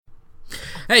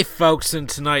Hey folks, and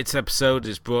tonight's episode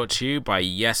is brought to you by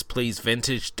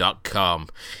YesPleaseVintage.com.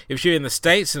 If you're in the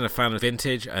States and a fan of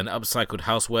vintage and upcycled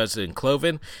housewares and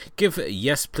clothing, give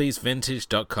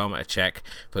YesPleaseVintage.com a check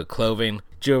for clothing,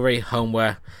 jewelry,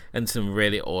 homeware, and some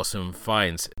really awesome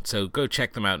finds. So go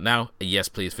check them out now at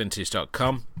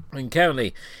YesPleaseVintage.com. And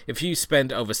currently, if you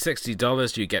spend over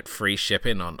 $60, you get free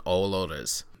shipping on all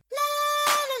orders.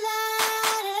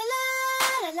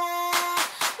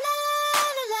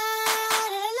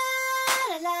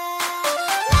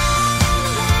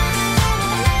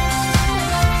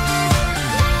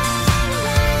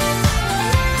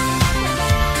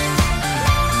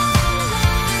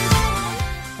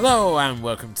 Hello and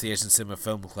welcome to the Asian Cinema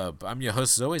Film Club. I'm your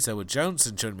host as always, Edward Jones,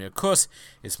 and joining me of course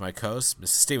is my co-host, Mr.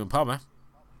 Stephen Palmer.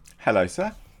 Hello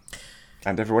sir.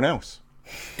 And everyone else.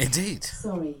 Indeed.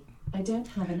 Sorry, I don't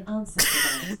have an answer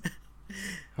for that.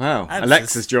 Wow, And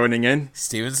Alexa's joining in.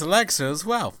 Stephen's Alexa as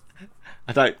well.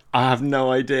 I have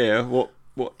no idea what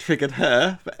triggered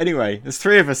her, but anyway, there's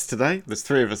three of us today. There's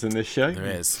three of us in this show. There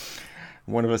is.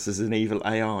 One of us is an evil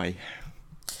AI.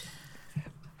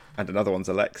 And another one's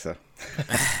Alexa.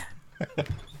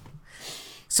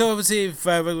 So obviously, if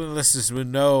regular listeners will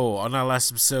know, on our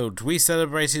last episode, we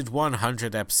celebrated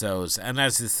 100 episodes, and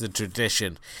as is the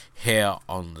tradition here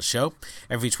on the show,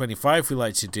 every 25 we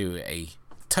like to do a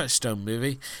touchstone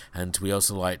movie, and we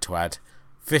also like to add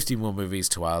 50 more movies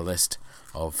to our list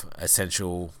of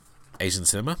essential Asian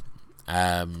cinema.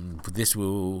 This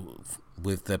will,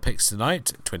 with the picks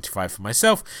tonight, 25 from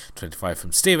myself, 25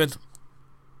 from Stephen,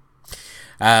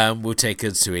 will take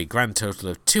us to a grand total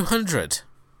of 200.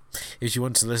 If you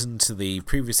want to listen to the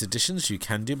previous editions, you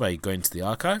can do by going to the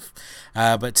archive.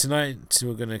 But tonight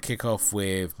we're going to kick off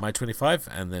with my 25,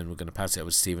 and then we're going to pass it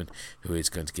over to Stephen, who is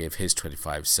going to give his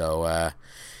 25. So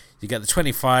you get the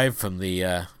 25 from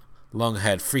the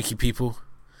long-haired freaky people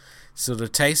sort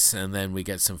of taste, and then we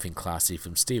get something classy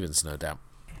from Stephen's, no doubt.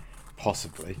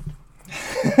 Possibly.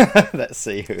 Let's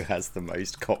see who has the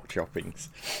most cock choppings.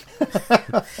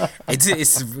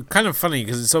 It's kind of funny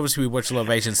because it's obviously we watch a lot of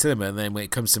Asian cinema, and then when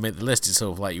it comes to make the list, it's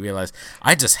sort of like you realise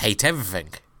I just hate everything.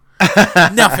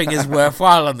 Nothing is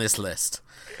worthwhile on this list.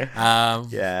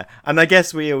 Yeah, and I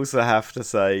guess we also have to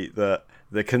say that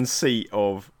the conceit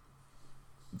of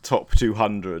top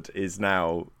 200 is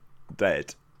now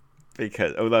dead,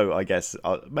 because although I guess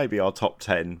maybe our top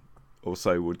 10 or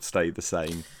so would stay the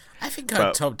same. I think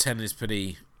our top 10 is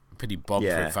pretty bomb-proof.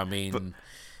 Yeah, I mean,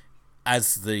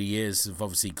 as the years have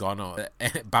obviously gone on,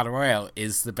 Battle Royale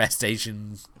is the best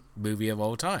Asian movie of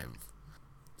all time.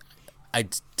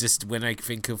 When I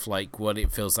think of like what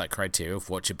it feels like criteria of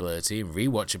watchability and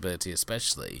rewatchability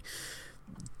especially,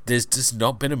 there's just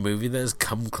not been a movie that has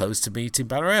come close to meeting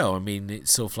Battle Royale. I mean,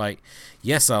 it's sort of like,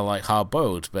 yes, I like Hard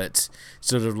Boiled, but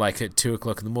sort of like at 2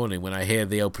 o'clock in the morning when I hear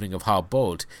the opening of Hard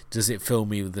Boiled, does it fill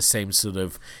me with the same sort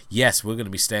of, yes, we're going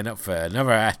to be staying up for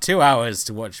another 2 hours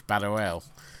to watch Battle Royale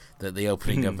that the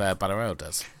opening of Battle Royale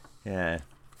does? Yeah.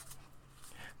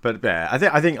 But yeah,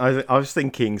 I was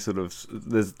thinking sort of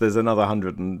there's another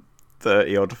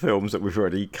 130 odd films that we've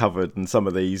already covered, and some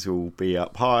of these will be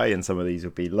up high and some of these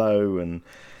will be low, and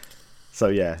so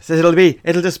yeah, so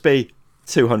it'll just be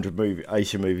 200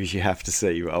 Asian movies you have to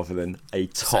see rather than a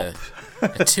top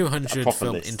a 200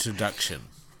 film list. Introduction.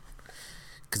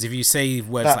 Because if you say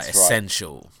words That's like right.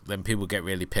 essential, then people get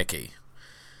really picky.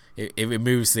 It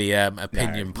removes the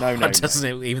opinion part, doesn't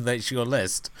it? Even though it's your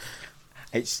list.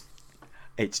 It's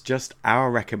just our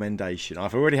recommendation.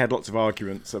 I've already had lots of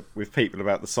arguments with people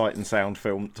about the Sight and Sound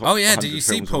film. Oh yeah, did you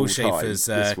see Paul Schaefer's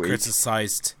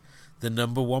criticised the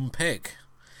number one pick?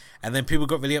 And then people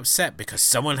got really upset because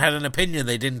someone had an opinion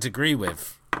they didn't agree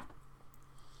with.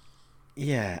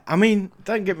 Yeah, I mean,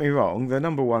 don't get me wrong. The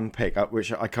number one pick,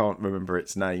 which I can't remember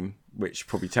its name, which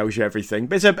probably tells you everything.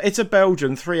 But it's a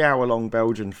Belgian 3-hour-long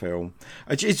Belgian film.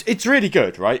 It's really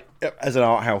good, right? As an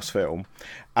art house film,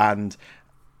 and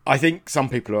I think some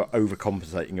people are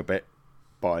overcompensating a bit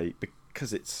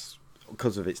because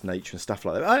of its nature and stuff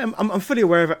like that. I'm fully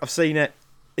aware of it. I've seen it.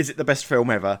 Is it the best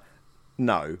film ever?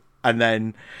 No. And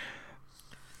then,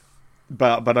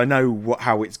 but I know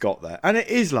how it's got there, and it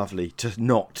is lovely to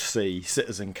not see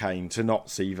Citizen Kane, to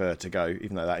not see Vertigo,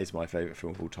 even though that is my favourite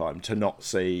film of all time. To not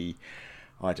see,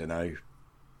 I don't know,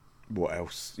 what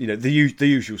else? You know, the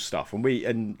usual stuff.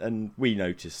 And we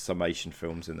noticed some Asian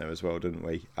films in there as well, didn't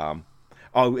we?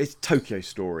 It's Tokyo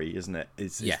Story, isn't it?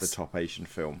 Is the top Asian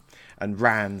film, and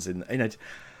Ran's in. You know,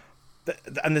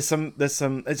 and there's some.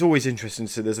 It's always interesting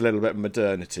to see. There's a little bit of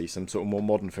modernity, some sort of more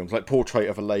modern films, like Portrait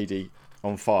of a Lady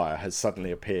on Fire has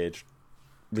suddenly appeared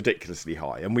ridiculously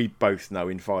high, and we both know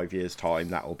in 5 years' time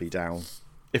that will be down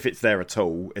if it's there at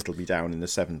all, it'll be down in the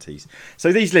 70s.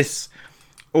 So these lists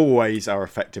always are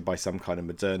affected by some kind of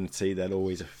modernity. They'll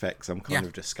always affect some kind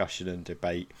of discussion and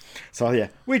debate. So yeah,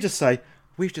 we just say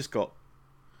we've just got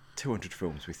 200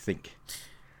 films we think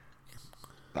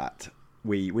that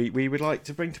we would like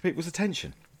to bring to people's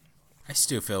attention. I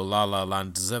still feel La La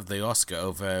Land deserved the Oscar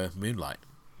over Moonlight.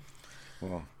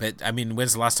 Well, but I mean,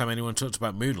 when's the last time anyone talked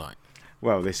about Moonlight?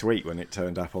 Well, this week when it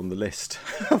turned up on the list.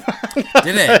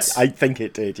 Did it? I think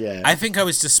it did, yeah. I think I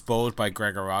was just spoiled by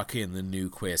Greg Araki and the new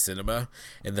queer cinema,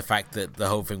 in the fact that the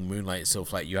whole thing Moonlight is sort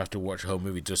of like you have to watch a whole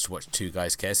movie just to watch two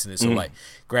guys kiss, and it's sort of like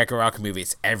Greg Araki movie,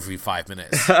 it's every 5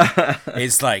 minutes.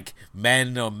 It's like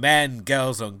men on men,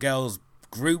 girls on girls,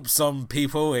 groups on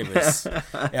people. It was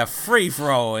free for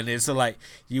all, and it's sort of like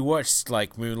you watch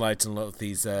like Moonlight and a lot of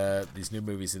these new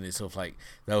movies, and it's sort of like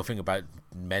the whole thing about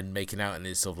men making out, and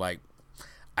it's sort of like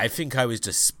I think I was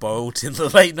just spoiled in the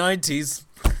late 90s.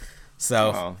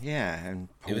 So and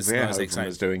Paul it was Verhoeven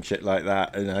was doing shit like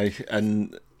that, you know.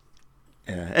 And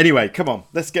anyway, come on,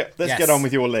 let's get on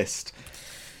with your list.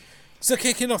 So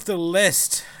kicking off the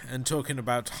list and talking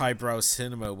about highbrow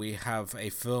cinema, we have a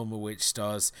film which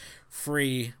stars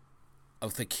 3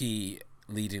 of the key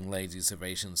leading ladies of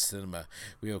Asian cinema.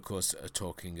 We of course are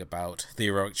talking about The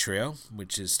Heroic Trio,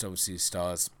 which is obviously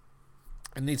stars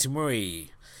Anita Mui,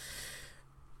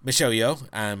 Michelle Yeoh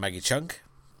and Maggie Cheung,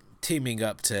 teaming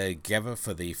up together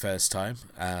for the first time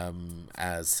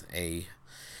as a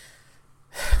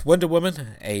Wonder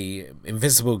Woman, a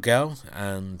Invisible Girl,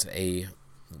 and a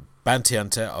bounty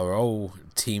hunter are all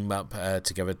team up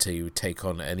together to take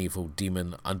on an evil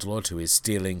demon underlord who is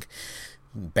stealing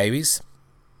babies.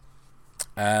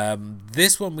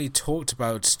 This one we talked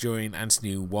about during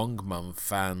Anthony Wong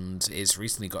month, and it's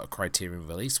recently got a Criterion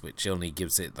release, which only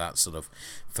gives it that sort of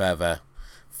further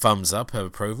thumbs up of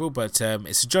approval, but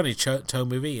it's a Johnny To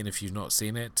movie, and if you've not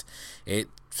seen it, it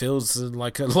feels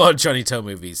like a lot of Johnny To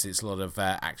movies. It's a lot of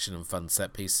action and fun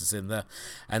set pieces in there,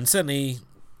 and certainly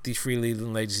the 3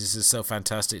 leading ladies are so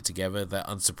fantastic together that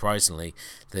unsurprisingly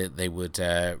that they would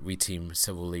reteam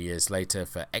several years later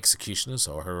for Executioners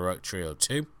or Heroic Trio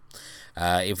 2,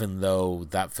 even though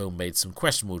that film made some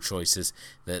questionable choices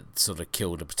that sort of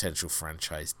killed a potential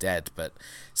franchise dead. But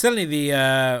certainly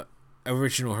the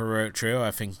original Heroic Trio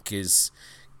I think is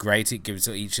great. It gives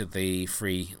each of the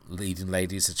 3 leading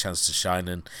ladies a chance to shine,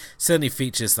 and certainly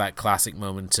features that classic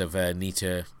moment of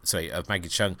Maggie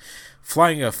Cheung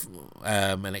flying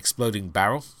an exploding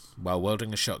barrel while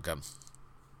wielding a shotgun.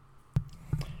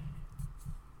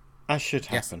 As should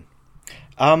happen.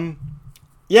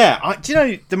 Yes. Do you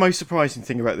know the most surprising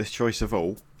thing about this choice of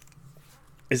all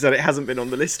is that it hasn't been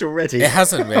on the list already? It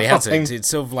hasn't really, has it? It's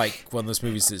sort of like one of those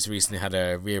movies that's recently had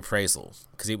a reappraisal,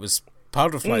 because it was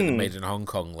part of like the Made in Hong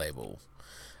Kong label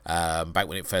back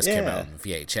when it first came out on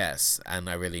VHS, and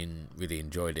I really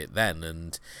enjoyed it then,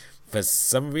 and for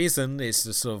some reason it's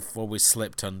just sort of always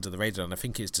slipped under the radar, and I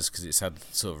think it's just because it's had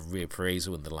sort of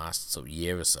reappraisal in the last sort of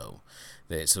year or so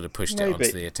that it sort of pushed it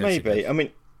onto the attention. Maybe. I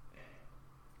mean,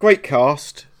 great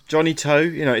cast, Johnny To,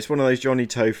 you know, it's one of those Johnny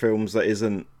To films that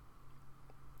isn't.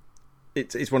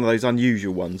 It's one of those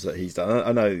unusual ones that he's done.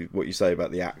 I know what you say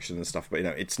about the action and stuff, but you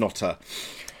know, it's not a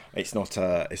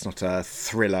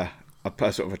thriller,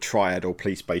 a sort of a triad or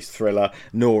police-based thriller,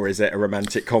 nor is it a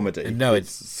romantic comedy. No, it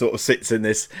sort of sits in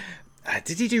this.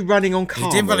 Did he do Running on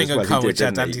Karma? He did Running on Karma, which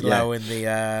had Andy Lau in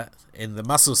the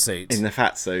muscle suit, in the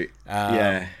fat suit.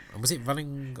 Was it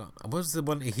Running? What was the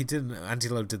one he did? Andy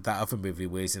Lau did that other movie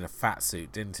where he's in a fat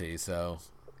suit, didn't he? So.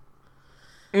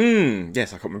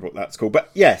 Yes, I can't remember what that's called, but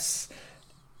yes,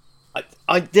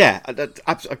 I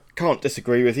can't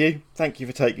disagree with you. Thank you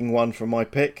for taking one from my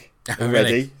pick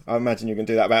already. Really? I imagine you're going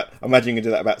to do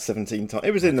that about 17 times.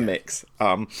 It was in the mix.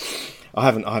 I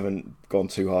haven't gone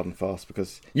too hard and fast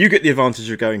because you get the advantage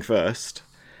of going first,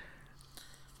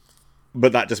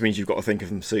 but that just means you've got to think of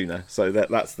them sooner. So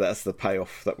that's the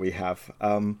payoff that we have.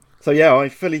 So yeah, I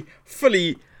fully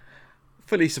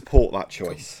support that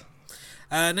choice. Cool.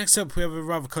 Next up, we have a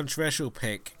rather controversial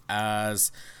pick,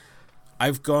 as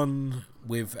I've gone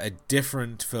with a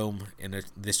different film in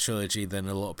this trilogy than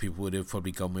a lot of people would have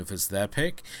probably gone with as their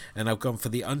pick, and I've gone for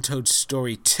The Untold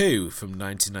Story 2 from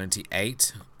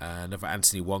 1998, another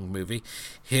Anthony Wong movie.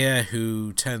 Here,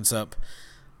 who turns up,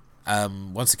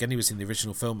 once again, he was in the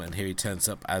original film, and here he turns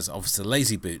up as Officer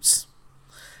Lazy Boots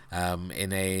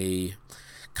in a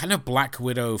kind of Black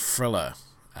Widow thriller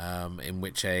in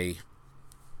which a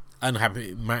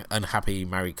unhappy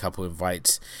married couple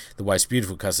invites the wife's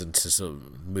beautiful cousin to sort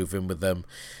of move in with them,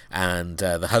 and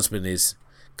the husband is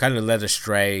kind of led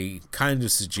astray, kind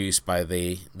of seduced by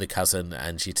the cousin,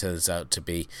 and she turns out to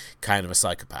be kind of a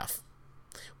psychopath.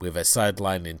 with a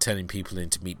sideline in turning people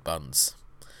into meat buns.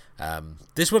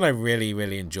 This one I really,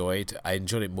 really enjoyed. I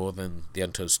enjoyed it more than The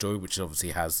Untold Story, which obviously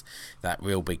has that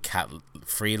real big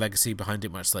cat-free legacy behind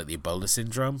it, much like the Ebola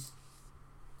syndrome.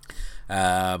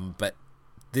 But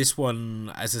this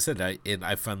one, as I said,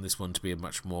 I found this one to be a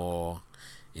much more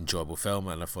enjoyable film,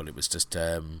 and I thought it was just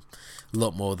a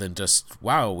lot more than just,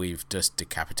 wow, we've just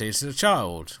decapitated a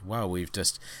child, wow, we've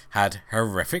just had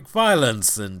horrific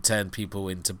violence and turned people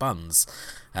into buns.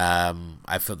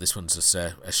 I felt this one's just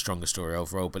a stronger story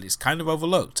overall, but it's kind of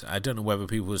overlooked. I don't know whether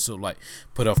people were sort of like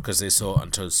put off because they saw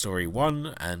Untold Story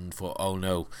 1 and thought, oh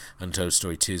no, Untold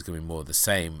Story 2 is going to be more of the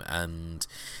same, and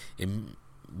in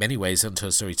many ways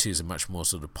Untold Story 2 is a much more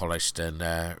sort of polished and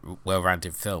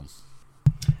well-rounded film.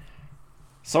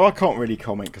 So I can't really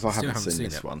comment because I haven't seen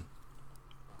this one.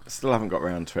 Still haven't got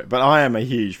around to it, but I am a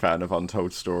huge fan of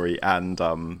Untold Story and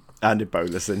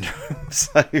Ebola syndrome.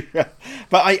 So,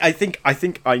 but I think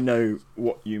I know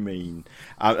what you mean,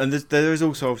 and there is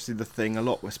also obviously the thing a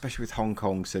lot, especially with Hong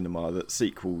Kong cinema, that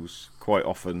sequels quite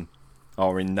often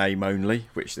are in name only,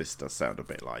 which this does sound a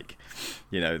bit like,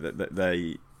 that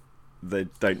they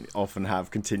don't often have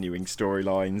continuing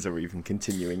storylines or even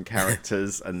continuing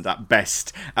characters, and at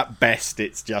best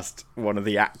it's just one of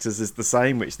the actors is the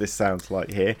same, which this sounds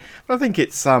like here. But I think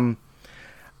it's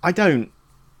I don't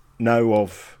know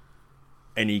of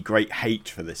any great hate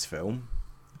for this film.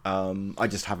 I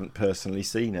just haven't personally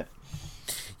seen it.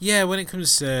 Yeah, when it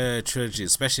comes to trilogy,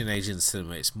 especially in Asian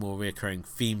cinema, it's more recurring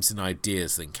themes and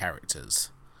ideas than characters.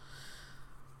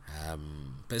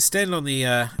 But staying on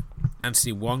the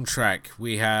Anthony Wong track,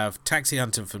 we have Taxi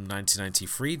Hunter from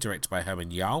 1993, directed by Herman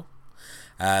Yao.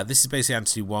 This is basically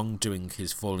Anthony Wong doing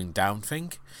his falling down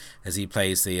thing, as he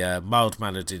plays the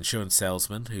mild-mannered insurance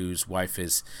salesman whose wife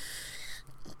is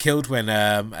killed when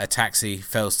a taxi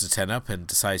fails to turn up, and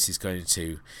decides he's going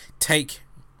to take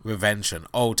revenge on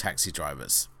all taxi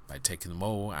drivers by taking them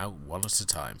all out one at a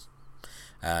time.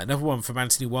 Another one from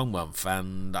Anthony Wong month,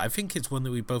 and I think it's one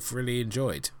that we both really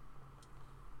enjoyed.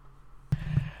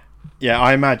 Yeah,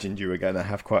 I imagined you were going to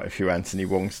have quite a few Anthony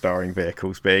Wong starring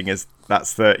vehicles, being as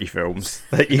that's 30 films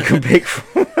that you can pick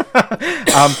from.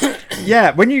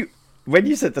 Yeah, when you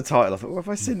said the title, I thought, well, have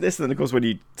I seen this? And then, of course, when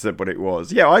you said what it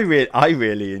was, yeah, I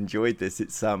really enjoyed this.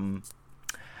 It's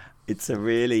a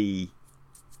really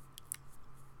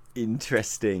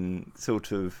interesting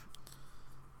sort of,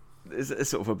 it's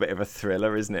sort of a bit of a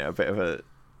thriller, isn't it? A bit of a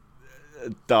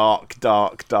dark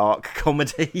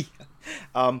comedy.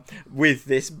 With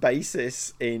this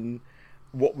basis in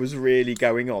what was really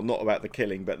going on, not about the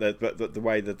killing, but the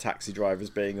way the taxi drivers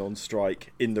being on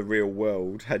strike in the real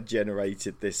world had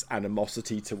generated this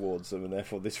animosity towards them, and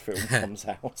therefore this film comes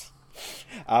out.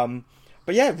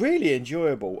 But yeah, really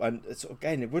enjoyable, and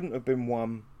again, it wouldn't have been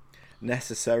one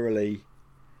necessarily.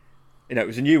 It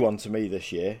was a new one to me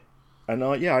this year, and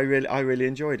I really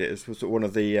enjoyed it. It was one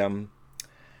of the.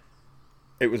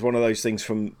 It was one of those things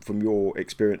from your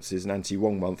experiences in Anthony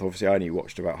Wong month. Obviously, I only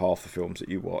watched about half the films that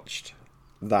you watched.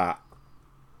 That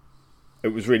it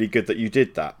was really good that you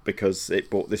did that, because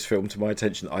it brought this film to my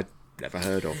attention that I'd never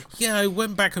heard of. Yeah, I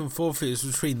went back and forth. It was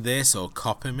between this or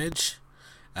Cop Image,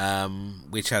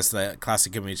 which has the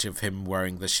classic image of him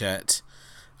wearing the shirt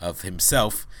of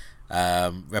himself,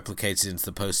 replicated into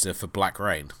the poster for Black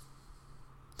Rain.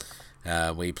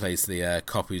 Where he plays the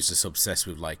cop who's just obsessed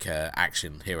with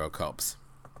action hero cops.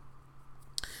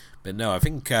 But no, I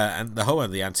think and the whole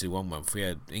of the Anthony Wong month, we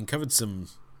had uncovered some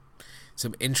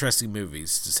interesting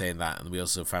movies to say in that, and we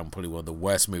also found probably one of the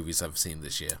worst movies I've seen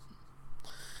this year.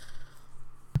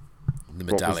 The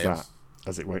Medallion. What was that?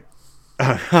 As it went.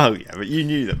 Oh yeah, but you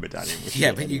knew that Medallion was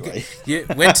yeah, but anyway. you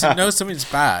when to know something's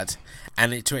bad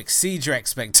and to exceed your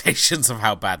expectations of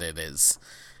how bad it is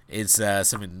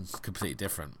something completely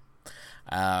different.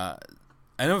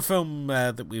 Another film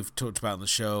that we've talked about on the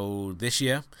show this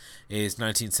year is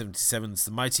 1977's The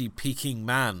Mighty Peking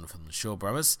Man from the Shaw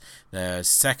Brothers, their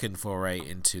second foray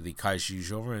into the kaiju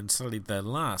genre, and sadly their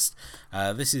last.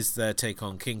 This is their take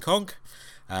on King Kong,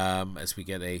 as we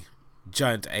get a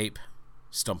giant ape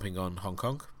stomping on Hong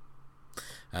Kong,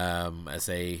 as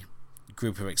a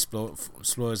group of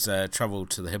explorers travel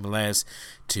to the Himalayas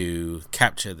to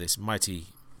capture this mighty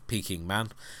Peking Man.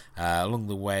 Along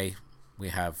the way, we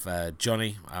have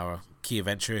Johnny, our key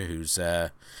adventurer, who's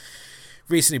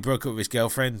recently broke up with his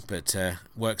girlfriend, but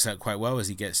works out quite well as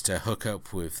he gets to hook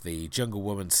up with the jungle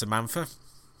woman Samantha.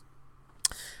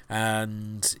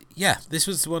 And yeah, this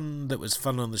was one that was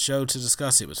fun on the show to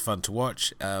discuss. It was fun to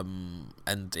watch,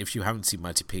 and if you haven't seen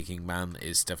Mighty Peking Man,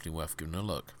 it's definitely worth giving a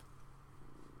look.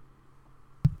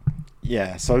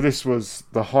 Yeah, so this was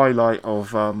the highlight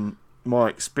of my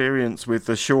experience with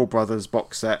the Shaw Brothers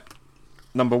box set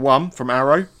 #1 from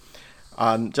Arrow.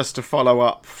 And just to follow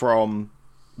up from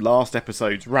last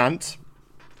episode's rant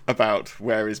about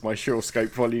where is my Shaw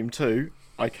Scope Volume 2,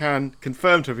 I can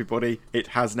confirm to everybody it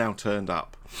has now turned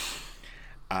up.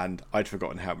 And I'd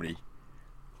forgotten how many...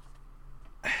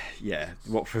 Yeah,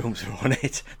 what films are on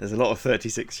it. There's a lot of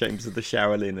 36 Chambers of the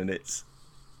Shaolin and its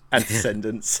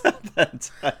antecedents.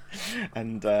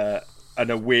 and a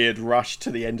weird rush to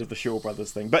the end of the Shaw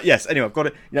Brothers thing. But yes, anyway, I've got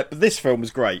it. This film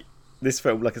was great. This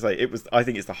film, like I say, I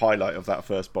think it's the highlight of that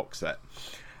first box set.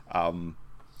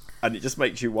 And it just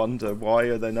makes you wonder, why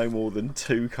are there no more than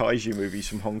 2 kaiju movies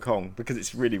from Hong Kong? Because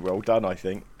it's really well done, I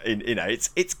think.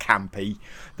 It's campy.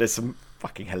 There's some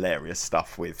fucking hilarious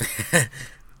stuff with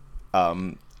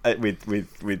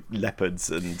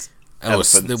leopards and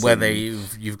elephants. Where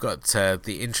you've got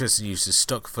the interesting use of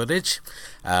stock footage.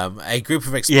 A group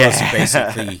of explorers who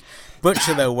basically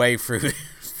butcher their way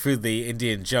through the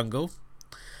Indian jungle.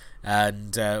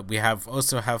 And we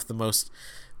also have the most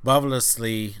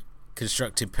marvelously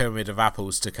constructed pyramid of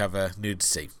apples to cover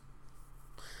nudity.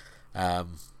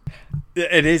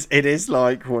 It is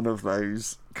like one of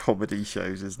those comedy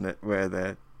shows, isn't it?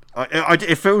 Where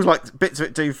it feels like bits of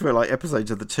it do feel like episodes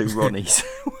of the Two Ronnies,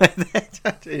 where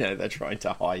they're trying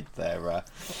to hide their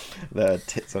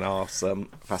tits and arse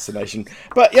fascination.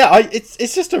 But yeah,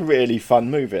 it's just a really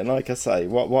fun movie, and like I say,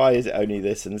 why is it only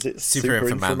this? And is it Super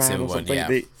Inframan or something?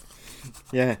 Yeah.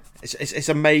 Yeah, it's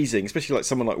amazing, especially like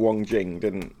someone like Wong Jing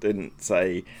didn't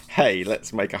say, hey,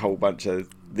 let's make a whole bunch of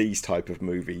these type of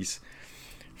movies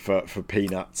for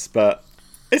peanuts. But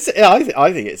I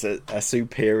think it's a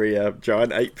superior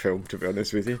giant ape film, to be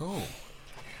honest with you. Cool.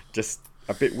 Just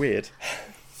a bit weird.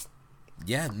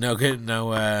 Yeah, no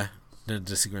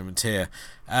disagreement here.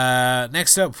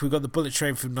 Next up, we've got The Bullet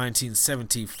Train from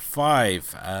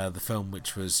 1975, the film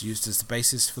which was used as the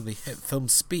basis for the hit film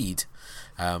Speed.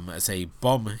 As a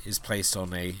bomb is placed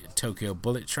on a Tokyo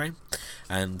bullet train,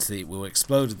 and it will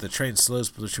explode if the train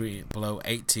slows below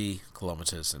 80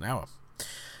 kilometers an hour.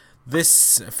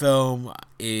 This film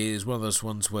is one of those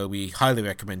ones where we highly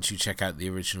recommend you check out the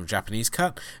original Japanese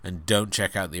cut and don't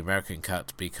check out the American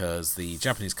cut, because the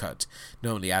Japanese cut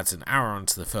not only adds an hour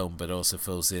onto the film but also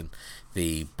fills in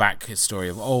the back story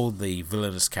of all the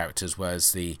villainous characters,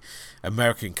 whereas the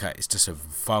American cut is just a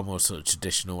far more sort of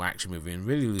traditional action movie and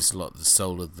really loses a lot of the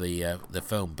soul of the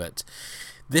film. But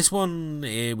this one,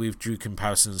 we've drew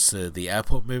comparisons to the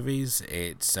airport movies.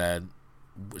 It's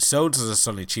sold as a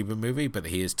Sonny Chiba movie, but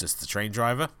he is just the train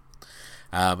driver,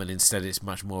 and instead it's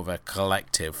much more of a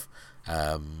collective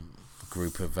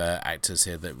group of actors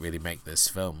here that really make this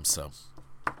film. So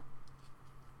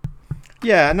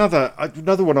yeah,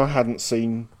 another one I hadn't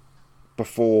seen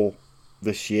before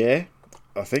this year.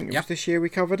 I think it was this year we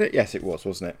covered it. Yes, it was,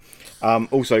 wasn't it?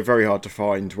 Also very hard to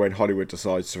find when Hollywood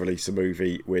decides to release a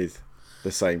movie with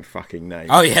the same fucking name.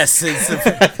 Oh yes,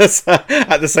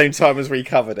 at the same time as we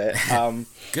covered it.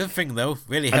 Good thing though,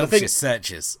 really helps your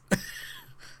searches.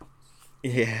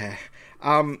 Yeah.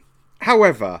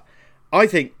 However, I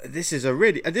think this is a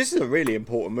really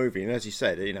important movie, and as you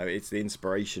said, it's the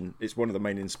inspiration. It's one of the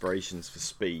main inspirations for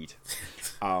Speed,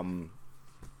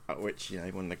 which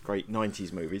one of the great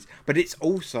 '90s movies. But it's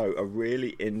also a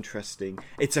really interesting.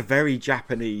 It's a very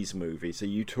Japanese movie. So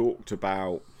you talked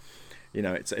about.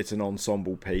 It's an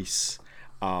ensemble piece.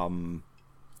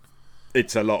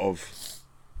 It's a lot of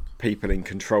people in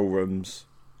control rooms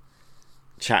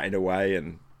chatting away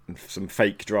and some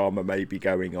fake drama maybe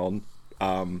going on.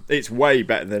 It's way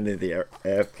better than in the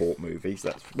airport movies.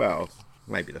 That's, well,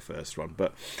 maybe the first one.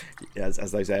 But as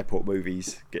those airport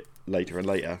movies get later and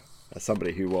later, as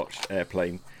somebody who watched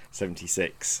Airport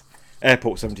 76,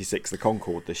 the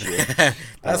Concorde this year.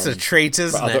 That's a treat,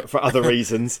 isn't it? For other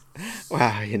reasons.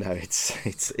 Well, it's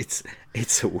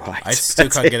all right. I still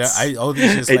can't get it. All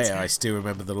these years later, I still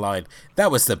remember the line. That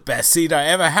was the best scene I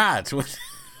ever had.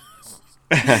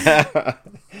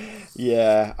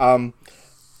 Yeah.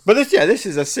 But this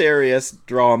is a serious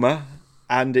drama.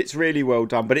 And it's really well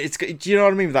done. But do you know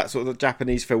what I mean with that sort of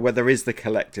Japanese feel where there is the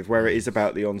collective, where it is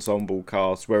about the ensemble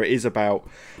cast, where it is about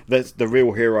the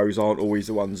real heroes aren't always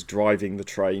the ones driving the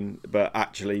train, but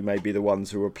actually maybe the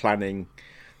ones who are planning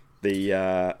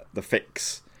the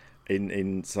fix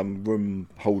in some room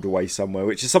hold away somewhere,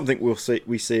 which is something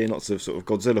we see in lots of sort of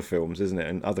Godzilla films, isn't it?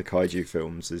 And other kaiju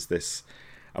films is this.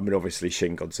 I mean, obviously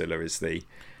Shin Godzilla is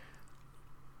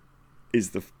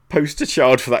the poster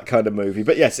child for that kind of movie.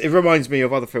 But yes, it reminds me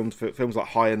of other films like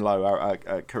High and Low,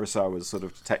 Kurosawa's sort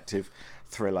of detective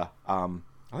thriller, I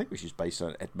think which is based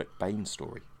on an Ed McBain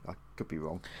story. I could be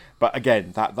wrong, but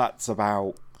again, that's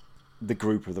about the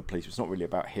group of the police. It's not really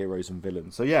about heroes and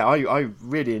villains. So yeah, I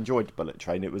really enjoyed Bullet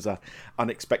Train. It was a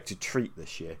unexpected treat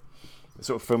this year. The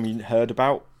sort of film you heard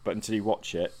about, but until you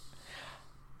watch it,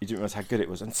 you didn't realise how good it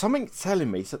was. And something's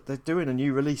telling me that they're doing a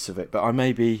new release of it, but I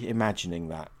may be imagining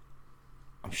that.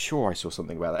 I'm sure I saw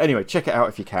something about that. Anyway, check it out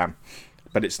if you can.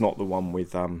 But it's not the one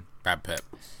with Brad Pitt.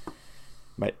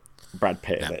 Mate, Brad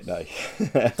Pitt in it, no.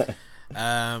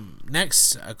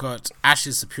 Next, I got Ash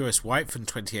is the Purest White from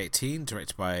 2018,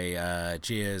 directed by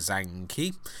Jia Zhang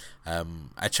Ki,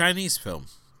 a Chinese film,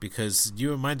 because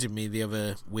you reminded me the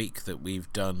other week that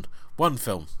we've done one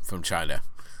film from China,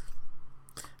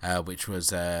 which was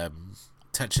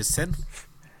Touch of Sin.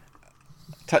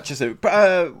 Touch of Sin.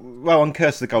 Well, on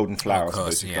Curse of the Golden Flower, Of course, I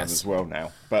suppose we've done yes. as well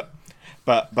now.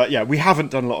 But yeah, we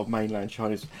haven't done a lot of mainland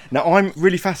Chinese. Now, I'm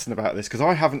really fascinated about this because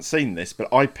I haven't seen this,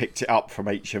 but I picked it up from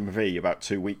HMV about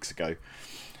 2 weeks ago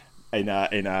in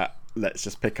a let's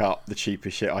just pick up the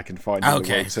cheapest shit I can find in the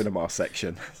World Cinema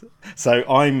section. So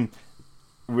I'm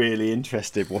really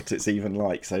interested what it's even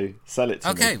like. So sell it to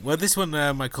me. Okay, well, this one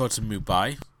I caught in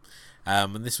Mumbai.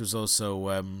 And this was also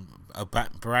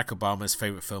Barack Obama's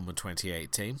favourite film in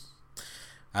 2018.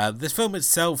 This film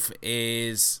itself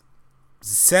is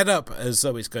set up as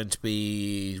though it's going to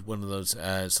be one of those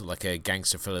sort of like a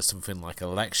gangster thriller, something like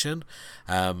Election,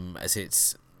 as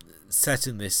it's set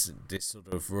in this sort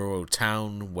of rural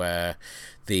town where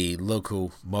the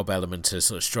local mob element are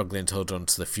sort of struggling to hold on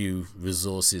to the few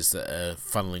resources that are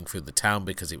funneling through the town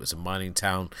because it was a mining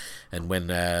town, and when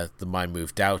the mine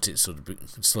moved out, it's sort of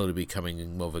slowly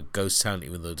becoming more of a ghost town,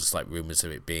 even though there's like rumours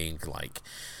of it being like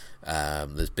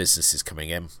there's businesses coming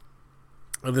in.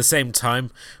 At the same time,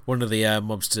 one of the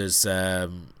mobsters'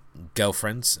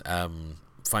 girlfriends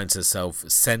finds herself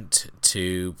sent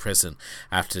to prison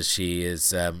after she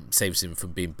is saves him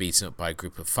from being beaten up by a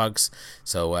group of thugs.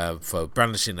 So for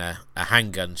brandishing a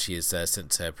handgun, she is sent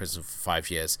to prison for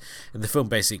 5 years. And the film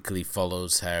basically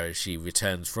follows her as she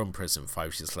returns from prison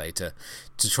 5 years later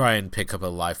to try and pick up a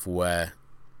life where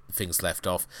things left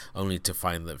off, only to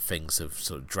find that things have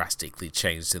sort of drastically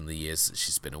changed in the years that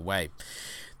she's been away.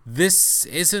 This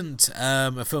isn't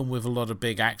a film with a lot of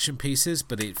big action pieces,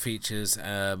 but it features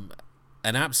an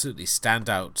absolutely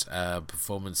standout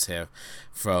performance here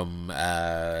from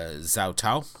Zhao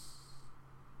Tao,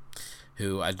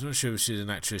 who I'm not sure if she's an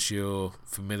actress you're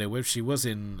familiar with. She was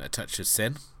in A Touch of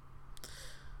Sin.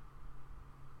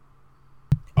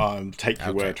 Take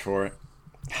your word for it.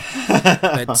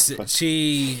 But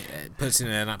she puts in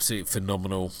an absolute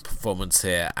phenomenal performance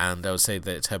here, and I would say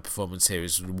that her performance here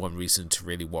is one reason to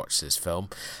really watch this film.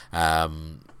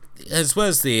 As well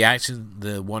as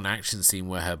the one action scene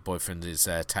where her boyfriend is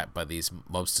attacked by these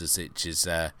mobsters, which is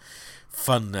a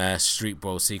fun street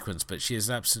brawl sequence. But she is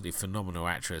an absolutely phenomenal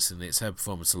actress, and it's her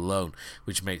performance alone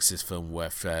which makes this film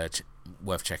worth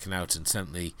checking out, and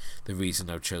certainly the reason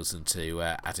I've chosen to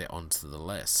add it onto the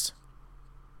list.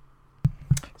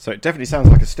 So it definitely sounds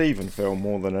like a Stephen film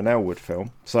more than an Elwood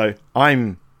film. So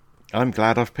I'm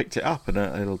glad I've picked it up, and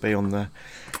it'll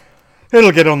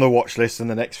get on the watch list in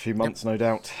the next few months, no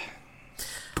doubt.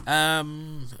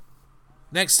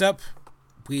 Next up,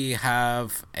 we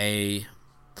have I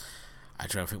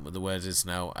don't think what the word is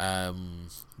now.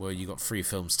 Where you got 3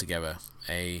 films together.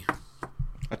 A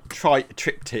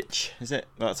triptych, is it?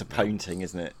 That's a painting,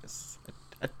 isn't it?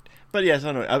 But yes,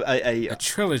 I know. A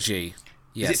trilogy.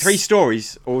 Yes. Is it 3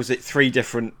 stories, or is it 3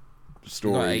 different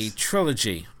stories? A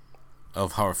trilogy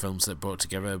of horror films that brought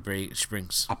together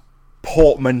brings a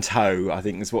portmanteau, I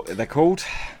think is what they're called.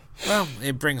 Well,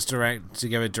 it brings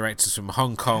together directors from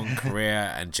Hong Kong,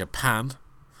 Korea, and Japan,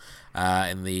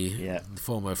 in the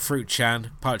form of Fruit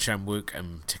Chan, Park Chan-wook,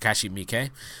 and Takashi Miike,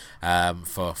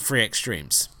 for 3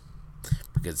 extremes.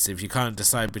 Because if you can't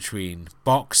decide between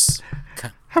Box,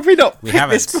 have we not picked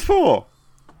this before?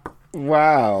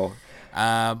 Wow.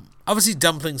 Obviously,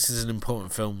 Dumplings is an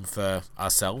important film for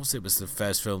ourselves. It was the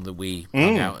first film that we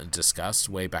hung out and discussed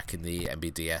way back in the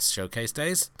MBDS showcase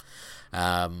days.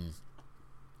 And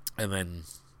then,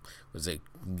 was it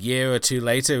a year or 2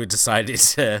 later, we decided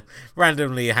to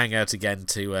randomly hang out again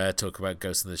to talk about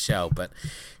Ghost in the Shell. But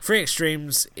 3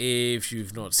 Extremes, if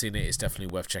you've not seen it, it's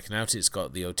definitely worth checking out. It's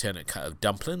got the alternate cut of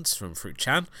Dumplings from Fruit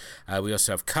Chan. We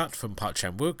also have Cut from Park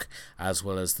Chan-wook, as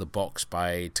well as The Box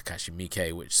by Takashi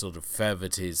Miike, which sort of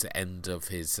furthered his end of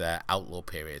his outlaw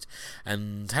period.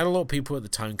 And had a lot of people at the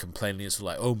time complaining, it's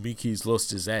like, oh, Miike's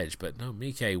lost his edge. But no,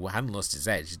 Miike hadn't lost his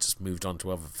edge, he just moved on to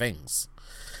other things.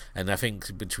 And I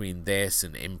think between this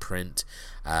and Imprint,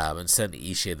 and certainly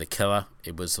Ishii the Killer,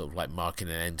 it was sort of like marking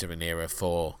an end of an era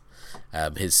for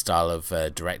his style of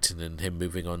directing, and him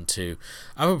moving on to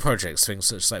other projects, things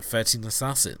such like 13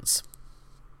 Assassins.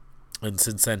 And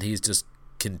since then, he's just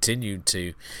continued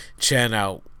to churn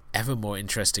out ever more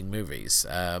interesting movies.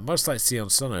 Most like Sion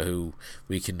Sono, who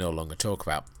we can no longer talk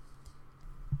about.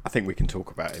 I think we can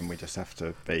talk about him. We just have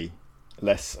to be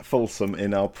less fulsome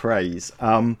in our praise.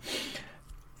 I'm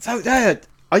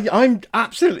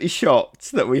absolutely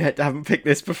shocked that we haven't picked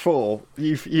this before.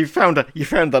 You found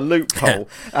a loophole.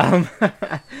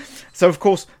 So of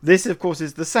course this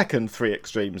is the second Three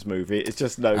Extremes movie. It's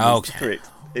just known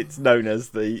it's known as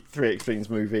the Three Extremes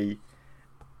movie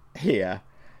here,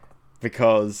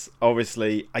 because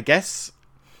obviously I guess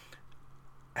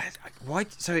why.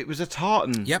 So it was a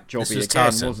tartan jobby again,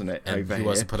 Tarzan, wasn't it? And over he here.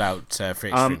 wasn't put out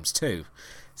Three Extremes 2.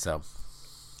 So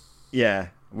yeah,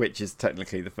 which is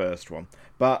technically the first one.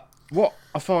 But what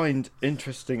I find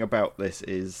interesting about this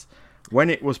is when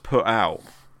it was put out,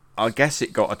 I guess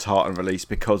it got a tartan release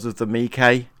because of the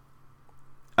Miike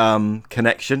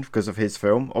connection, because of his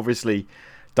film. Obviously,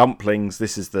 Dumplings,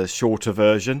 this is the shorter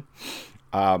version.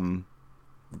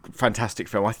 Fantastic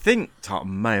film. I think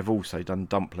Tartan may have also done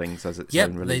Dumplings as its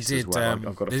own release they did, as well.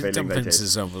 I've got a feeling Dumplings they did.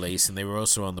 is on release, and they were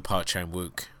also on the Park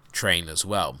Chan-wook train as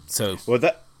well. So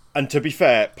and to be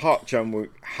fair, Park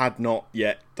Chan-wook had not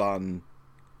yet done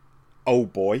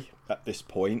Old Boy at this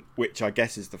point, which I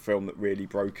guess is the film that really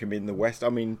broke him in the West. I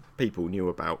mean, people knew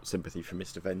about Sympathy for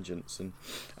Mr. Vengeance and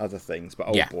other things, but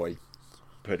Old Boy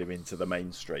put him into the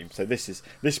mainstream. So this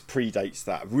predates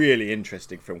that. Really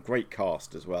interesting film, great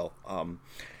cast as well.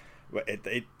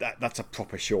 That's a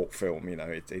proper short film, you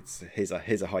know. Here's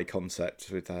a high concept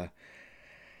with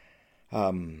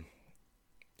I'm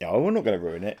not going to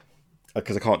ruin it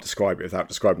because I can't describe it without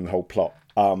describing the whole plot.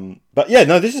 But yeah,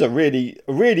 no, this is a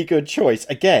really good choice.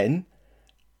 Again,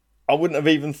 I wouldn't have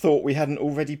even thought we hadn't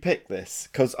already picked this,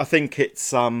 because I think it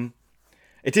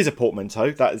is a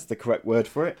portmanteau. That is the correct word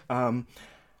for it.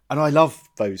 And I love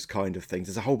those kind of things.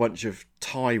 There's a whole bunch of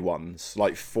Thai ones,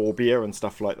 like Phobia and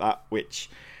stuff like that, which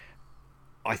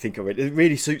I think it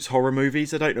really suits horror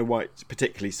movies. I don't know why it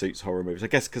particularly suits horror movies. I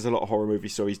guess because a lot of horror movie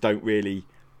stories don't really,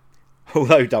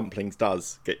 although Dumplings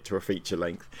does get to a feature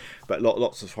length, but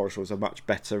lots of horror stories are much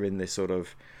better in this sort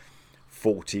of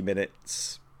 40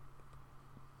 minutes,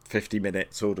 50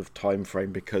 minute sort of time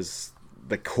frame, because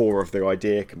the core of the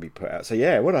idea can be put out. So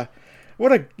yeah, what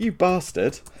a you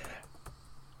bastard.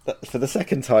 For the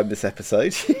second time this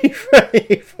episode,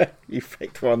 you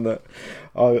picked one that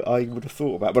I would have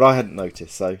thought about, but I hadn't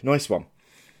noticed, so nice one.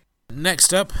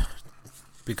 Next up,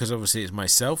 because obviously it's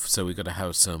myself, so we've got to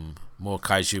have some more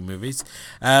kaiju movies.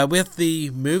 With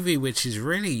the movie which has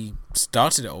really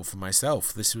started it all for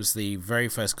myself. This was the very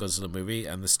first Godzilla movie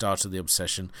and the start of the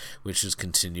obsession, which has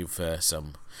continued for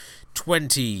some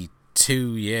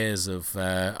 22 years of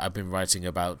I've been writing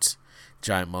about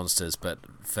giant monsters, but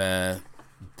for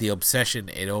the obsession,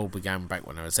 it all began back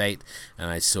when I was 8, and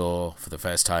I saw for the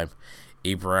first time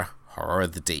Ibra Horror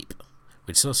of the Deep,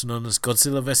 which is also known as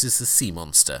Godzilla vs. the Sea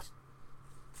Monster.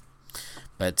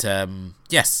 But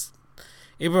yes,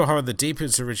 Ibra Horror of the Deep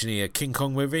is originally a King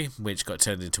Kong movie, which got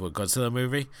turned into a Godzilla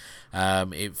movie.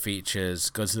 It features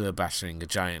Godzilla battling a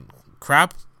giant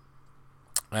crab,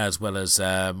 as well as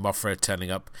Mothra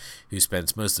turning up, who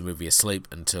spends most of the movie asleep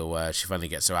until she finally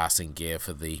gets her ass in gear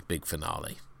for the big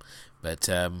finale. But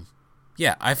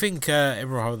yeah, I think Ibra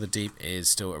Horror of the Deep is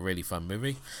still a really fun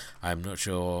movie. I'm not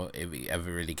sure if it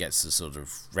ever really gets the sort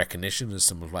of recognition as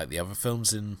some of like the other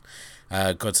films in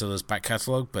Godzilla's back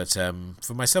catalogue, but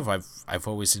for myself, I've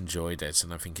always enjoyed it,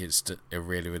 and I think it's a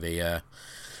really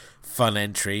fun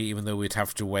entry, even though we'd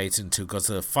have to wait until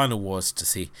Godzilla Final Wars to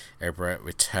see Ibra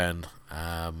return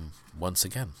once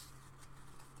again.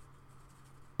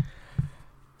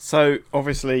 So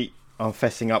obviously, I'm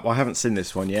fessing up. I haven't seen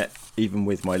this one yet, even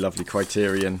with my lovely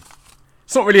Criterion.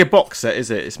 It's not really a box set, is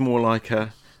it? It's more like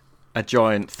a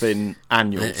giant, thin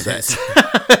annual set.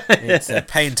 It's a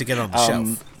pain to get on the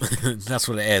shelf. That's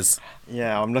what it is.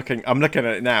 Yeah, I'm looking at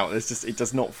it now. It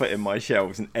does not fit in my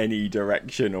shelves in any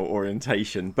direction or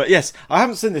orientation. But yes, I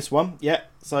haven't seen this one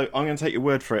yet, so I'm going to take your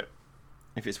word for it.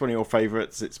 If it's one of your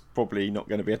favourites, it's probably not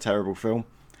going to be a terrible film.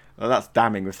 Well, that's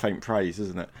damning with faint praise,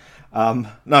 isn't it?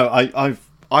 No,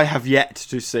 I have yet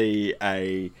to see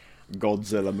a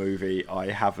Godzilla movie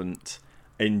I haven't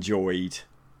enjoyed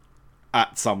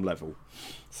at some level.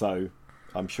 So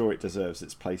I'm sure it deserves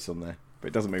its place on there. But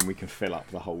it doesn't mean we can fill up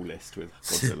the whole list with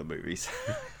Godzilla movies.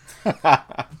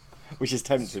 Which is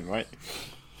tempting, right?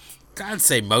 I'd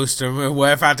say most of them are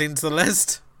worth adding to the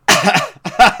list.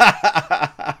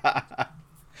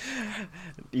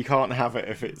 You can't have it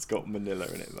if it's got Manila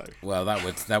in it, though. Well,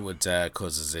 that would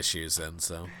cause us issues then,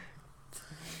 so...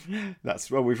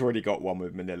 We've already got one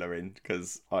with Manila in,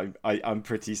 because I'm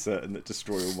pretty certain that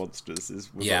Destroy All Monsters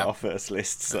was on our first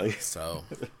list. So.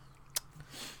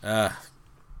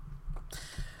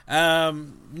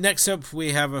 Next up,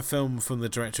 we have a film from the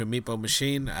director of Meatball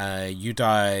Machine,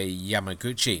 Yudai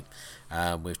Yamaguchi,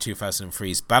 with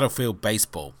 2003's Battlefield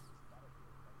Baseball,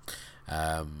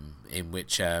 in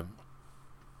which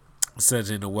set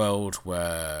in a world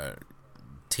where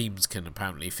teams can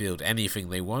apparently field anything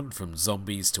they want, from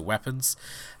zombies to weapons,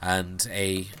 and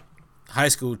a high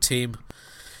school team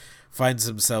finds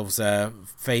themselves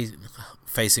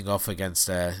facing off against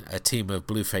a team of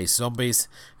blue-faced zombies,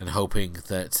 and hoping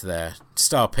that their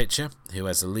star pitcher, who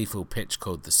has a lethal pitch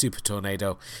called the Super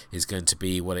Tornado, is going to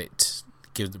be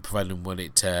provide them what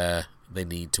they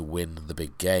need to win the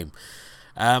big game.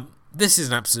 This is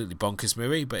an absolutely bonkers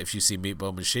movie, but if you see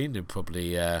Meatball Machine, it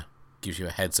probably gives you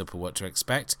a heads up of what to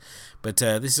expect. But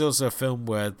this is also a film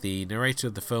where the narrator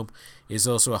of the film is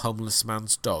also a homeless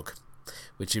man's dog,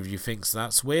 which, if you think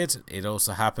that's weird, it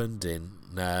also happened in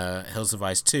Hills of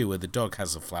Ice 2, where the dog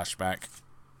has a flashback.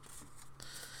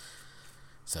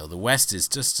 So the West is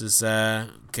just as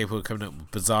capable of coming up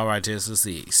with bizarre ideas as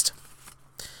the East.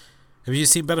 Have you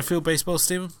seen Battlefield Baseball,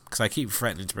 Stephen? Because I keep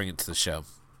threatening to bring it to the show.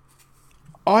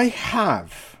 I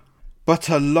have, but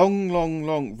a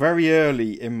long, very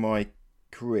early in my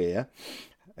career.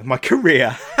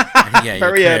 Yeah,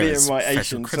 very early in my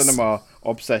Asian cinema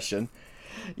obsession.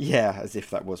 Yeah, as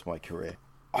if that was my career.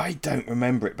 I don't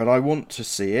remember it, but I want to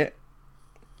see it.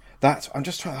 I'm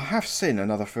just trying. I have seen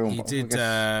another film. He did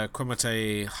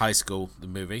Komate High School, the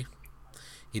movie.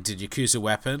 He did Yakuza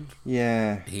Weapon.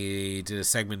 Yeah. He did a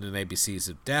segment in ABCs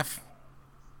of Death.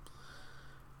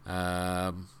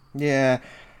 Yeah.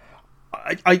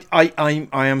 I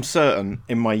am certain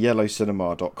in my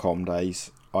yellowcinema.com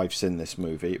days I've seen this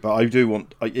movie, but I do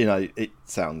want, it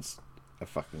sounds a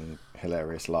fucking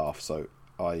hilarious laugh, so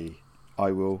I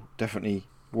will definitely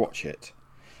watch it.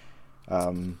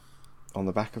 On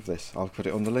the back of this, I'll put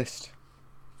it on the list.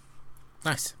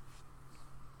 Nice.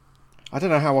 I don't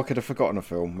know how I could have forgotten a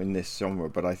film in this genre,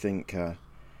 but I think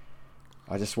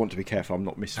I just want to be careful I'm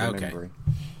not misremembering. Okay.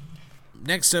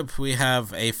 Next up, we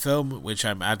have a film which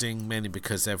I'm adding mainly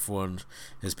because everyone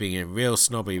has been real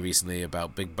snobby recently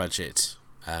about big budget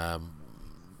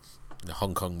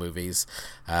Hong Kong movies.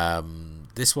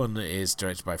 This one is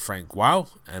directed by Frank Wow,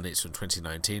 and it's from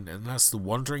 2019, and that's The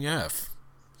Wandering Earth,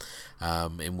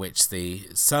 in which the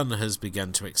sun has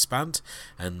begun to expand,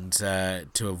 and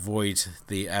to avoid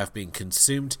the Earth being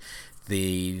consumed,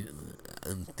 the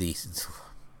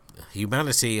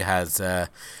humanity has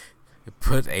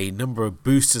put a number of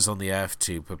boosters on the Earth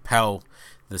to propel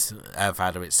this Earth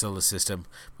out of its solar system,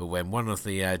 but when one of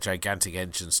the gigantic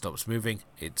engines stops moving,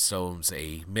 it storms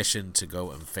a mission to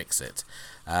go and fix it.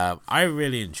 I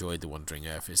really enjoyed The Wandering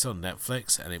Earth. It's on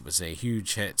Netflix, and it was a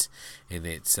huge hit in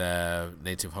its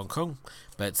native Hong Kong,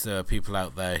 but there are people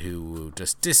out there who will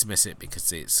just dismiss it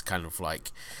because it's kind of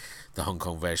like the Hong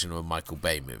Kong version of a Michael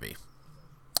Bay movie.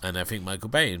 And I think Michael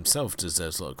Bay himself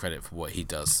deserves a lot of credit for what he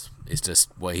does. It's just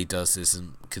what he does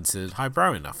isn't considered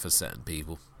highbrow enough for certain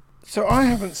people. So I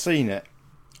haven't seen it,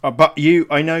 but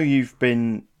I know you've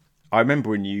been. I remember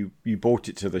when you brought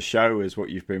it to the show as what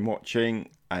you've been watching,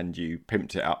 and you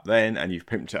pimped it up then, and you've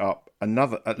pimped it up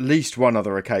at least one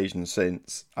other occasion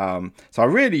since. So I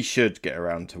really should get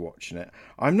around to watching it.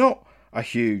 I'm not a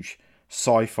huge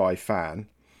sci-fi fan,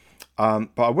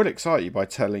 but I will excite you by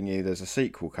telling you there's a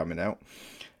sequel coming out.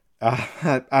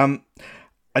 I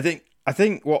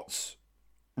think what's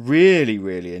really,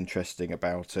 really interesting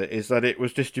about it is that it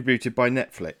was distributed by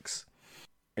Netflix.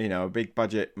 A big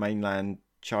budget mainland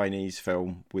Chinese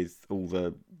film with all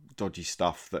the dodgy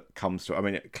stuff that comes to it. I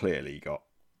mean, it clearly got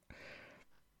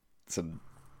some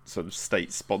sort of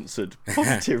state-sponsored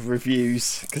positive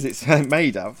reviews because it's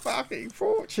made a fucking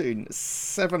fortune.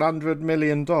 $700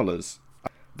 million.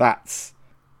 That's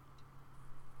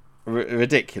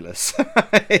ridiculous.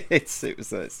 It's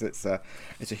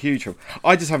a huge film.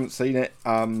 I just haven't seen it.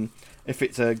 If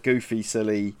it's a goofy,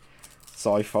 silly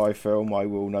sci-fi film, I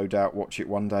will no doubt watch it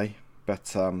one day.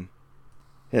 But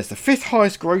it's the 5th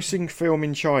highest grossing film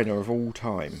in China of all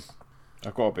time.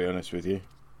 I've got to be honest with you.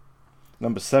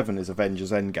 Number 7 is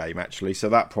Avengers Endgame, actually, so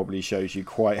that probably shows you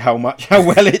quite how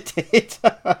well it did.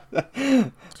 But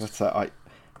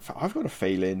I've got a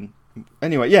feeling.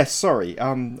 Anyway, yes, sorry.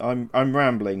 I'm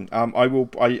rambling.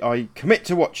 I commit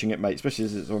to watching it, mate, especially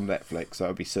as it's on Netflix. That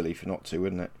would be silly for not to,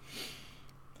 wouldn't it?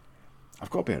 I've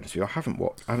got to be honest with you,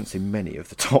 I haven't seen many of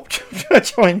the top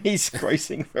Chinese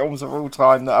grossing films of all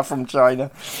time that are from China.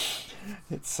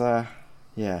 It's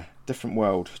different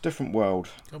world.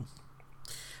 Cool.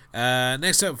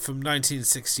 Next up from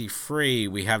 1963,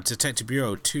 we have Detective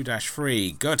Bureau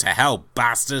 2-3, Go to Hell,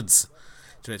 Bastards!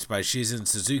 Directed by Shizun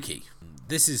Suzuki.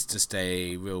 This is just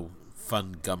a real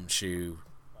fun gumshoe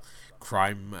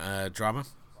crime drama.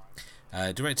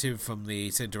 Directed from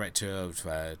the same director of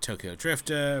Tokyo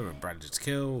Drifter and Branded to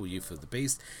Kill, Youth of the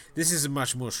Beast. This is a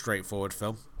much more straightforward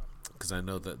film, because I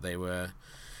know that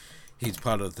he's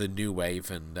part of the new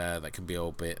wave, and that can be a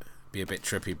bit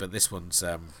trippy, but this one's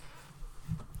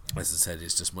as I said,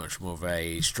 it's just much more of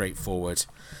a straightforward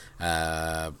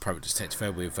private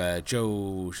detective with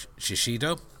Joe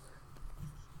Shishido,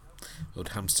 old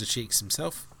hamster cheeks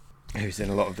himself, who's in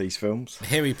a lot of these films.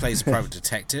 Here he plays a private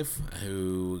detective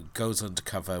who goes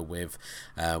undercover with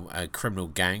a criminal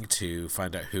gang to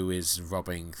find out who is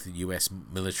robbing the US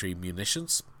military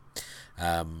munitions,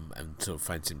 and sort of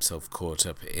finds himself caught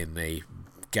up in a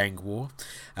gang war.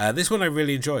 This one I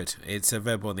really enjoyed. It's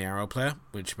available on the Arrow player,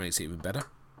 which makes it even better.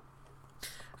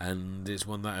 And it's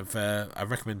one that I've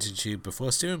recommended to you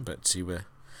before, Steven, but you were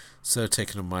so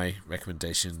taken on my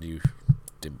recommendation you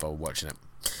didn't bother watching it.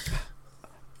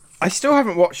 I still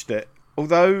haven't watched it,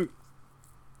 although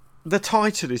the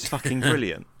title is fucking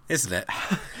brilliant. Isn't it?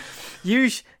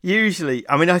 Usually,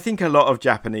 I mean, I think a lot of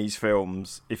Japanese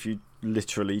films, if you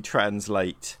literally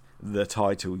translate the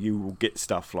title, you will get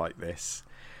stuff like this.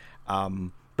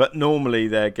 But normally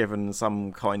they're given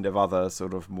some kind of other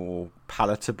sort of more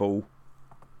palatable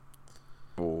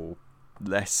or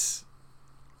less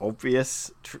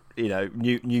obvious,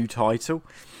 new title.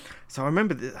 So I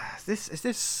remember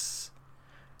this.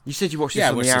 You said you watched this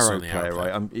on the Arrow player,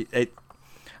 right?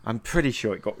 I'm pretty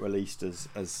sure it got released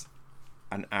as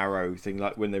an Arrow thing,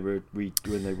 like when they were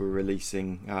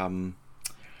releasing.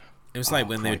 It was like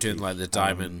when they were doing like the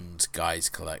Diamond Guys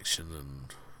collection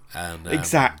and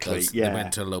exactly. Yeah, they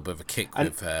went to a little bit of a kick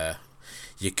with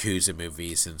Yakuza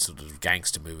movies and sort of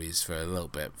gangster movies for a little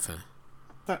bit.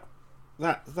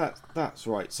 That's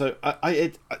right. So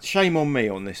shame on me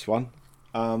on this one,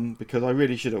 because I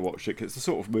really should have watched it, because it's the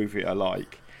sort of movie I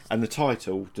like, and the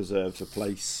title deserves a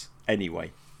place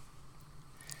anyway.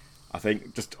 I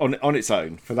think just on its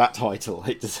own, for that title,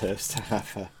 it deserves to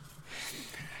have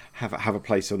a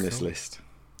place on this list.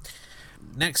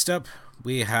 Next up,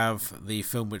 we have the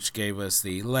film which gave us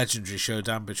the legendary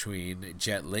showdown between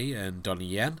Jet Li and Donnie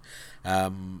Yen.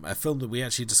 A film that we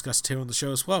actually discussed here on the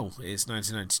show as well. It's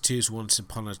 1992's Once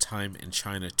Upon a Time in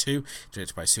China 2,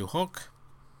 directed by Sue Hawk,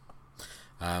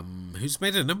 who's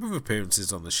made a number of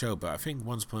appearances on the show, but I think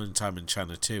Once Upon a Time in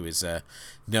China 2 is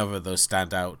another of those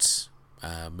standout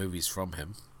movies from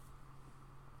him.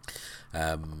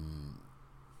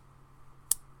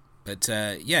 But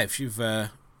if you've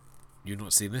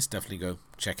not seen this, definitely go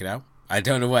check it out. I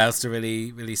don't know what else to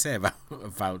really say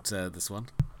about this one.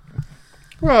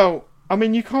 Well, I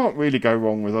mean, you can't really go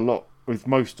wrong with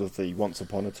most of the Once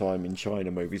Upon a Time in China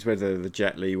movies, whether the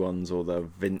Jet Li ones or the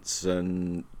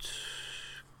Vincent.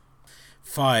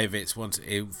 5 is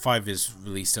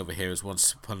released over here as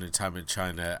Once Upon a Time in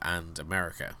China and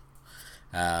America.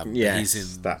 Yes,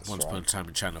 he's in that's Once right. Upon a Time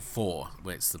in China 4,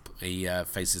 where he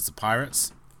faces the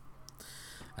pirates.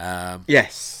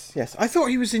 Yes. I thought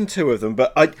he was in 2 of them,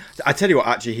 but I tell you what,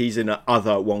 actually, he's in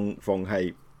other Wong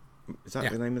Fong-Hei. Is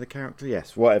that the name of the character?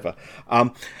 Yes, whatever.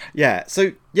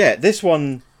 So this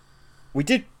one, we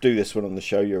did do this one on the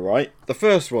show, you're right. The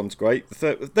first one's great.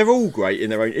 They're all great in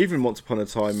their own. Even Once Upon a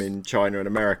Time in China and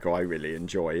America, I really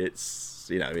enjoy. It's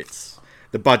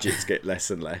the budgets get less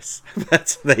and less,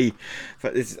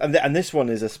 and this one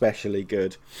is especially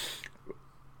good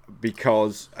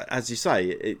because, as you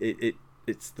say,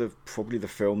 it's probably the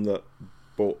film that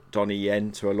brought Donnie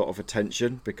Yen to a lot of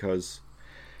attention, because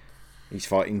he's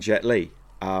fighting Jet Li,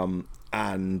 and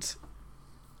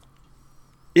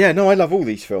I love all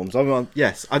these films. I know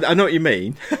what you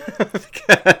mean,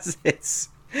 because this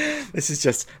is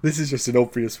just an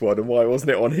obvious one, and why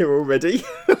wasn't it on here already?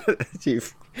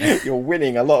 You're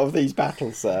winning a lot of these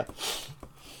battles, sir.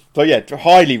 So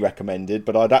highly recommended,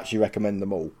 but I'd actually recommend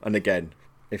them all. And again,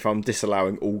 if I'm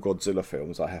disallowing all Godzilla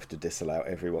films, I have to disallow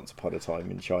every Once Upon a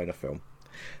Time in China film.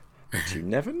 But you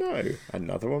never know.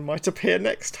 Another one might appear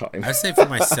next time. I'd say for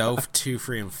myself, 2,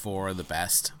 3, and 4 are the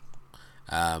best.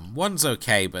 1's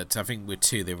okay, but I think with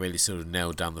 2, they really sort of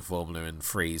nailed down the formula, and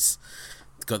 3's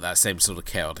got that same sort of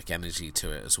chaotic energy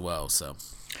to it as well. So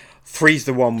 3's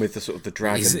the one with the sort of the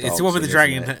dragon. It's the one with the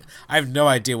dragon. I have no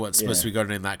idea what's supposed to be going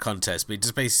on in that contest, but it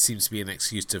just basically seems to be an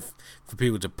excuse for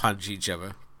people to punch each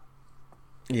other.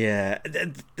 Yeah,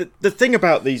 the thing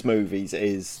about these movies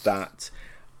is that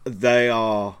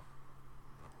they're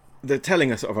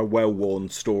telling a sort of a well-worn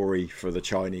story for the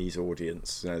Chinese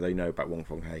audience. They know about Wong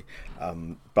Fong-Hei,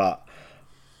 but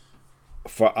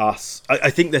for us,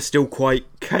 I think they're still quite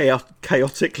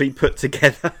chaotically put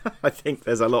together. I think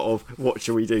there's a lot of what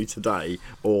shall we do today,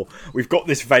 or we've got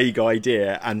this vague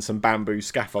idea and some bamboo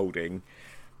scaffolding.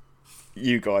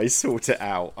 You guys sort it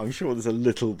out. I'm sure there's a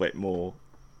little bit more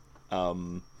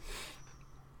planning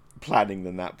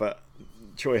than that, but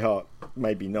Troy Hart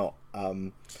maybe not.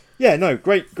 Yeah, no,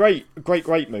 great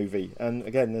movie. And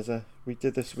again, we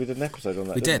did an episode on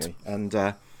that. We didn't did. We?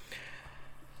 And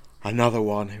another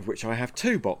one which I have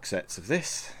 2 box sets of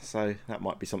this, so that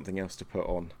might be something else to put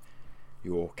on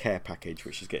your care package,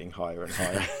 which is getting higher and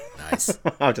higher. Nice.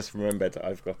 I just remembered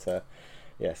I've got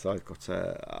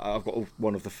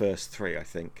one of the first 3, I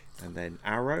think, and then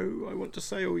Arrow, I want to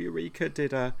say, or Eureka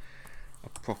did a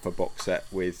proper box set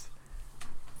with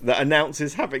that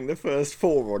announces having the first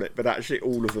 4 on it, but actually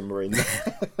all of them are in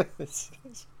there. it's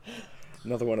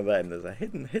another one of them. There's a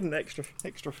hidden extra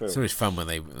film. It's always fun when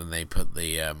they put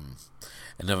the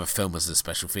another film as the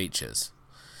special features.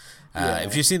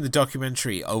 If you've seen the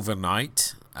documentary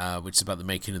Overnight, which is about the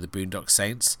making of the Boondock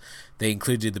Saints, they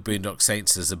included the Boondock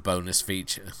Saints as a bonus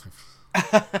feature.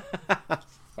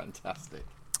 Fantastic.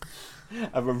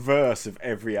 A reverse of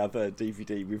every other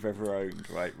DVD we've ever owned,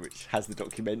 right? Which has the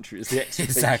documentary as the extra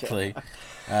Exactly. feature.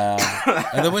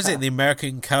 And then was it the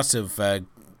American cut of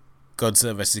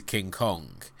Godzilla vs. King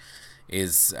Kong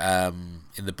is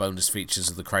in the bonus features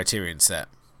of the Criterion set.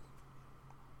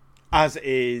 As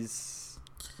is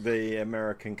the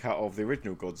American cut of the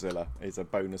original Godzilla is a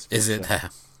bonus feature. Is it there?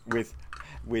 With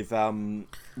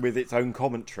its own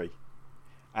commentary.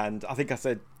 And I think I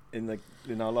said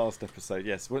in our last episode,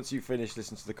 yes, once you finish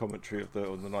listening to the commentary on the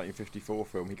 1954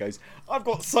 film, he goes, I've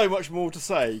got so much more to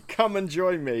say. Come and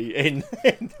join me in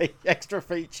the extra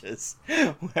features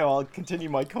where I'll continue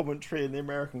my commentary in the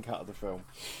American cut of the film.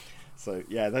 So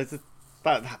yeah, that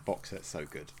box set's so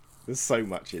good. There's so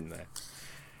much in there.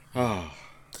 Oh.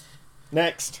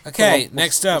 Next. Okay,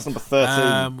 next up, number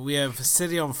 13. we have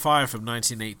City on Fire from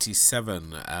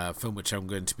 1987, a film which I'm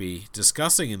going to be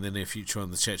discussing in the near future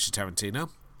on the Church of Tarantino,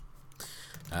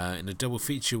 in a double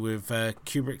feature with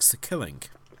Kubrick's The Killing.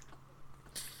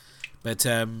 But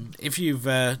if you've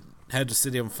heard of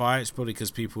City on Fire, it's probably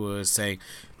because people were saying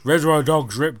Reservoir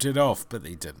Dogs ripped it off, but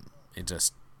they didn't. It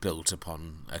just built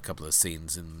upon a couple of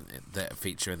scenes in that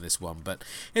feature in this one. But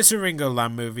it's a Ringo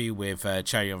Lam movie with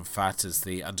Chow Yun-fat as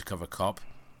the undercover cop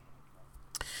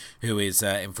who is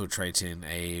infiltrating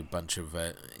a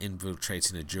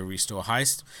jewelry store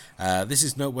heist. This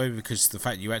is noteworthy because of the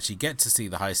fact you actually get to see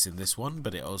the heist in this one,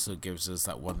 but it also gives us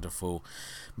that wonderful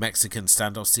Mexican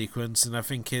standoff sequence, and I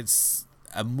think it's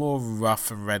a more rough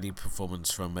and ready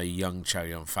performance from a young Chow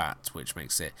Yun-fat, which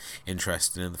makes it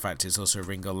interesting, and the fact it's also a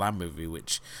Ringo Lam movie,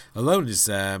 which alone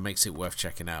makes it worth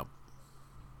checking out.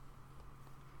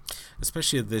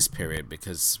 Especially at this period,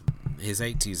 because his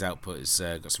 80s output has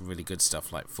got some really good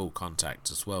stuff like Full Contact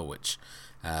as well, which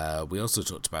we also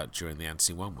talked about during the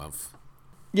Anthony Wong month.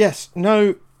 Yes,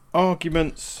 no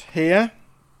arguments here.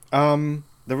 The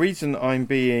reason I'm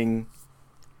being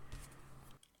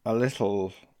a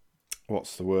little,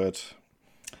 what's the word,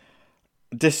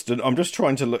 distant, I'm just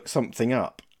trying to look something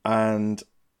up, and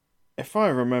if I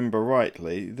remember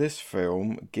rightly, this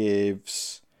film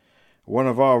gives one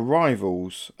of our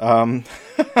rivals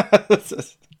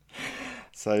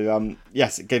so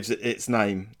yes, it gives it its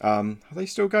name. Are they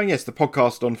still going? Yes, the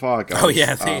Podcast on Fire guys. Oh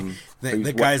yeah,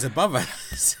 the guys above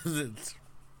us.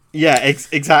 Yeah,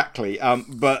 exactly.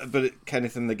 But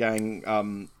Kenneth and the gang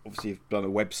obviously have done a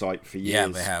website for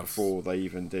years before they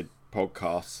even did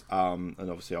podcasts. And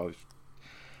obviously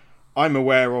I'm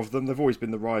aware of them. They've always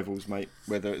been the rivals, mate.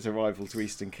 Whether it's a rival to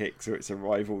Eastern Kicks or it's a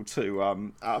rival to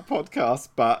our podcast,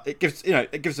 but it gives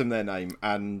them their name,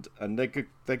 and they're good.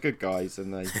 They're good guys,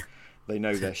 and they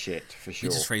know their shit for sure.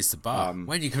 You just raised the bar.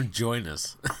 When you can join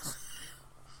us.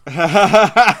 Maybe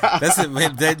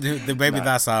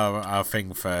that's our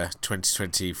thing for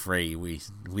 2023. We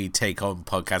take on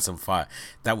Podcasts on Fire.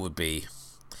 That would be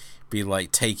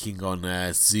like taking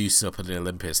on Zeus up in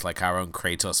Olympus, like our own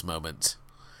Kratos moment.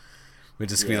 We'd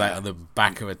just be like on the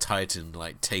back of a Titan,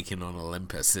 like taking on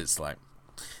Olympus. It's like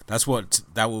that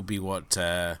would be what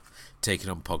taking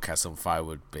on Podcasts on Fire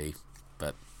would be.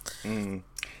 But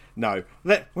no,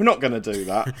 we're not going to do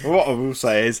that. What I will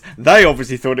say is they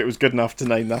obviously thought it was good enough to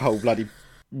name the whole bloody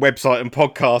website and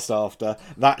podcast after.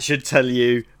 That should tell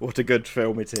you what a good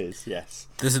film it is. Yes.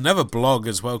 There's another blog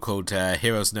as well called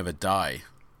Heroes Never Die,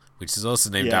 which is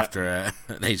also named after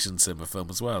an Asian cinema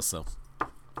film as well. So.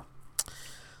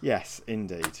 Yes,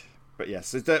 indeed. But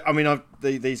yes,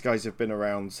 these guys have been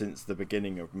around since the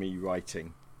beginning of me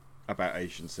writing about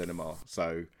Asian cinema.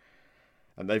 So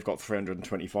And they've got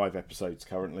 325 episodes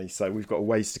currently, so we've got a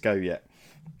ways to go yet.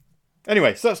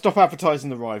 Anyway, so let's stop advertising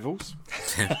the rivals.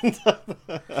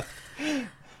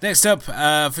 Next up,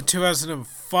 for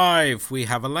 2005, we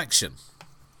have Election.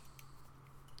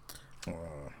 Oh,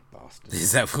 bastard.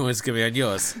 Is that what's going to be on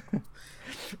yours?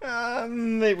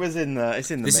 It was in the.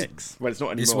 It's in the mix. Well, it's not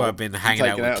anymore. This is why I've been hanging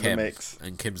out with Kim, mix.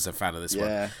 and Kim's a fan of this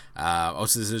Yeah. one.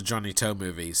 Also, this is a Johnny Toe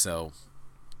movie, so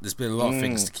there's been a lot of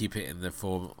things to keep it in the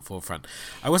forefront.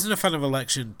 I wasn't a fan of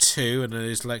Election 2, and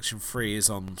Election 3 is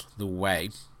on the way.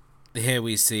 Here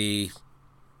we see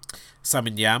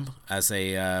Simon Yam as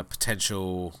a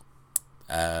potential,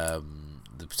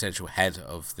 the potential head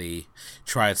of the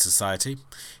Triad Society,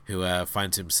 who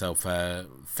finds himself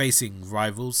facing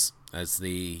rivals as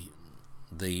the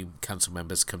council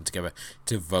members come together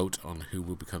to vote on who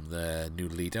will become the new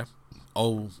leader.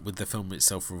 All with the film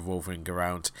itself revolving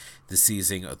around the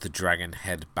seizing of the Dragon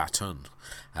Head baton,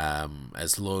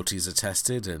 as loyalties are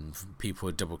tested and people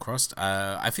are double-crossed.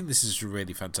 I think this is a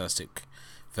really fantastic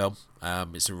film.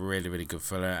 It's a really, really good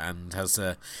thriller and has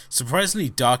a surprisingly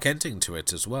dark ending to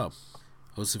it as well.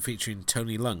 Also featuring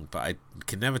Tony Leung, but I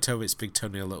can never tell if it's Big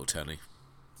Tony or Little Tony.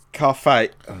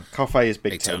 Carfay is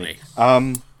Big Tony.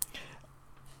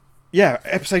 Yeah,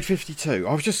 episode 52.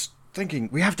 I was just thinking,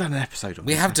 we have done an episode on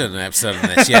this. We have done an episode on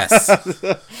this, yes.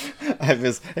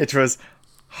 It was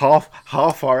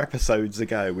half our episodes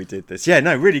ago we did this. Yeah,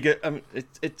 no, really good.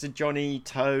 It's a Johnny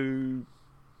Toe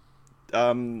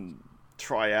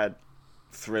triad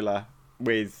thriller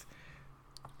with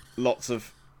lots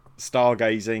of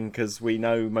stargazing because we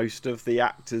know most of the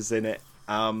actors in it.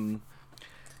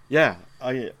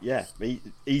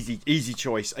 Easy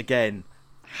choice again.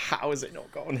 How has it not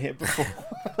got on here before?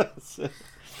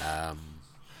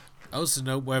 Also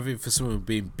noteworthy for someone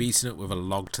being beaten up with a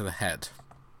log to the head.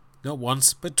 Not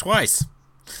once, but twice.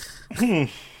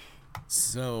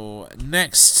 So,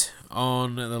 next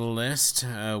on the list,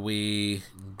 we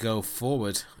go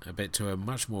forward a bit to a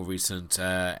much more recent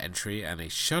entry and a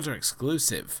Shudder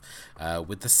exclusive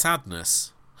with The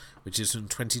Sadness, which is from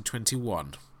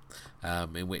 2021,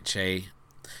 in which a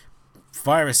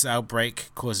virus outbreak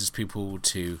causes people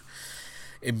to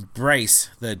embrace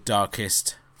their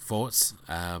darkest thoughts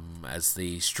as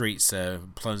the streets are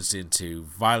plunged into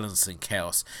violence and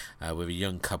chaos, with a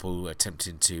young couple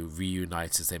attempting to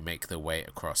reunite as they make their way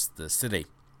across the city.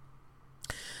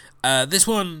 This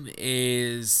one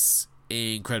is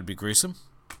incredibly gruesome.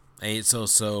 It's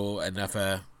also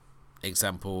another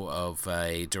example of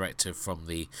a director from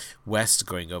the West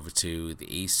going over to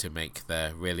the East to make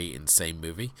the really insane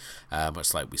movie,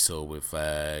 much like we saw with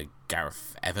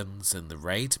Gareth Evans and the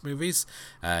Raid movies.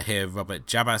 Here Robert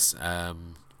Jabas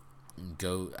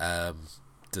does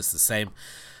the same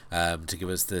to give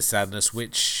us The Sadness,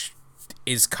 which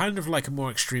is kind of like a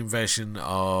more extreme version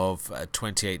of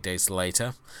 28 Days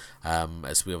Later,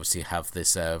 as we obviously have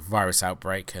this virus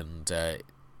outbreak, and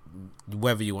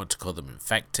whether you want to call them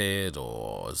infected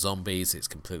or zombies, it's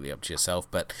completely up to yourself,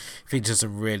 but features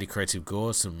some really creative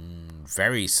gore, some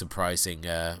very surprising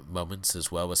moments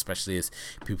as well, especially as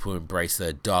people embrace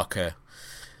their darker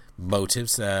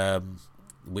motives,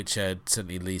 which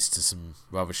certainly leads to some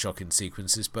rather shocking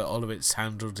sequences, but all of it's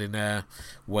handled in a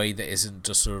way that isn't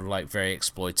just sort of like very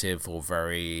exploitive or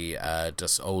very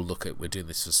just, oh look at, we're doing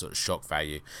this for sort of shock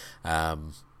value.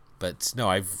 But no,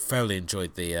 I've thoroughly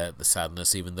enjoyed the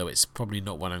Sadness, even though it's probably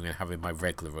not one I'm going to have in my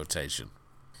regular rotation.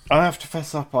 I have to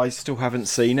fess up, I still haven't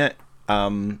seen it.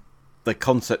 The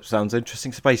concept sounds interesting.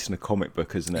 It's based on a comic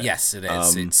book, isn't it? Yes, it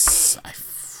is. It's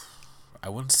I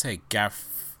want to say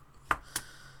Garth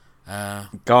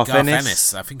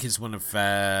Ennis. I think it's one of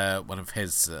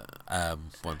his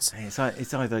ones.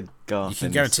 It's either Garth. You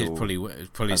can guarantee it's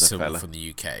probably someone from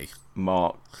the UK.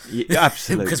 Mark,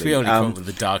 absolutely, because we only come with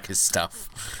the darkest stuff.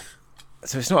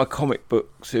 So it's not a comic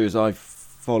book series I've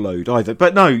followed either.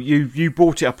 But no, you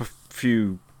brought it up a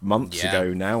few months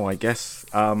ago now, I guess.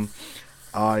 I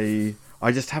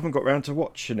just haven't got round to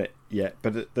watching it yet.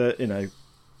 But like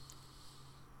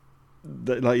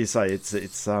you say, it's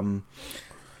it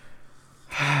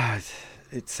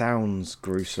sounds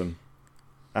gruesome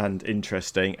and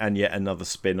interesting, and yet another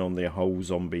spin on the whole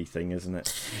zombie thing, isn't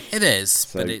it? It is,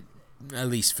 but it at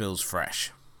least feels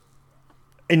fresh.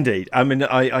 Indeed. I mean,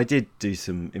 I did do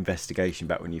some investigation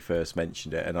back when you first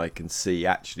mentioned it, and I can see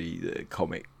actually the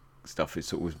comic stuff is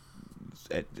sort of,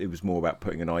 it was more about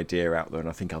putting an idea out there, and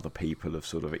I think other people have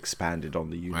sort of expanded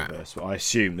on the universe. Right. But I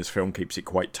assume this film keeps it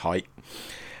quite tight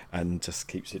and just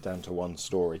keeps it down to one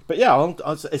story. But yeah,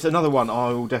 it's another one I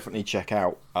will definitely check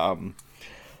out.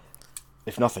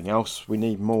 If nothing else, we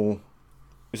need more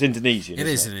It's Indonesian. It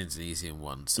is isn't an Indonesian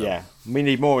one. So. Yeah, we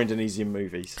need more Indonesian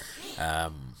movies.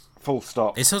 Full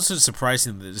stop. It's also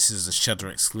surprising that this is a Shudder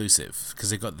exclusive,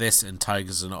 because they got this and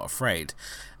Tigers Are Not Afraid,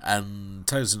 and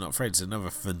Tigers Are Not Afraid is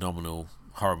another phenomenal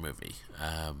horror movie.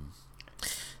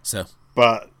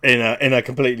 But in a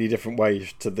completely different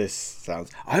way to this sounds.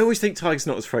 I always think Tigers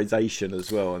Not Afraid's Asian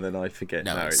as well, and then I forget.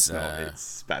 No, it's not. It's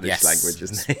Spanish language,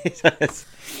 isn't it?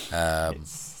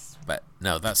 But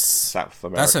no, that's South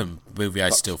America. That's a movie I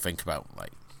still think about,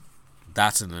 like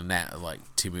that and Annette are like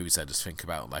two movies I just think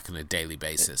about like on a daily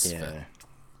basis. Yeah.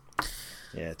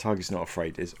 Yeah, Tigers Not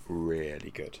Afraid is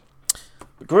really good.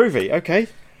 Groovy, okay.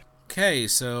 Okay,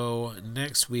 so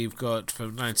next we've got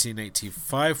from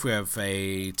 1985, we have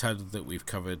a title that we've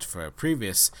covered for a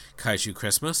previous Kaiju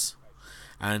Christmas,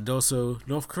 and also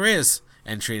North Korea's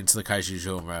entry into the Kaiju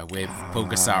genre with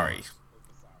Pulgasari.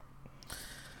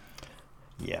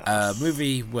 Yeah. A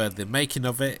movie where the making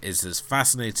of it is as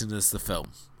fascinating as the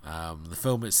film. The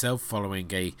film itself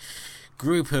following a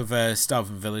group of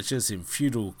starving villagers in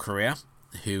feudal Korea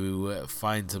who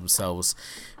find themselves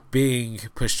being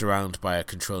pushed around by a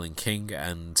controlling king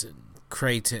and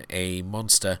create a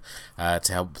monster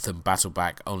to help them battle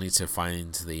back, only to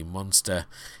find the monster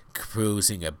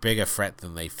posing a bigger threat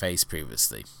than they faced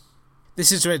previously.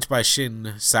 This is directed by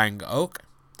Shin Sang-ok,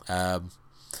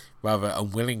 rather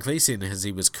unwillingly, seeing as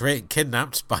he was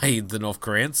kidnapped by the North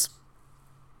Koreans.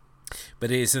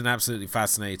 But it is an absolutely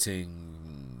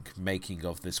fascinating making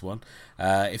of this one.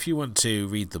 If you want to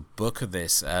read the book of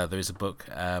this, there is a book,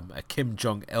 a Kim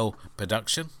Jong-il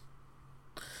production,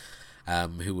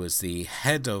 who was the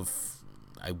head of,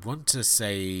 I want to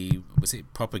say, was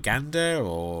it propaganda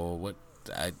or what?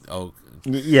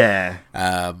 Yeah.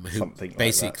 Who something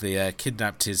basically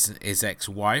kidnapped his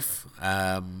ex-wife,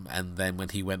 and then when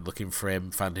he went looking for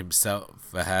found himself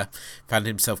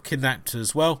kidnapped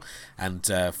as well,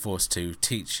 and forced to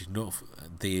teach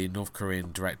the North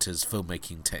Korean directors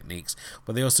filmmaking techniques.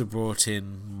 But they also brought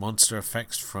in monster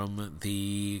effects from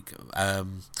the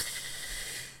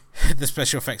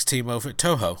special effects team over at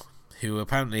Toho, who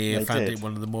apparently found it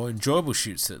one of the more enjoyable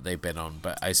shoots that they've been on,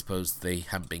 but I suppose they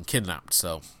haven't been kidnapped,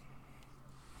 so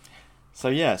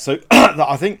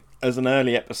I think as an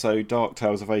early episode, Dark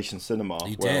Tales of Asian Cinema,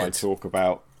 I talk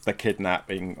about the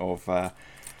kidnapping of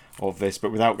this,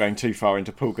 but without going too far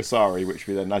into Pulgasari, which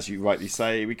we then, as you rightly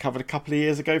say, we covered a couple of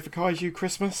years ago for Kaiju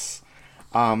Christmas.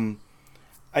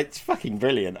 It's fucking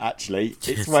brilliant, actually.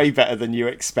 It's way better than you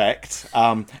expect.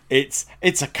 It's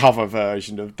a cover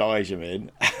version of Daejeon.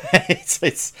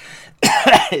 It's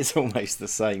almost the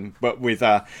same, but with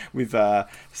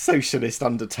socialist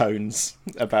undertones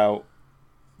about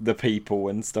the people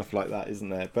and stuff like that, isn't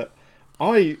there? But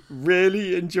I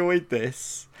really enjoyed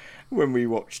this when we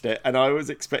watched it, and I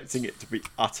was expecting it to be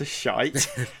utter shite,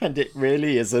 and it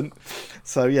really isn't.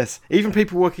 So yes, even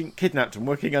people kidnapped and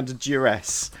working under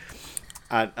duress,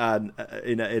 and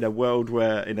in a world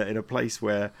where in a place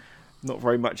where not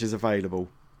very much is available,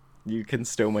 you can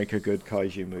still make a good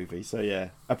kaiju movie. So yeah,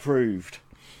 approved,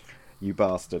 you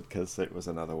bastard, because it was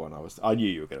another one I knew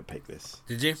you were going to pick this.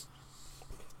 Did you?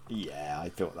 Yeah, I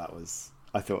thought that was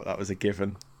a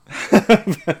given.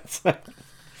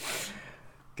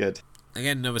 Good.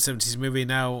 Again, another 70s movie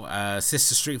now,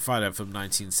 Sister Street Fighter from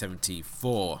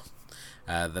 1974.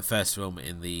 The first film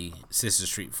in the Sister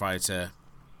Street Fighter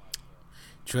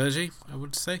trilogy, I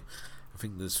would say. I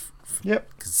think there's... Yep.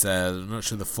 Because I'm not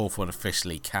sure the fourth one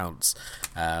officially counts.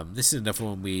 This is another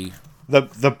one we...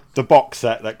 The box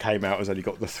set that came out has only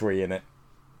got the 3 in it.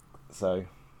 So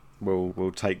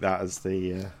we'll take that as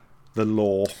the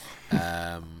law.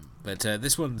 But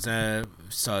this one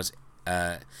stars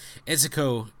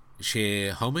Izuko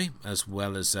Shihome, as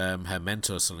well as her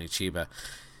mentor, Sonny Chiba.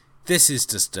 This is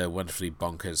just a wonderfully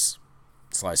bonkers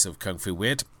slice of Kung Fu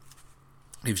weird.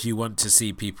 If you want to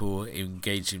see people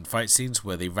engage in fight scenes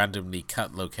where they randomly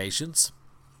cut locations,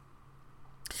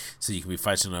 so you can be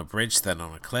fighting on a bridge, then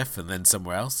on a cliff, and then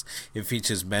somewhere else. It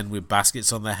features men with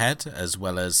baskets on their head, as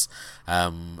well as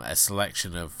a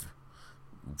selection of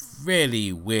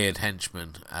really weird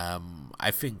henchmen.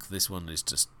 I think this one is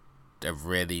just a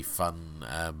really fun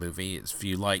movie. If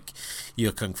you like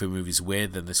your Kung Fu movies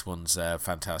weird, then this one's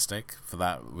fantastic for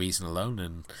that reason alone.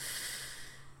 And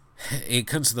it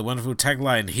comes to the wonderful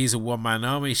tagline: he's a one-man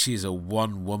army, she's a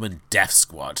one-woman death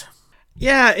squad.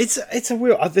 Yeah, it's a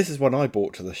real... This is one I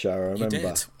bought to the show, I remember. You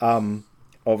did.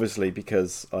 Obviously,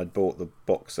 because I'd bought the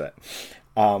box set.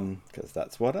 Because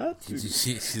that's what I do.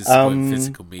 She's got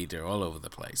physical media all over the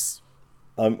place.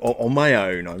 On my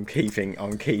own, I'm keeping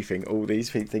all these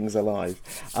things alive.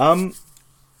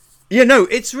 Yeah, no,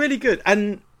 it's really good,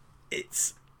 and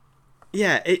it's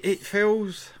yeah, it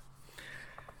feels.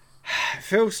 It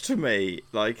feels to me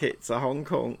like it's a Hong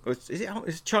Kong. Is it?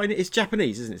 It's China. It's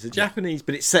Japanese, isn't it? It's a Japanese,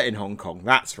 but it's set in Hong Kong.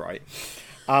 That's right.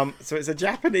 So it's a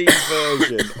Japanese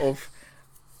version of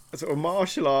a sort of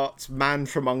martial arts Man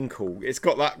from U.N.C.L.E. It's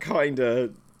got that kind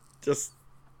of just.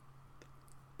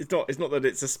 It's not that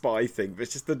it's a spy thing, but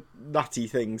it's just the nutty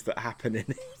things that happen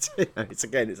in it. It's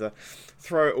a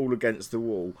throw it all against the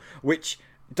wall, which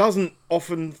doesn't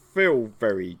often feel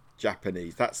very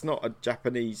Japanese. That's not a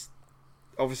Japanese.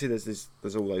 Obviously,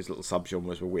 there's all those little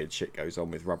subgenres where weird shit goes on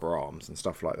with rubber arms and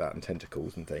stuff like that, and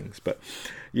tentacles and things. But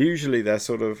usually, they're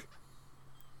sort of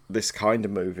this kind of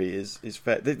movie is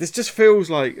fair. This just feels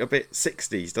like a bit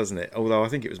 60s, doesn't it? Although I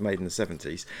think it was made in the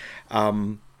 70s.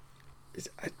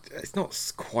 It's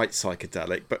not quite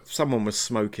psychedelic, but someone was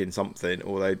smoking something,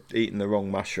 or they'd eaten the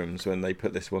wrong mushrooms when they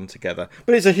put this one together.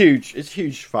 But it's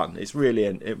huge fun. It's really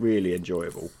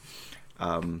enjoyable.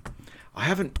 I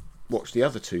haven't watched the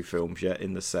other two films yet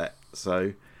in the set,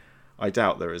 so I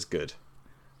doubt they're as good.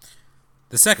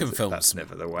 The second That's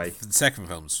never the way. The second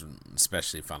film's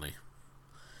especially funny.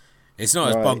 It's not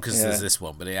as bonkers as this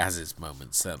one, but it has its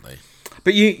moments, certainly.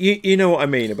 But you know what I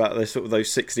mean about those sort of those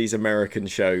 60s American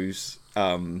shows,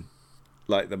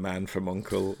 like The Man from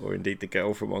U.N.C.L.E. or indeed The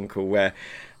Girl from U.N.C.L.E., where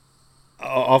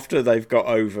after they've got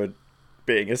over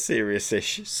being a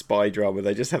serious-ish spy drama,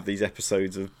 they just have these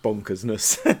episodes of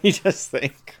bonkersness, and you just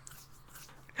think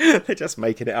they're just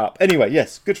making it up. Anyway,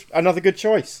 yes, another good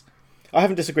choice. I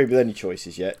haven't disagreed with any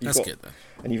choices yet. That's good then.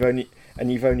 And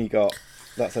you've only got,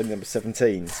 that's only number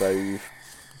 17, so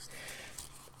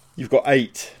you've got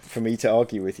 8 for me to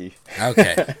argue with you.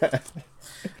 Okay.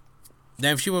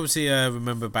 Now, if you obviously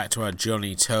remember back to our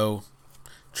Johnny To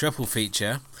triple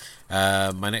feature,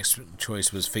 my next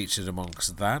choice was featured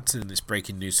amongst that, and it's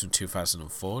Breaking News from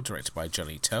 2004, directed by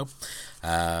Johnny To,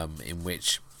 in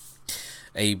which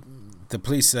the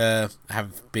police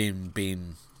have been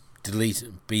beaten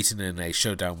in a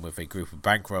showdown with a group of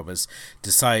bank robbers,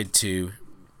 decide to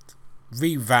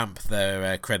revamp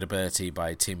their credibility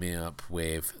by teaming up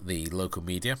with the local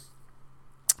media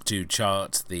to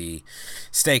chart the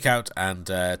stakeout and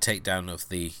takedown of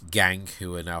the gang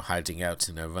who are now hiding out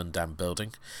in a rundown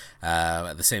building.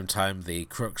 At the same time, the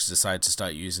crooks decide to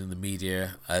start using the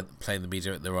media, playing the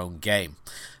media at their own game,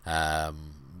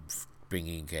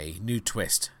 bringing a new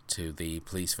twist to the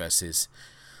police versus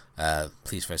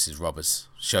robbers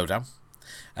showdown.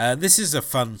 This is a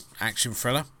fun action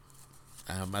thriller.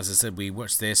 As I said, we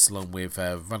watched this along with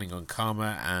Running on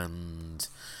Karma and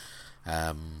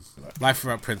Life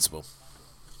Without Principle.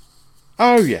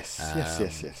 Oh yes,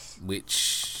 yes.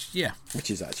 Which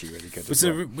is actually really good.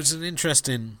 Was an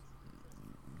interesting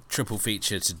triple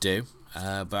feature to do,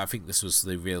 but I think this was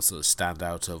the real sort of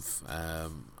standout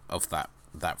of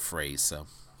that phrase. So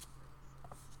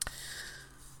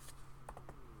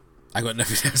I got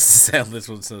nothing else to say on this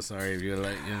one. So sorry if you're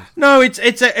like, yeah. No, it's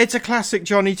a classic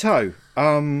Johnny To.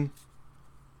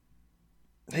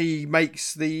 He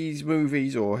makes these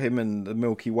movies, or him and the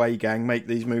Milky Way gang make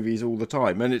these movies all the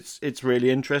time, and it's really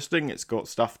interesting. It's got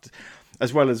stuff,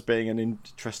 as well as being an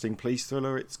interesting police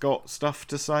thriller, it's got stuff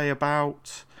to say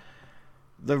about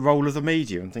the role of the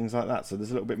media and things like that. So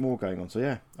there's a little bit more going on. So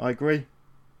yeah, I agree.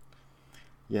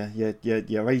 Yeah.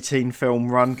 Your 18 film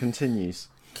run continues.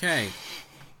 Okay.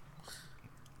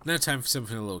 Now time for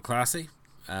something a little classy.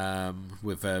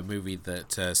 With a movie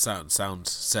that Sound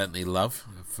certainly love.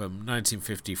 From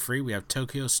 1953, we have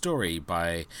Tokyo Story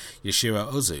by Yoshiro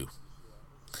Ozu,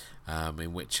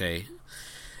 in which a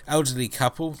elderly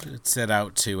couple set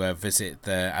out to visit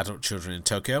their adult children in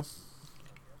Tokyo.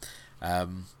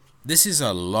 This is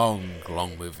a long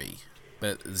movie,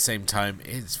 but at the same time,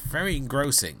 it's very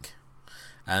engrossing.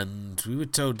 And we were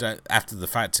told that after the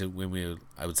fact, when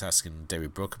I was asking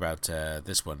David Brooke about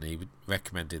this one, he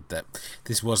recommended that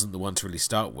this wasn't the one to really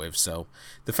start with. So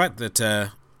the fact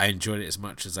that I enjoyed it as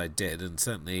much as I did, and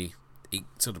certainly it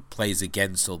sort of plays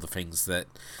against all the things that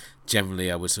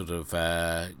generally I would sort of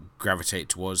gravitate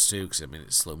towards too, because I mean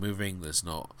it's slow moving. There's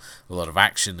not a lot of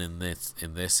action in this,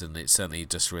 and it's certainly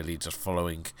just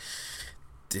following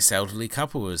this elderly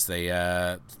couple as they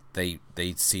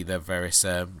see their various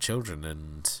children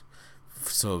and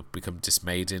sort of become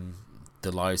dismayed in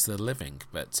the lives they're living.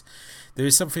 But there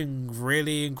is something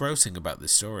really engrossing about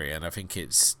this story, and I think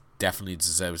it's definitely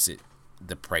deserves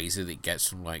the praise that it gets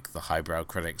from like the highbrow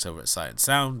critics over at Sight and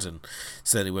Sound, and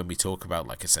certainly when we talk about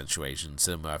like essential Asian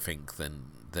cinema, I think then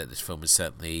that this film is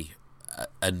certainly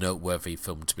a noteworthy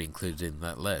film to be included in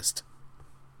that list.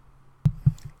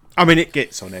 I mean, it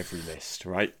gets on every list,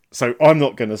 right? So I'm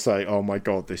not going to say, oh my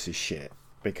God, this is shit.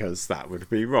 because that would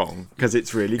be wrong. Because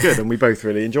it's really good, and we both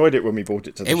really enjoyed it when we brought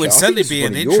it to the show. It would I think certainly this be was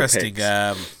an one of your interesting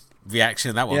picks. reaction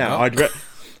to that one. Yeah, though.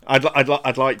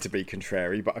 I'd like to be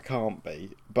contrary, but I can't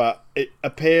be. But it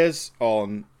appears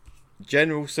on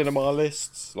general cinema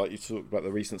lists, like you talked about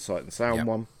the recent Sight and Sound Yep.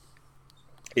 one.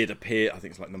 It appeared, I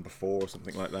think it's like number 4 or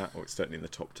something like that, or it's certainly in the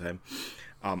top 10.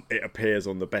 It appears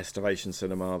on the best of Asian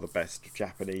cinema, the best of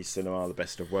Japanese cinema, the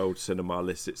best of world cinema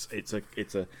lists. It's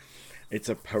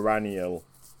a perennial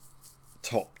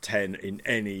top 10 in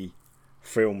any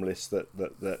film list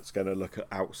that's going to look at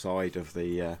outside of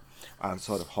the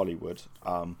outside of Hollywood.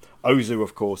 Ozu,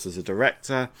 of course, as a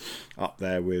director, up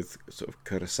there with sort of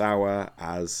Kurosawa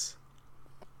as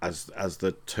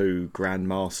the two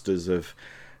grandmasters of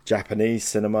Japanese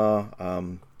cinema.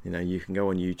 You can go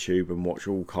on YouTube and watch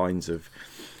all kinds of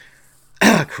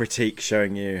critiques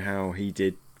showing you how he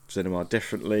did cinema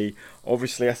differently.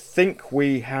 Obviously, I think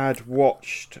we had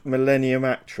watched Millennium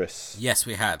Actress Yes,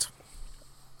 we had.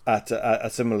 at a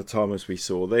similar time as we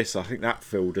saw this. I think that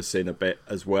filled us in a bit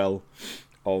as well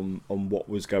on what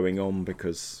was going on,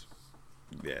 because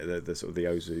the sort of the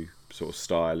Ozu sort of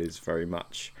style is very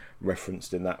much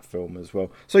referenced in that film as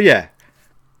well. So yeah,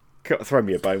 throw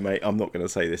me a bone, mate. I'm not going to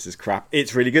say this is crap.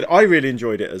 It's really good. I really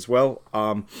enjoyed it as well.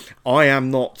 I am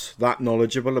not that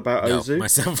knowledgeable about Ozu.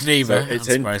 Myself neither, So it's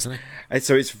unsurprisingly.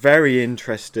 So it's very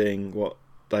interesting what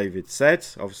David said.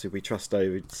 Obviously, we trust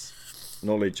David's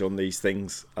knowledge on these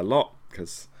things a lot,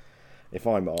 because if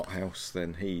I'm art house,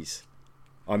 then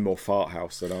I'm more fart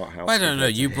house than art house. I don't know.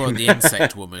 You brought the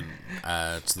Insect Woman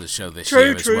to the show this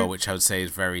year as well, which I would say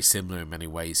is very similar in many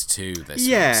ways to this.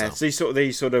 Yeah, film, so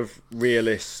these sort of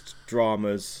realist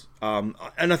dramas, and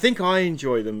I think I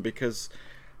enjoy them because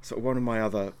sort of one of my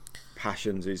other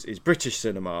passions is British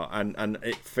cinema, and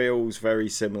it feels very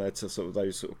similar to sort of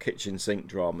those sort of kitchen sink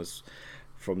dramas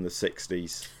from the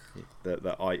 60s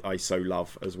that I so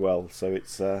love as well. So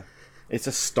it's a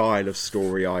style of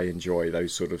story I enjoy,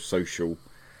 those sort of social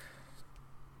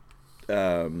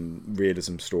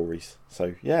realism stories.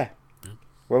 So yeah,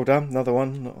 well done. Another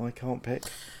one that I can't pick.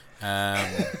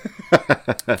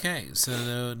 Okay,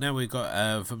 so now we've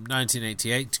got from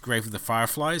 1988, Grave of the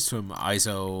Fireflies from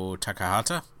Aizo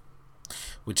Takahata,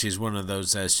 which is one of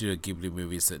those Studio Ghibli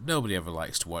movies that nobody ever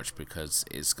likes to watch because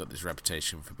it's got this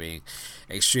reputation for being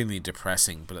extremely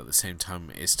depressing, but at the same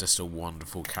time it's just a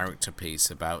wonderful character piece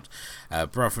about a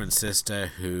brother and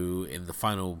sister who, in the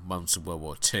final months of World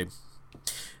War II,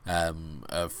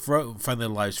 find their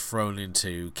lives thrown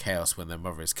into chaos when their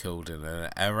mother is killed in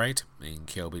an air raid in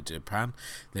Kyoto, Japan.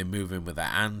 They move in with their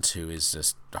aunt, who is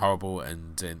just horrible,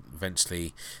 and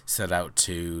eventually set out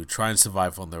to try and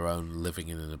survive on their own, living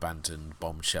in an abandoned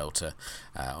bomb shelter,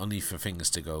 only for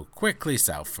things to go quickly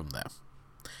south from there.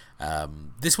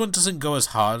 This one doesn't go as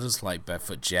hard as like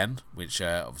Barefoot Gen, which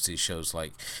obviously shows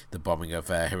like the bombing of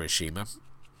Hiroshima.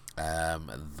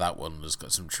 That one has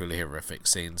got some truly horrific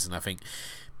scenes, and I think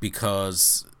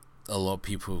because a lot of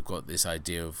people have got this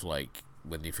idea of like,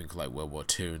 when you think of like World War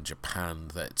II in Japan,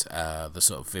 that the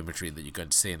sort of imagery that you're going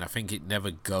to see, and I think it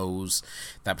never goes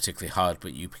that particularly hard,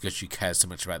 but because you care so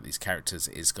much about these characters,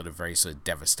 it's got a very sort of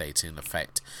devastating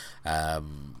effect,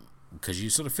 because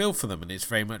you sort of feel for them, and it's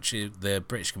very much, the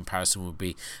British comparison would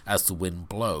be As the Wind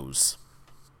Blows,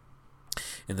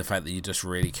 in the fact that you just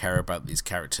really care about these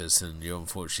characters, and you're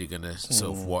unfortunately going to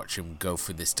sort of watch them go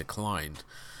through this decline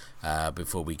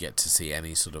before we get to see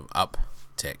any sort of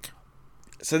uptick.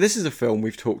 So this is a film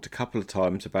we've talked a couple of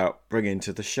times about bringing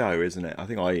to the show, isn't it? I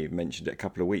think I mentioned it a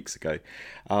couple of weeks ago,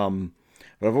 but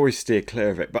I've always steered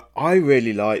clear of it. But I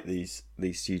really like these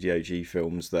Studio G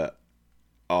films that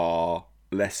are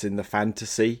less in the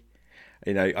fantasy.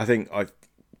 I think I've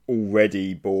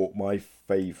already bought my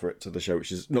favourite to the show,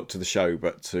 which is not to the show,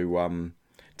 but to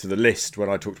the list when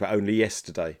I talked about Only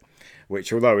Yesterday,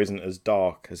 which, although isn't as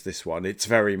dark as this one, it's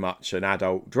very much an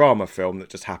adult drama film that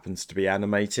just happens to be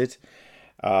animated.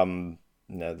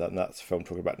 That's a film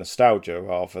talking about nostalgia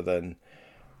rather than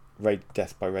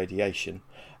death by radiation.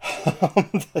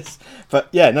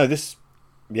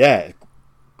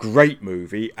 Great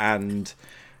movie, and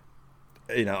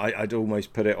I'd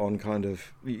almost put it on kind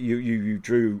of, you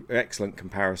drew excellent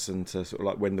comparison to sort of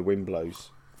like When the Wind Blows,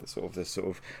 this sort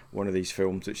of one of these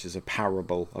films which is a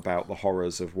parable about the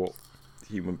horrors of what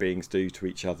human beings do to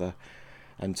each other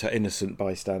and to innocent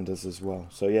bystanders as well.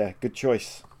 So yeah, good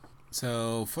choice.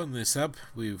 So, following this up,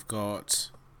 we've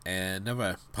got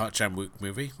another Park Chan-wook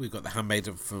movie. We've got The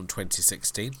Handmaiden from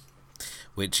 2016,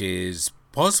 which is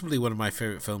possibly one of my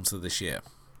favourite films of this year.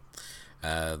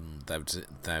 That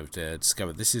I've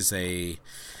discovered. This is a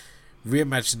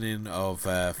reimagining of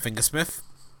Fingersmith,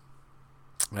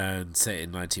 and set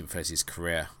in 1930s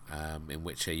Korea, in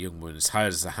which a young woman is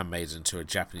hired as a handmaiden to a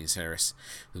Japanese heiress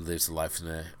who lives a life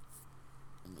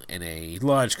in a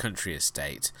large country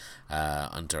estate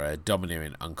under a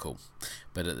domineering uncle,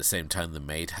 but at the same time the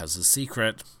maid has a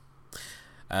secret.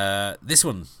 This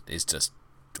one is just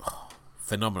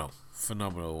phenomenal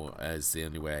is the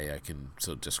only way I can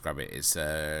sort of describe it. It's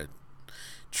a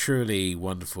truly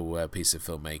wonderful piece of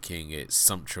filmmaking. It's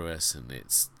sumptuous and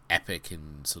it's epic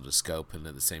in sort of scope, and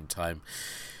at the same time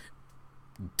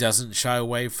doesn't shy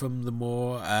away from the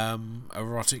more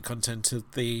erotic content of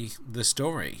the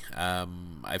story.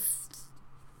 I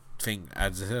think,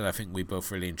 as I said, I think we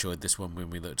both really enjoyed this one when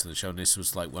we looked at the show, and this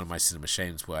was like one of my cinema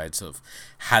shames where I'd sort of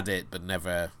had it but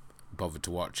never bothered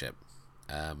to watch it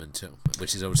until,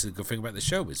 which is obviously the good thing about the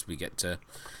show, is we get to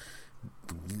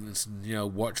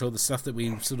watch all the stuff that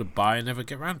we sort of buy and never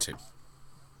get around to.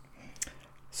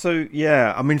 So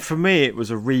yeah, I mean, for me it was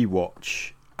a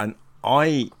rewatch, and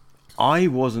I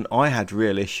had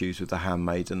real issues with The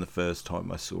Handmaiden the first time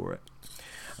I saw it,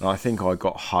 and I think I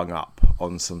got hung up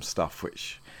on some stuff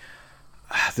which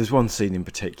there's one scene in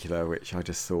particular which I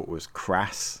just thought was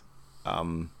crass.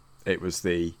 It was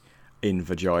the in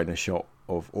vagina shot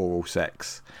of oral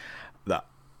sex that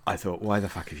I thought, why the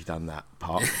fuck have you done that,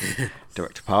 Park?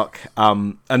 Director Park.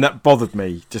 And that bothered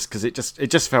me just because it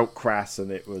just felt crass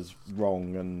and it was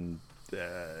wrong, and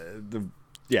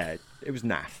it was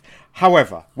naff.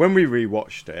 However, when we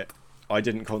rewatched it, I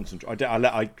didn't concentrate. I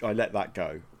let that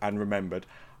go and remembered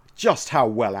just how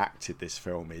well acted this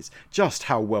film is, just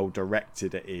how well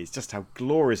directed it is, just how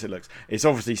glorious it looks. It's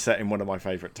obviously set in one of my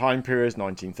favourite time periods,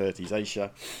 1930s Asia.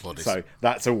 So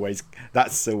that's always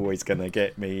going to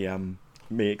get me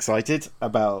excited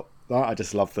about that. I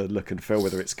just love the look and feel,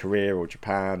 whether it's Korea or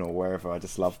Japan or wherever. I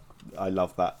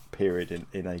love that period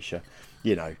in Asia,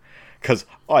 because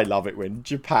I love it when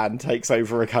Japan takes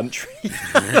over a country.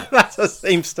 That just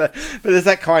seems to, but there's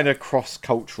that kind of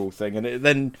cross-cultural thing, and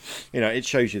it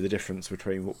shows you the difference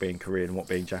between what being Korean and what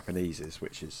being Japanese is,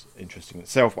 which is interesting in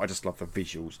itself. But I just love the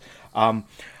visuals.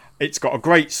 It's got a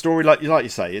great story, like you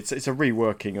say. It's a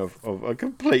reworking of a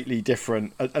completely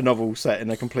different a novel set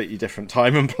in a completely different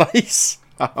time and place.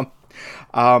 I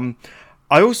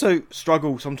also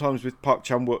struggle sometimes with Park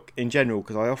Chan-wook in general,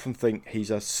 because I often think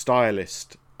he's a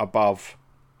stylist above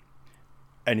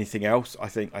anything else. I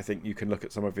think you can look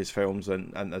at some of his films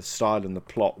and the style and the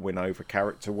plot win over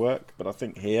character work, but I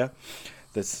think here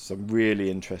there's some really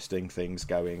interesting things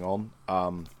going on.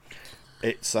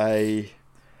 It's the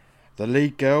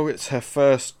lead girl, it's her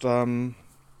first I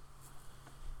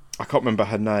can't remember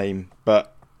her name,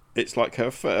 but it's like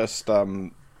her first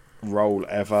role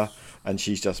ever, and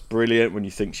she's just brilliant. When you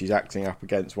think she's acting up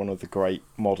against one of the great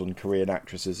modern Korean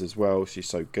actresses as well, she's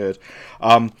so good.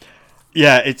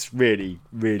 It's really,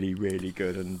 really, really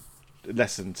good. And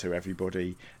lesson to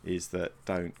everybody is that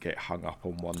don't get hung up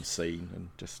on one scene and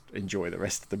just enjoy the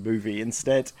rest of the movie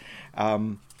instead.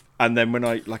 And then when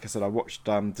I watched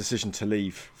Decision to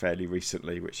Leave fairly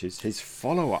recently, which is his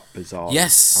follow-up, bizarre.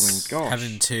 Yes, I mean, gosh,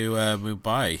 having to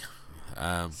Mumbai.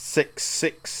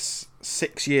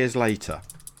 6 years later,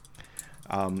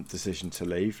 Decision to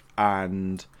Leave,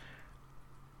 and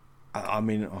I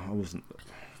mean, I wasn't.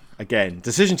 Again,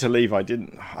 Decision to Leave, I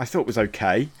thought was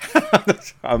okay,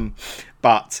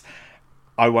 but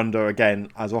I wonder again,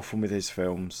 as often with his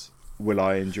films, will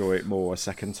I enjoy it more a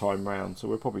second time round? So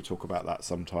we'll probably talk about that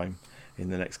sometime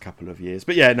in the next couple of years.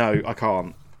 But yeah, no, I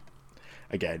can't.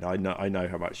 Again, I know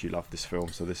how much you love this film,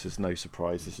 so this is no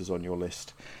surprise. This is on your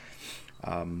list.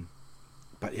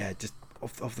 But yeah, just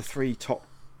of the three top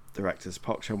directors,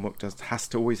 Park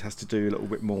Chan-wook always has to do a little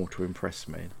bit more to impress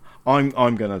me. I'm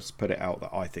going to put it out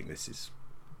that I think this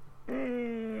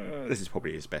is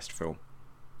probably his best film.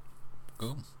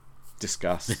 Cool.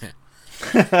 Discuss.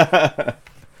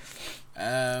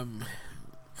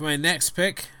 For my next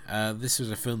pick, this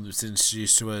was a film that was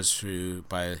introduced to us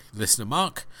by listener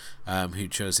Mark, who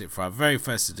chose it for our very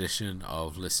first edition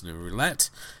of Listener Roulette.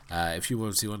 If you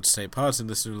obviously want to take part in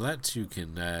Listener Roulette, you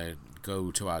can go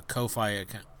to our Ko-Fi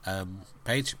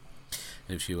page.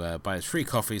 And if you buy us free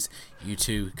coffees, you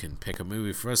too can pick a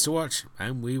movie for us to watch,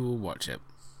 and we will watch it.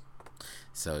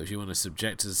 So if you want to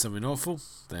subject us to something awful,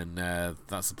 then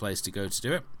that's the place to go to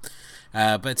do it.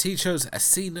 But he chose A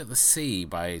Scene at the Sea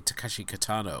by Takashi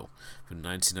Kitano from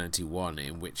 1991,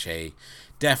 in which a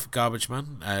deaf garbage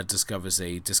man discovers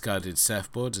a discarded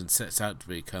surfboard and sets out to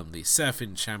become the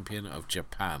surfing champion of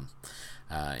Japan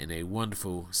in a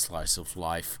wonderful slice of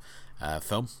life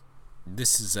film.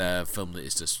 This is a film that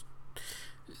is just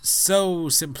so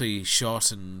simply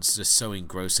shot and just so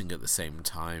engrossing at the same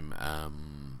time.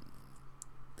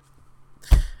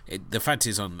 the fact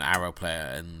he's on Arrow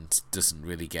Player and doesn't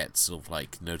really get sort of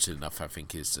like noted enough, I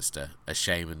think is just a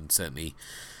shame, and certainly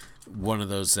one of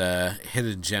those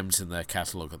hidden gems in their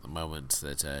catalogue at the moment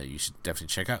that you should definitely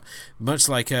check out. Much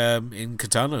like in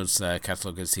Katano's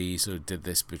catalogue, as he sort of did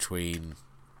this between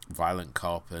Violent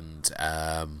Cop and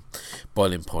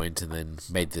Boiling Point, and then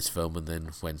made this film, and then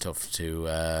went off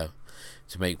to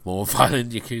make more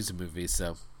violent Yakuza movies.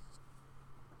 So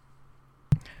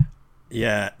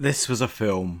yeah, this was a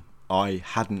film I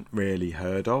hadn't really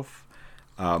heard of.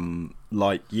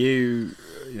 Like you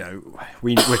know,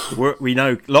 we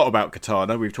know a lot about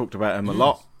Katana. We've talked about him a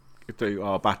lot through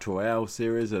our Battle Royale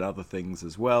series and other things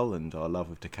as well, and our love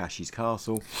of Takashi's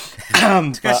Castle.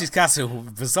 Takashi's Castle,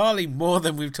 bizarrely more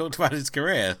than we've talked about his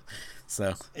career.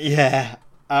 So yeah,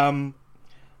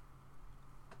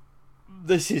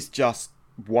 this is just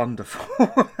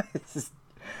wonderful.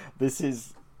 This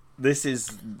is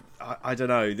I don't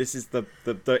know. This is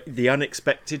the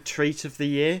unexpected treat of the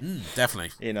year.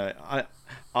 Definitely. You know,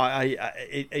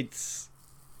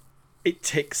 it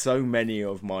ticks so many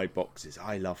of my boxes.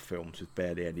 I love films with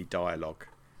barely any dialogue,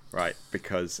 right?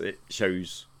 Because it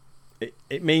shows,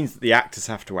 it means that the actors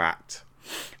have to act,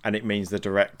 and it means the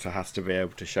director has to be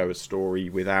able to show a story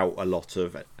without a lot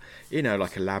of,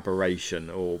 like elaboration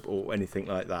or anything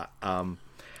like that.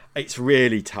 It's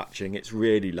really touching. It's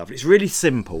really lovely. It's really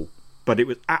simple, but it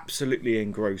was absolutely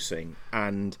engrossing,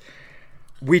 and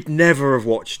we'd never have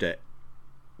watched it.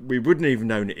 We wouldn't even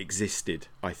known it existed,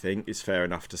 I think, is fair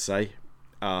enough to say,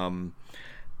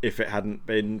 if it hadn't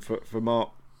been for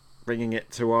Mark bringing it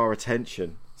to our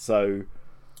attention. So,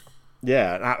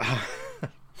 yeah,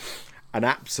 an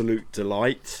absolute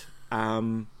delight,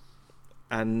 and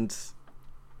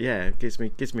yeah, it gives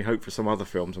me hope for some other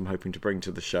films I'm hoping to bring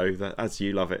to the show, that, as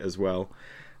you love it as well,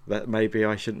 that maybe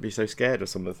I shouldn't be so scared of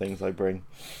some of the things I bring.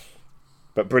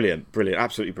 But brilliant,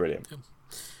 absolutely brilliant.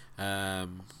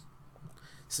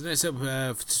 So next up,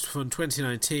 from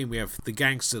 2019, we have The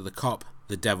Gangster, the Cop,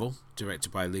 the Devil,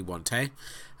 directed by Lee Won-tae.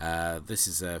 This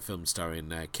is a film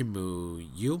starring Kim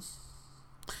Moo-yu,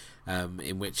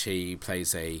 in which he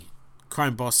plays a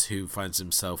crime boss who finds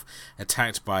himself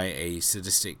attacked by a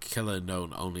sadistic killer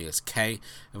known only as K,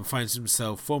 and finds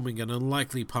himself forming an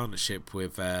unlikely partnership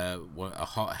with a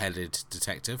hot-headed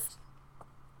detective,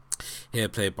 here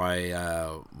played by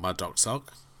Ma Dok-seok.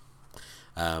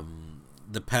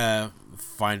 The pair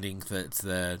finding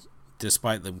that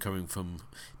despite them coming from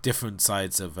different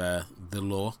sides of the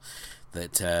law,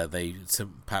 that they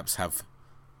perhaps have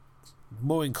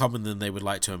more in common than they would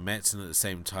like to admit, and at the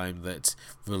same time that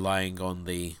relying on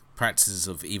the practices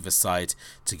of either side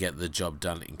to get the job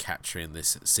done in capturing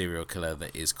this serial killer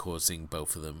that is causing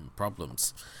both of them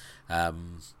problems.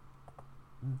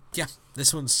 Yeah,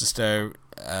 this one's just a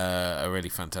really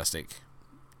fantastic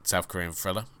South Korean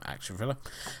action thriller.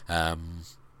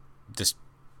 Just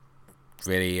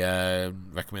really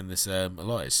recommend this a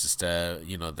lot. It's just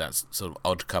that sort of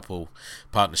odd couple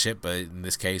partnership, but in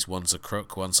this case, one's a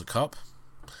crook, one's a cop.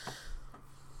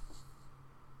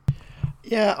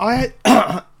 Yeah, I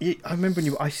remember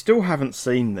I still haven't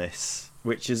seen this,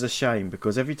 which is a shame,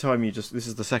 because every time this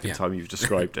is the second time you've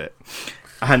described it,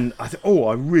 and I thought,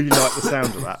 I really like the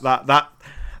sound of that.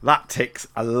 That ticks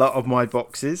a lot of my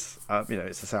boxes.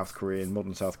 It's a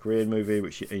modern South Korean movie,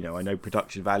 which I know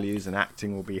production values and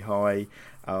acting will be high.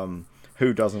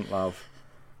 Who doesn't love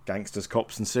gangsters,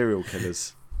 cops, and serial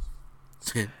killers?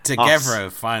 Together,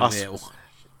 finally.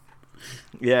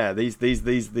 Yeah,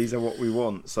 these are what we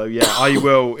want. So yeah, I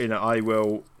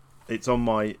will. It's on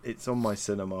my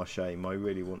cinema shame. I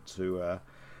really want to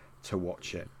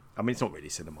watch it. I mean, it's not really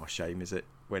cinema shame, is it?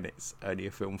 When it's only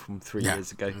a film from 3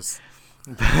 years ago.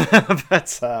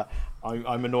 But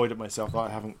I'm annoyed at myself that I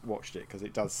haven't watched it, because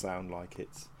it does sound like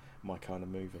it's my kind of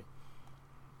movie.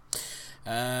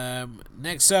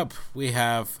 Next up, we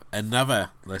have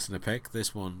another listener pick.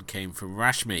 This one came from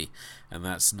Rashmi, and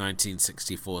that's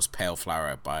 1964's Pale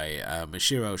Flower by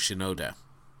Mishiro Shinoda,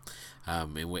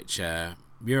 in which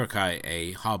Murakai,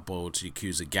 a hard-boiled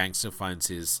Yakuza gangster, finds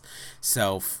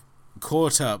himself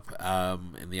caught up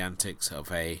in the antics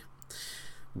of a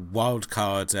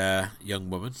wild-card young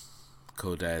woman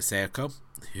called Sayako,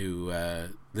 who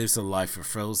lives a life of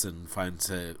thrills and finds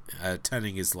her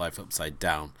turning his life upside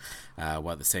down,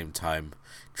 while at the same time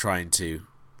trying to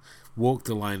walk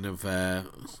the line of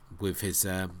with his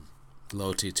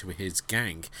loyalty to his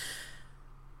gang.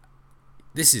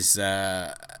 This is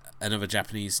another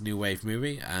Japanese new wave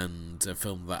movie, and a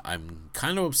film that I'm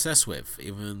kind of obsessed with,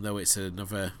 even though it's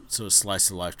another sort of slice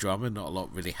of life drama. Not a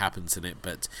lot really happens in it,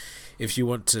 but if you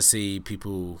want to see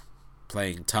people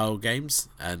playing tile games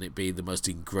and it be the most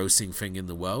engrossing thing in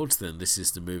the world, then this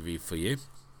is the movie for you.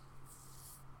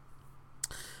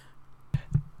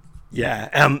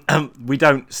 Yeah, we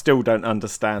still don't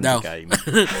understand the game, but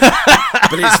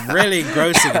it's really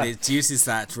engrossing, and it uses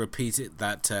that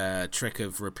trick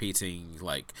of repeating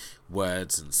like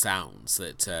words and sounds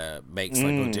that makes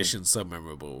like auditions so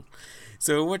memorable.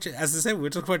 So as I said, we're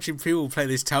just watching people play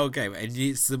this tile game, and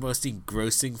it's the most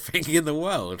engrossing thing in the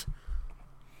world.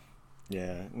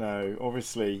 Yeah, no,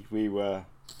 obviously we were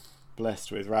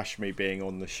blessed with Rashmi being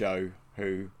on the show,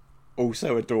 who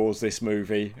also adores this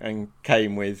movie and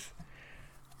came with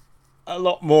a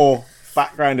lot more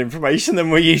background information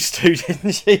than we're used to,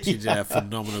 didn't she? She did a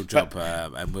phenomenal job,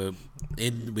 and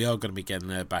we are going to be getting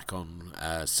her back on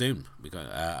soon. We got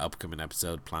an upcoming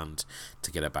episode planned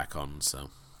to get her back on.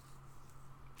 So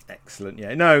excellent,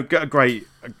 yeah, no, a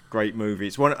great movie.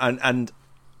 It's one, and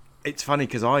it's funny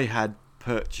because I had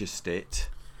purchased it,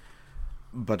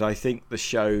 but I think the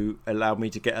show allowed me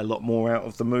to get a lot more out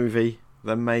of the movie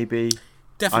than maybe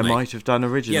definitely I might have done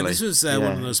originally. Yeah, this was one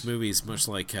of those movies, much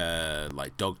like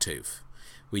Dogtooth,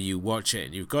 where you watch it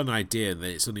and you've got an idea, and then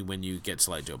it's only when you get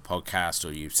to like do a podcast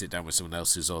or you sit down with someone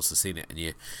else who's also seen it and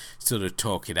you sort of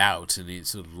talk it out, and it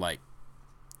sort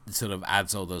of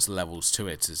adds all those levels to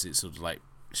it as it sort of like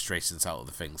straightens out all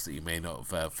the things that you may not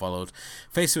have followed.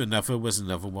 Face of Another was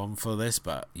another one for this,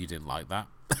 but you didn't like that.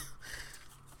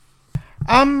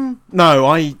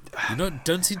 No,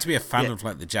 don't seem to be a fan of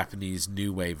like the Japanese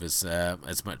new wave as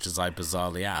much as I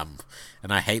bizarrely am,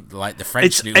 and I hate like the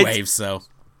French new wave. So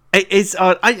it's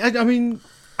I mean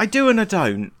I do and I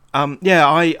don't.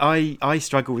 I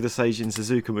struggle with the Seijin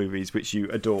Suzuka movies, which you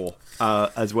adore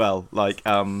as well. Like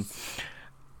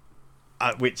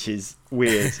which is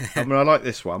weird. I mean, I like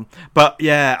this one, but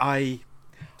yeah, I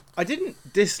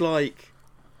didn't dislike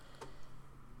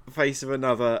Face of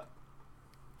Another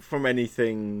from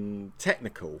anything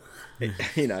technical,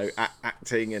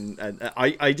 acting, and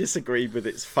I disagreed with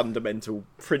its fundamental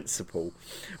principle,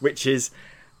 which is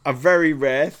a very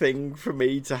rare thing for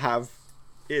me to have,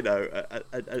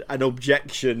 an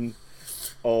objection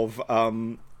of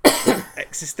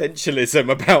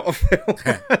existentialism about a film.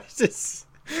 It's just,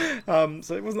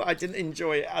 so it wasn't. I didn't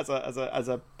enjoy it as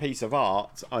a piece of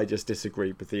art. I just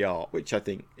disagreed with the art, which I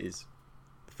think is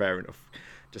fair enough.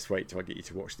 Just wait till I get you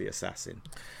to watch The Assassin.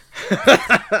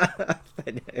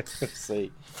 Then we'll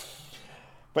see.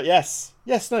 But yes,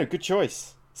 no, good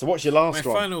choice. So what's your last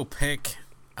one? My final pick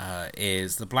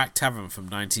is The Black Tavern from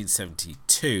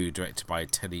 1972, directed by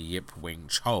Teddy Yip Wing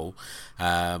Chol.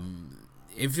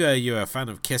 If you're a fan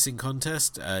of Kissing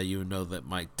Contest, you will know that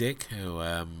Mike Dick, who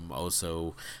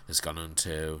also has gone on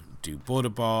to do Border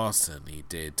Boss, and he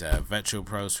did Virtual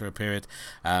Pros for a period,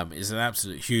 is an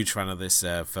absolute huge fan of this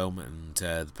film, and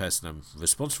the person I'm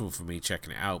responsible for me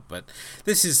checking it out. But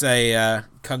this is a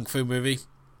kung fu movie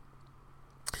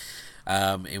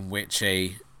in which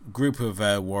a group of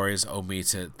warriors all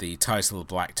meet at the title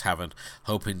Black Tavern,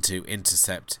 hoping to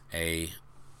intercept a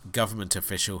government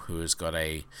official who has got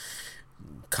a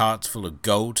cart full of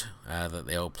gold that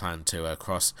they all plan to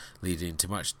cross, leading to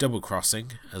much double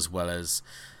crossing, as well as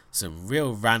some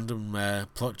real random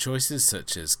plot choices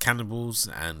such as cannibals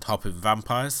and hopping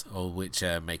vampires, all which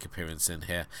make appearance in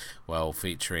here, while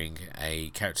featuring a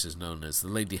characters known as the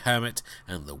Lady Hermit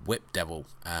and the Whip Devil.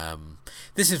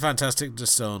 This is fantastic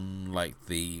just on like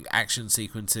the action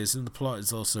sequences, and the plot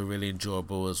is also really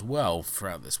enjoyable as well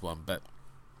throughout this one, but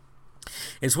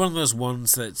it's one of those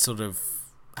ones that sort of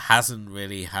hasn't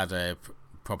really had a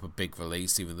proper big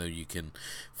release, even though you can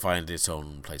find it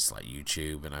on places like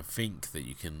YouTube, and I think that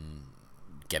you can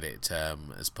get it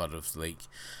as part of like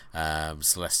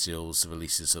Celestial's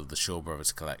releases of the Shaw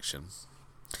Brothers collection.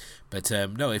 But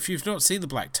no, if you've not seen The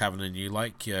Black Tavern and you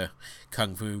like your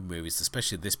kung fu movies,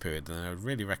 especially this period, then I would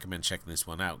really recommend checking this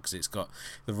one out, because it's got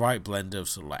the right blend of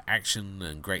sort of like action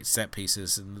and great set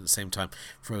pieces, and at the same time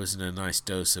throws in a nice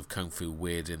dose of kung fu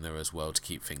weird in there as well to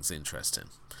keep things interesting.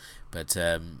 But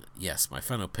yes, my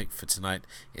final pick for tonight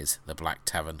is The Black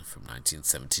Tavern from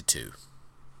 1972.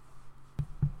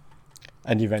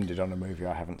 And you've ended on a movie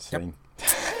I haven't seen.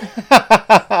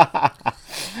 Yep.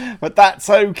 But that's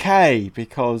okay,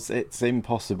 because it's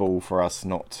impossible for us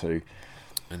not to.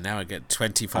 And now I get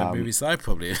 25 movies that I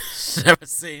probably never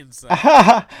seen. So.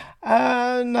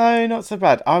 No, not so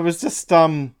bad. I was just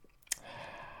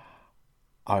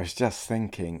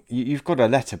thinking, you've got a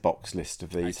letterbox list of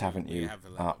these, haven't you? Have a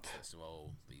letterbox list of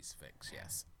all these fix,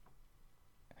 yes.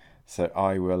 So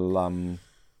I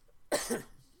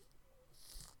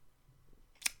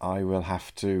will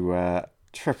have to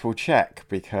triple check,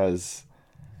 because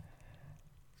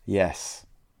yes,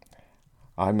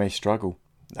 I may struggle.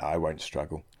 No, I won't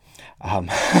struggle. I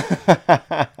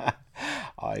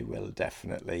will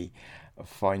definitely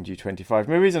find you 25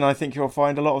 movies, and I think you'll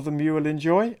find a lot of them you will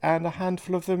enjoy, and a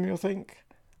handful of them you'll think,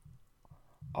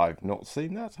 I've not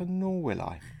seen that, and nor will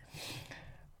I.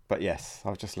 But yes, I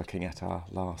was just looking at our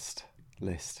last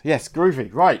list. Yes,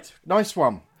 groovy. Right, nice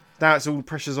one. Now it's all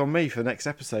pressure's on me for the next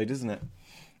episode, isn't it?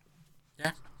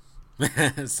 Yeah.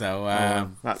 So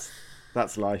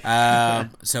that's life.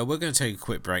 So we're going to take a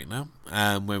quick break now.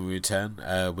 When we return,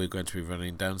 we're going to be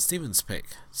running down Stephen's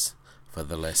picks for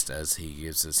the list as he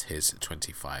gives us his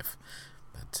 25.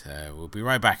 But we'll be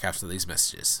right back after these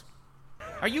messages.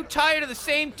 Are you tired of the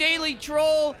same daily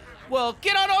troll? Well,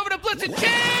 get on over to Blitz and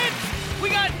Chance! We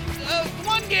got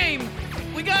one game.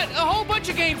 We got a whole bunch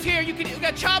of games here. We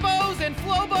got Chabos and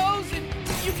Flobos, and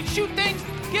you can shoot things.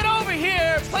 Get over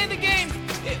here, play the game.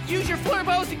 Use your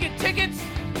Flurbos to get tickets.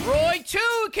 Roy,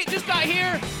 too, just got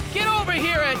here. Get over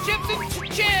here at Chips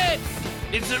and Chits.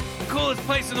 It's the coolest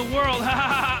place in the world.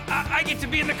 I get to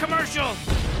be in the commercial.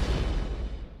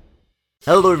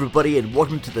 Hello, everybody, and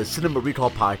welcome to the Cinema Recall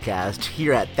Podcast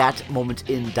here at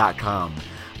ThatMomentIn.com.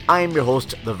 I am your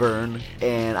host, The Vern,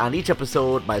 and on each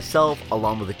episode, myself,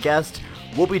 along with a guest,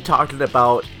 will be talking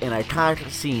about an iconic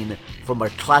scene from a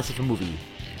classic movie.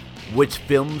 Which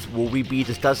films will we be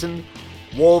discussing?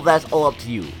 Well, that's all up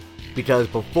to you, because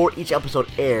before each episode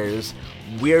airs,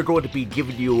 we're going to be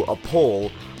giving you a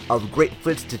poll of great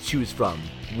flicks to choose from.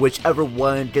 Whichever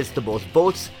one gets the most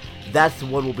votes, that's the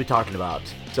one we'll be talking about.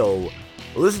 So,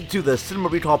 listen to the Cinema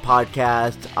Recall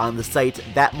Podcast on the site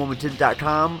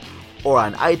ThatMomentin.com, or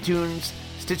on iTunes,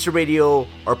 Stitcher Radio,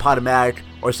 or Podomatic,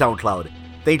 or SoundCloud.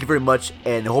 Thank you very much,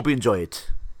 and I hope you enjoy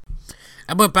it.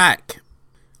 And we're back.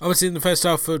 Obviously, in the first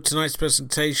half of tonight's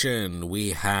presentation,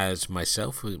 we had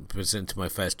myself who presented my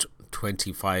first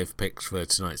 25 picks for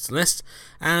tonight's list,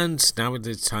 and now it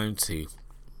is time to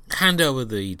hand over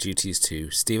the duties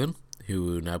to Stephen, who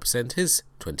will now present his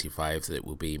 25 that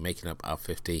will be making up our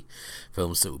 50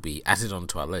 films that will be added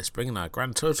onto our list, bringing our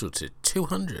grand total to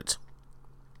 200.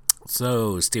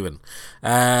 So, Stephen,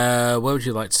 where would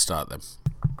you like to start then?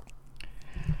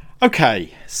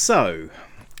 Okay, so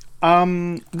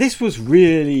this was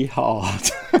really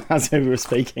hard, as we were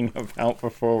speaking about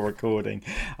before recording.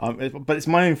 But it's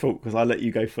my own fault because I let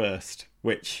you go first,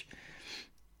 which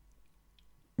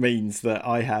means that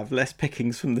I have less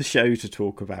pickings from the show to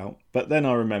talk about. But then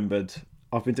I remembered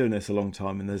I've been doing this a long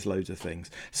time and there's loads of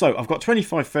things. So I've got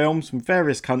 25 films from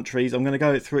various countries. I'm going to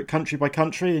go through it country by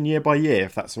country and year by year,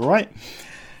 if that's all right.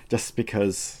 Just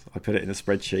because I put it in a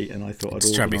spreadsheet and I thought I'd organise it.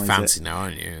 It's trying to be fancy now,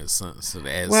 aren't you? That's what it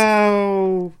is.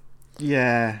 Well,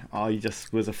 yeah, I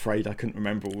just was afraid I couldn't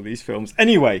remember all these films.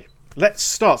 Anyway, let's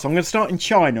start. So I'm going to start in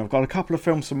China. I've got a couple of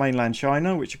films from mainland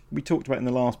China, which we talked about in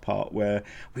the last part, where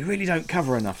we really don't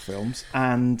cover enough films.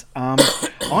 And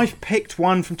I've picked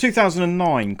one from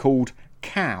 2009 called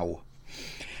Cow.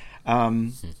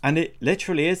 And it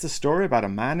literally is the story about a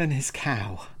man and his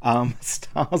cow.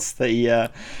 Stars the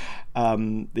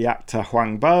actor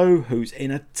Huang Bo, who's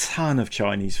in a ton of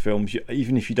Chinese films.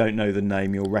 Even if you don't know the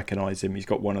name, you'll recognise him. He's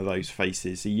got one of those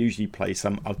faces. He usually plays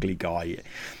some ugly guy,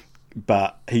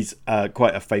 but he's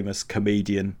quite a famous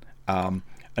comedian, and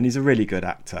he's a really good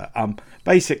actor.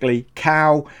 Basically,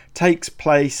 Cow takes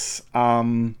place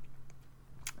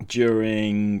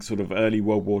during sort of early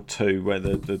World War II, where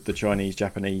the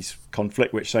Chinese-Japanese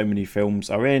conflict, which so many films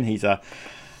are in. He's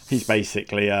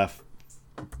basically a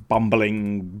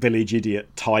bumbling village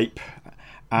idiot type,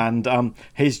 and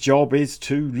his job is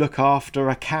to look after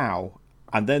a cow.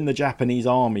 And then the Japanese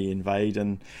army invade,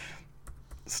 and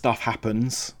stuff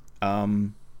happens.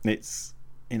 It's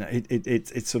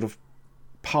sort of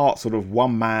part sort of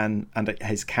one man and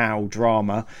his cow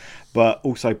drama, but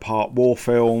also part war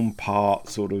film, part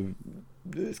sort of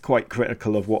it's quite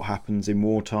critical of what happens in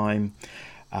wartime.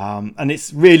 And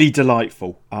it's really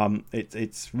delightful.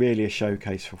 It's really a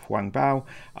showcase for Huang Bao.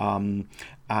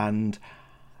 And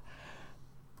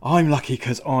I'm lucky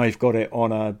because I've got it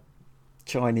on a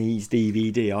Chinese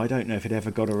DVD. I don't know if it ever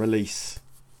got a release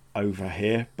over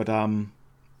here, but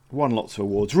won lots of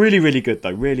awards. Really, really good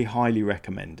though. Really highly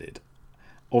recommended.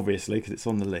 Obviously, because it's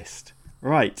on the list.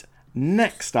 Right.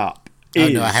 Next up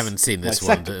is... Oh, no, I haven't seen this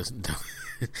one.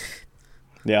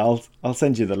 Yeah, I'll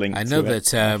send you the link. I know that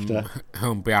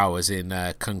Hong Biao was in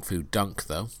Kung Fu Dunk,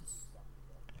 though.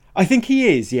 I think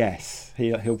he is. Yes,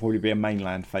 he'll probably be a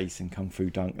mainland face in Kung Fu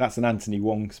Dunk. That's an Anthony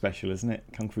Wong special, isn't it?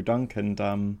 Kung Fu Dunk,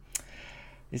 and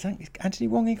is Anthony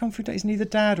Wong in Kung Fu Dunk? Isn't he the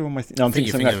dad, or am I? No, I'm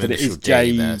thinking something else. But it is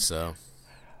Jay. There, so.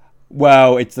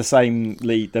 Well, it's the same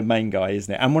lead, the main guy,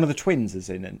 isn't it? And one of the twins is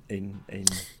in.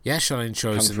 Yeah, Charlene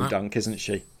Cho's Kung Fu Dunk, isn't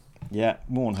she? Yeah,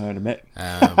 more on her in a minute.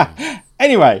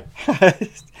 Anyway,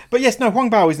 but yes, no, Huang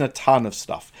Bao is in a ton of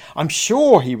stuff. I'm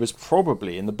sure he was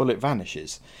probably in The Bullet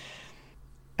Vanishes.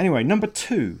 Anyway, number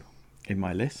 2 in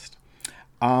my list.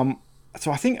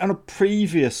 So I think on a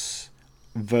previous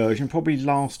version, probably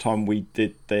last time we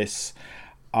did this,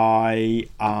 I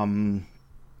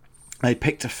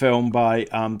picked a film by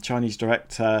Chinese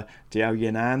director Diao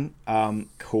Yinan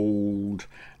called,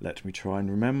 let me try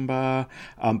and remember,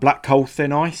 Black Coal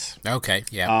Thin Ice. Okay,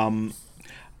 yeah.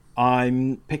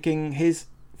 I'm picking his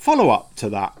follow-up to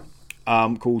that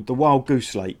called The Wild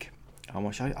Goose Lake,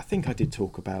 which I think I did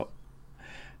talk about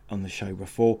on the show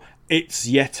before. It's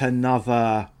yet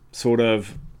another sort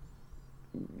of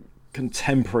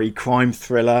contemporary crime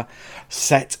thriller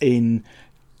set in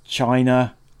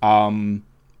China. It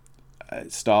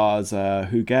stars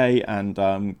Hu Gei and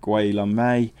Gui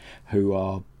Lunmei, who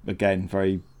are again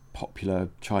very popular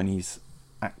Chinese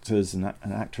actors and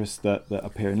actress that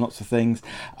appear in lots of things.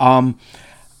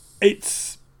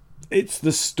 It's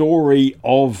the story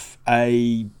of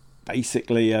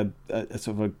basically a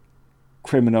sort of a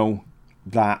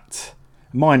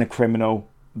minor criminal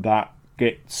that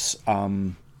gets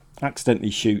accidentally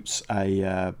shoots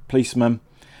a policeman,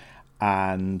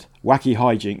 and wacky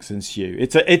hijinks ensue.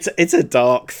 It's a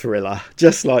dark thriller,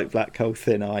 just like Black Coal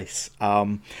Thin Ice.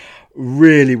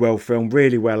 Really well filmed,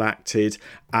 really well acted,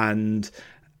 and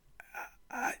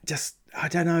just, I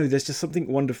don't know, there's just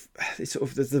something wonderful. It's sort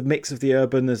of, there's the mix of the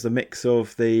urban, there's the mix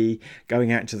of the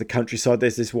going out into the countryside.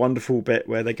 There's this wonderful bit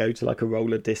where they go to like a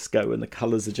roller disco and the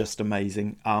colours are just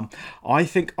amazing. I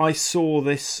think I saw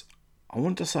this, I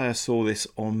want to say I saw this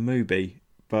on Mubi,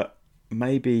 but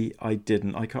maybe I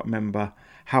didn't. I can't remember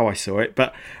how I saw it,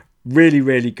 but really,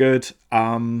 really good.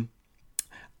 I mean,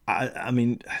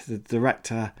 the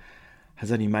director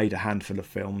has only made a handful of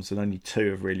films, and only 2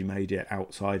 have really made it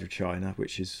outside of China,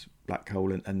 which is Black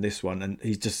Coal and this one. And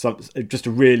he's just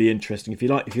a really interesting. If you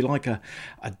like a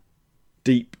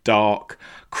deep, dark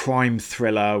crime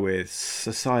thriller with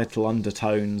societal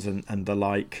undertones and the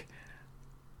like,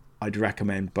 I'd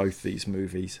recommend both these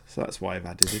movies. So that's why I've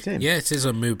added it in. Yeah, it is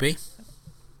on Mubi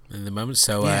in the moment,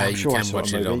 so you can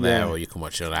watch it on there, or you can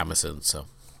watch it on Amazon. So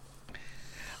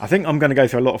I think I'm going to go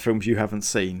through a lot of films you haven't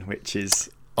seen, which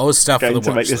is all stuff for the to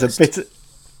watch make this list. a bit.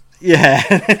 Yeah,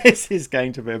 this is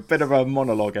going to be a bit of a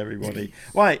monologue, everybody.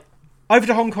 Right, over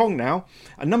to Hong Kong now.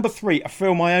 And number 3, a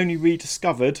film I only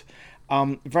rediscovered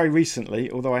very recently,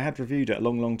 although I had reviewed it a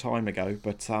long, long time ago.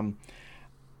 But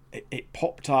it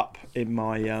popped up in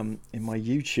my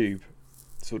YouTube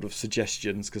sort of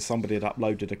suggestions because somebody had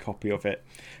uploaded a copy of it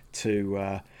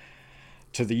to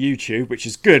the YouTube, which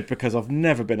is good because I've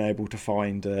never been able to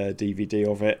find a DVD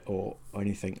of it or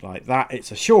anything like that.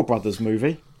 It's a Shaw Brothers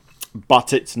movie,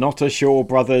 but it's not a Shaw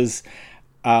Brothers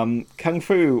kung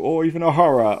fu or even a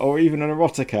horror or even an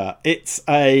erotica. It's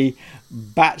a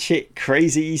batshit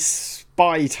crazy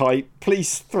spy type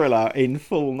police thriller in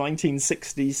full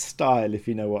 1960s style, if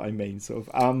you know what I mean. Sort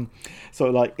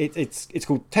of like it's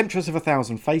called Temptress of a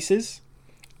Thousand Faces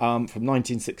from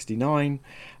 1969.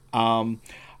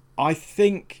 I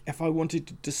think if I wanted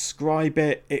to describe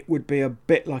it, it would be a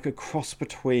bit like a cross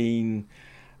between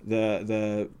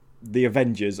the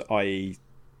Avengers, i.e.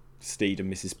 Steed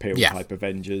and Mrs. Peel type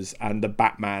Avengers, and the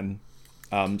Batman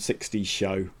 60s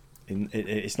show.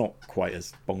 It's not quite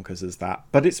as bonkers as that,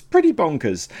 but it's pretty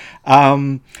bonkers.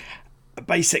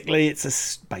 Basically, it's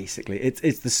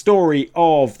the story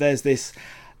of there's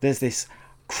this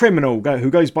criminal who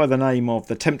goes by the name of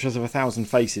the Temptress of a Thousand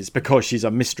Faces because she's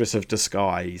a mistress of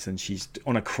disguise and she's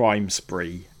on a crime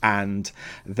spree, and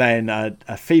then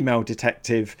a female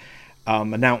detective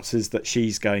announces that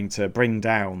she's going to bring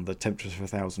down the Temptress of a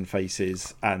Thousand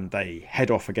Faces, and they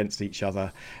head off against each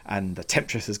other. And the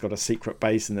Temptress has got a secret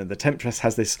base, and then the Temptress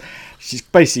has this.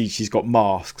 She's got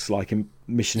masks like in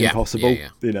Mission Impossible,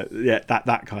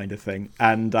 that kind of thing.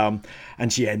 And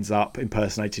she ends up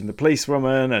impersonating the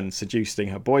policewoman and seducing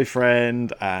her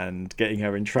boyfriend and getting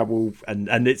her in trouble.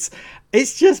 And it's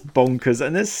just bonkers.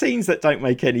 And there's scenes that don't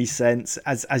make any sense,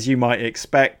 as you might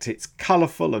expect. It's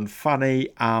colourful and funny.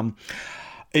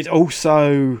 It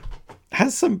also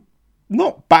has some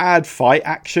not bad fight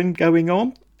action going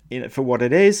on in it for what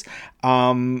it is.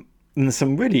 And there's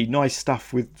some really nice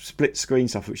stuff with split screen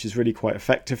stuff, which is really quite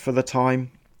effective for the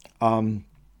time.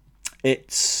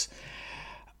 It's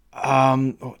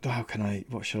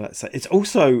what shall I say? It's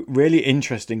also really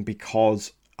interesting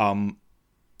because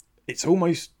it's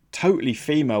almost totally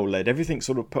female led. Everything's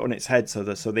sort of put on its head, so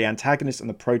the antagonist and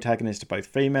the protagonist are both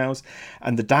females,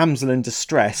 and the damsel in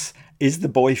distress is the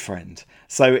boyfriend.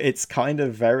 So it's kind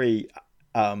of very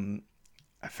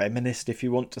a feminist, if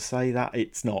you want to say that.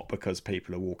 It's not, because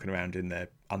people are walking around in their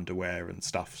underwear and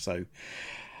stuff, so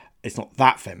it's not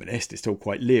that feminist. It's still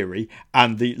quite leery.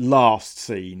 And the last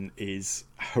scene is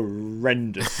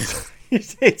horrendous.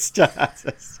 It's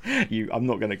just I'm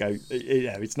not going to go.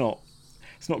 It's not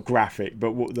graphic,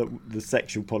 but what the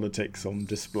sexual politics on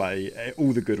display,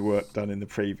 all the good work done in the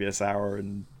previous hour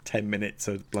and 10 minutes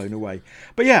are blown away.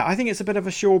 But yeah, I think it's a bit of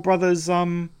a Shaw Brothers.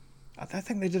 I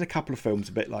think they did a couple of films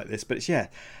a bit like this, but I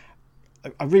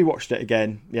rewatched it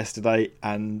again yesterday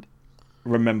and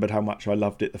remembered how much I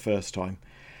loved it the first time.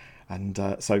 And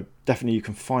so definitely you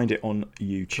can find it on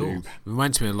YouTube. Cool.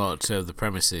 Reminds me a lot of the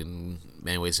premise in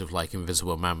many ways of like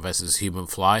Invisible Man versus Human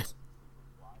Fly.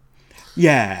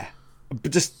 Yeah,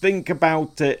 but just think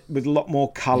about it with a lot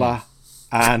more colour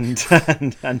and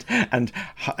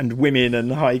women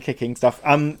and high kicking stuff.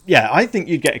 I think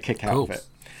you'd get a kick out of it.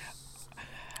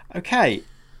 Okay,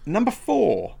 number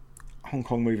 4. Hong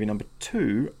Kong movie number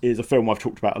 2 is a film I've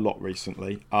talked about a lot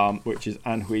recently, which is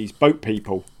An Hui's Boat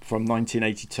People from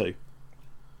 1982,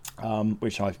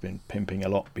 which I've been pimping a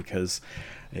lot because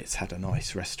it's had a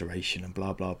nice restoration and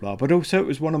blah, blah, blah. But also it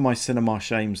was one of my cinema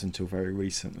shames until very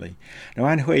recently. Now,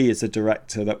 An Hui is a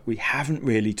director that we haven't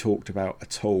really talked about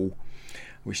at all,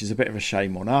 which is a bit of a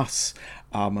shame on us.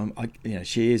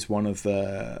 She is one of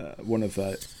that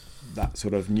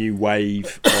sort of new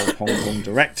wave of Hong Kong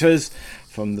directors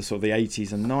from the sort of the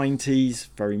 80s and 90s,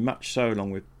 very much so,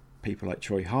 along with people like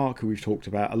Choi Hark, who we've talked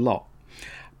about a lot.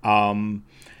 And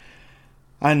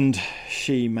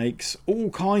she makes all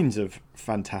kinds of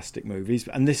fantastic movies,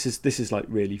 and this is like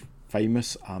really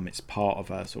famous. It's part of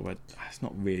a sort of it's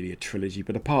not really a trilogy,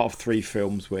 but a part of 3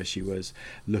 films where she was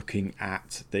looking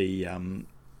at the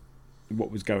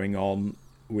what was going on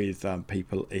with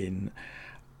people in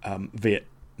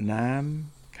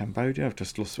Vietnam, Cambodia. I've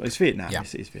just lost. It's Vietnam. Yeah.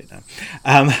 It's Vietnam.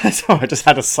 So I just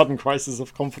had a sudden crisis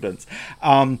of confidence.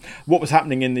 What was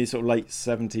happening in the sort of late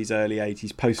 70s, early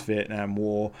 80s, post-Vietnam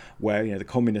War, where the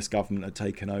communist government had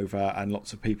taken over and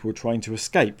lots of people were trying to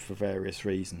escape for various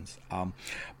reasons.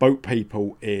 Boat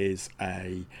People is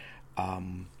a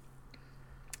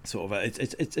sort of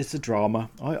it's a drama.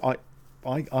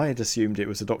 I had assumed it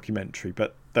was a documentary,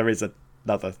 but there is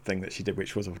another thing that she did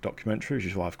which was a documentary, which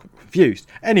is why I've got confused.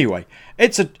 Anyway,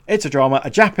 it's a drama.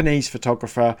 A Japanese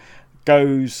photographer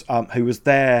goes who was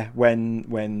there when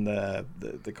the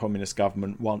communist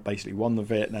government won the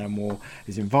Vietnam War,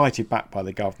 is invited back by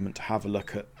the government to have a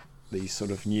look at these sort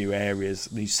of new areas,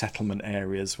 these settlement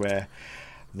areas where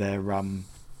they're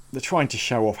trying to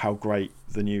show off how great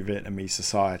the new Vietnamese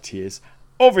society is.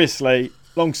 Obviously,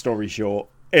 long story short,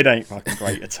 it ain't fucking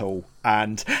great at all.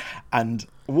 And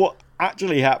what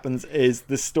actually happens is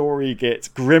the story gets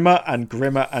grimmer and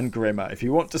grimmer and grimmer. If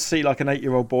you want to see like an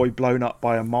 8-year-old boy blown up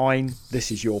by a mine,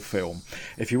 this is your film.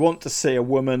 If you want to see a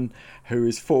woman who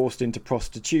is forced into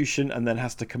prostitution and then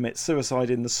has to commit suicide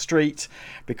in the street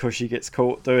because she gets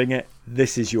caught doing it,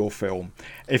 this is your film.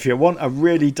 If you want a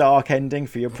really dark ending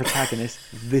for your protagonist,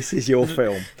 this is your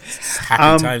film.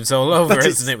 Happy times all over,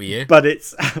 isn't it, with you? But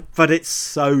it's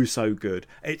so good.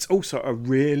 It's also a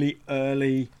really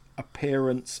early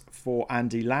appearance for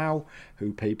Andy Lau,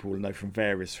 who people will know from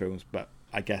various films, but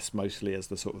I guess mostly as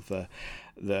the sort of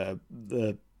the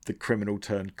criminal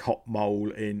turned cop mole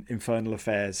in Infernal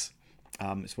Affairs.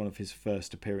 It's one of his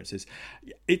first appearances.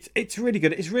 It's really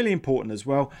good. It's really important as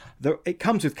well. It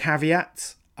comes with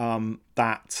caveats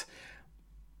that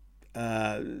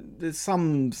there's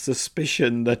some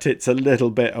suspicion that it's a little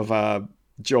bit of a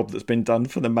job that's been done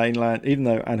for the mainland, even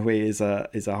though An Hui is a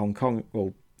Hong Kong,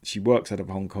 well, she works out of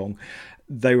Hong Kong.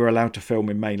 They were allowed to film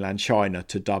in mainland China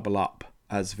to double up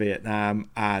as Vietnam,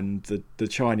 and the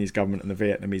Chinese government and the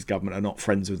Vietnamese government are not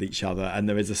friends with each other, and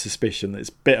there is a suspicion that it's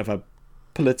a bit of a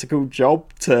political job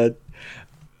at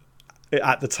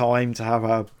the time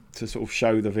to sort of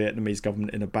show the Vietnamese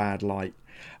government in a bad light.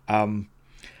 And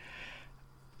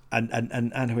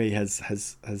An Hui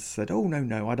has said, oh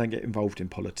no, I don't get involved in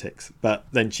politics, but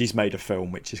then she's made a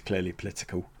film which is clearly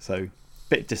political, so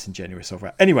bit disingenuous of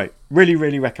her. Anyway, really,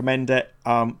 really recommend it.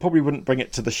 Probably wouldn't bring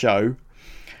it to the show,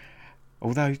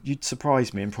 although you'd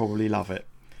surprise me and probably love it.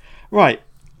 Right,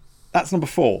 that's number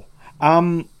 4.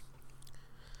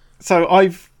 So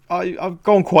I've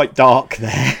gone quite dark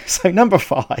there. So number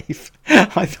 5,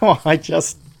 I thought I'd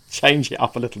just change it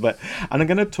up a little bit, and I'm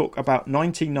going to talk about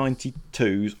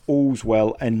 1992's All's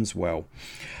Well Ends Well.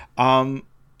 To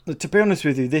be honest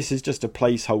with you, this is just a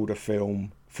placeholder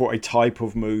film for a type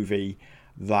of movie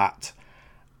that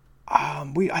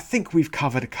I think we've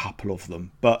covered a couple of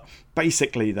them, but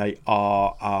basically they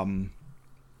are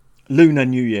Lunar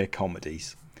New Year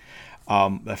comedies.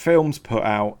 They're films put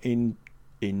out in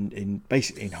in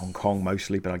basically in Hong Kong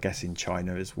mostly, but I guess in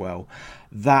China as well,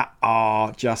 that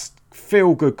are just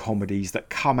feel-good comedies that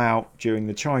come out during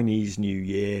the Chinese New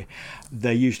Year.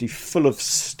 They're usually full of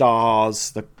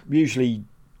stars. They're usually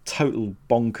total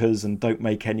bonkers and don't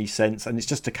make any sense, and it's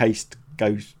just a case to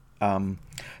go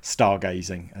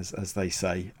stargazing, as they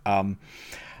say.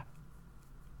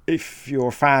 If you're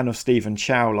a fan of Stephen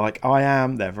Chow like I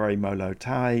am, they're very Molo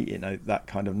Tai, that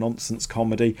kind of nonsense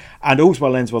comedy. And All's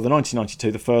Well Ends Well, the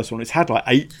 1992, the first one, it's had like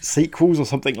 8 sequels or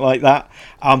something like that.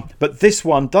 But this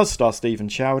one does star Stephen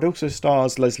Chow. It also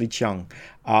stars Leslie Cheung.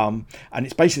 And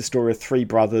it's basically the story of 3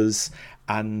 brothers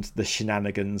and the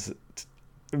shenanigans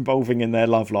involving in their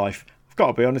love life. I've got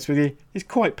to be honest with you, it's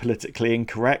quite politically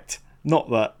incorrect.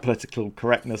 Not that political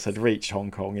correctness had reached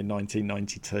Hong Kong in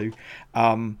 1992.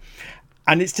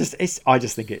 And I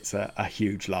just think it's a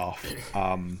huge laugh.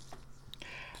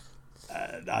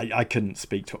 I couldn't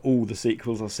speak to all the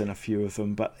sequels. I've seen a few of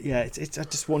them, but yeah, I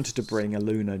just wanted to bring a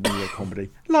Lunar New Year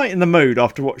comedy, lighten the mood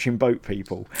after watching Boat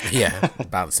People. Yeah,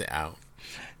 balance it out.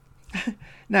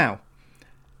 Now,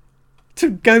 to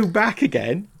go back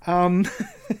again to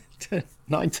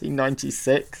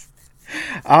 1996.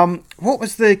 What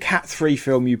was the Cat 3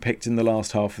 film you picked in the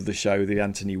last half of the show, the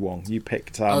Anthony Wong? You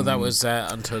picked... that was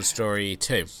Untold Story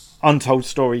 2. Untold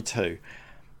Story 2.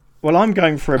 Well, I'm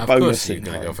going for Ebola Syndrome. Of course you're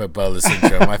going to go for Ebola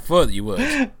Syndrome. I thought you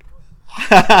would.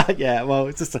 Yeah, well,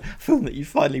 it's just a film that you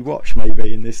finally watched,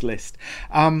 maybe, in this list.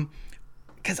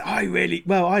 Because I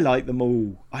like them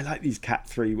all. I like these Cat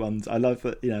 3 ones. I love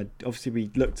that, obviously we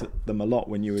looked at them a lot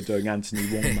when you were doing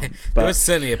Anthony Wong month. But there was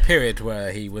certainly a period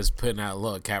where he was putting out a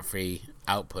lot of Cat 3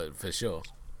 output, for sure.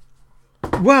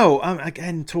 Well,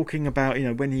 again, talking about,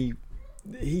 when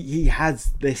he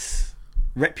has this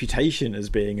reputation as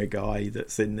being a guy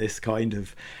that's in this kind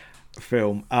of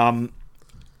film. I'm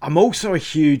also a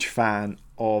huge fan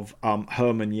of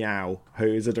Herman Yao, who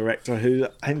is a director who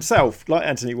himself, like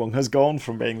Anthony Wong, has gone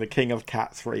from being the king of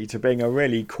Cat 3 to being a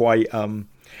really quite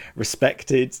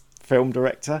respected film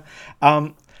director.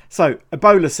 So,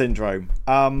 Ebola Syndrome.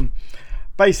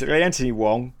 Basically, Anthony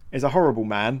Wong is a horrible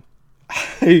man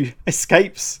who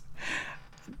escapes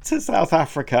to South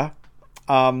Africa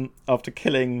after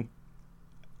killing,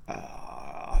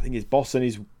 I think, his boss and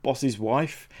his boss's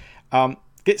wife.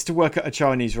 Gets to work at a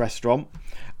Chinese restaurant,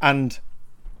 and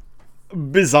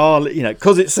bizarrely,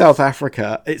 because it's South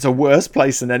Africa, it's a worse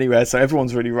place than anywhere, so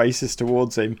everyone's really racist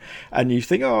towards him, and you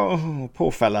think, oh,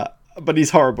 poor fella, but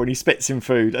he's horrible, and he spits in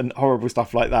food and horrible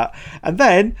stuff like that. And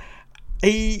then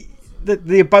the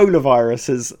Ebola virus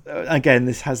has, again,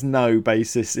 this has no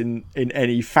basis in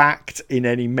any fact, in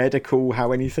any medical,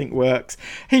 how anything works.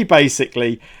 He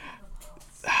basically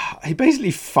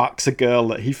fucks a girl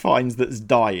that he finds that's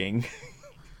dying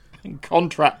and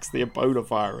contracts the Ebola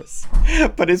virus,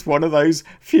 but is one of those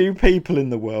few people in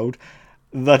the world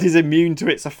that is immune to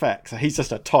its effects. He's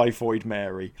just a typhoid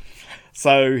Mary,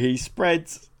 so he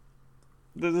spreads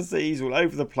the disease all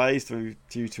over the place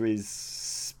due to his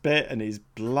spit and his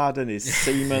blood and his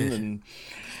semen, and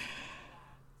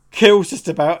kills just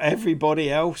about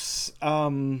everybody else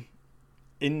in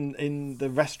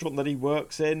the restaurant that he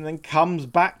works in, and then comes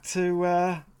back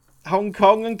to Hong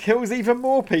Kong and kills even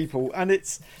more people. And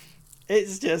it's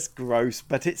just gross,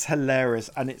 but it's hilarious,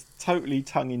 and it's totally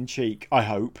tongue-in-cheek, I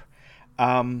hope.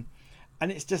 And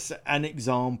it's just an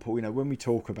example, when we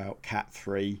talk about Cat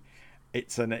 3,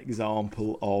 it's an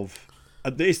example of...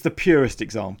 It's the purest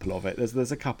example of it.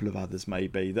 There's a couple of others,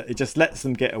 maybe, that it just lets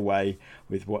them get away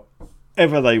with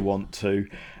whatever they want to.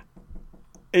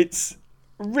 It's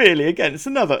really, again,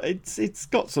 it's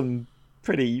got some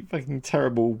pretty fucking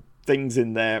terrible things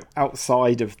in there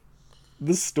outside of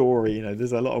the story.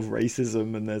 There's a lot of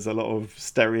racism and there's a lot of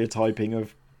stereotyping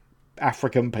of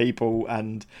African people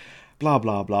and blah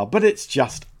blah blah, but it's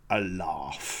just a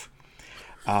laugh.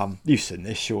 You've seen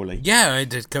this, surely? Yeah, I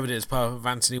did cover it as part of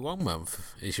Anthony Wong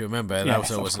month, as you remember, and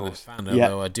yes, I wasn't a fan, yeah.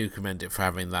 although I do commend it for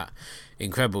having that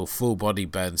incredible full body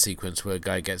burn sequence where a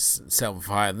guy gets set on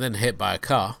fire and then hit by a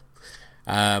car.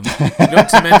 Not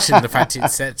to mention the fact it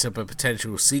sets up a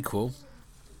potential sequel.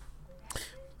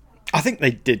 I think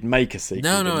they did make a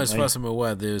sequel. No, as far as I'm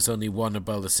aware, there was only one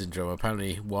Ebola Syndrome.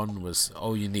 Apparently, one was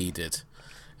all you needed.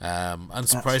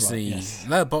 Unsurprisingly, right, yes.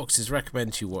 Letterboxd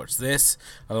recommends you watch this,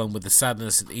 along with The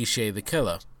Sadness and Ishe the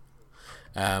Killer.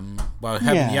 While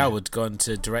Herman Yao would go on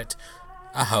to direct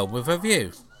A Home with a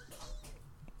View.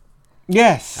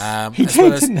 Yes, he as did,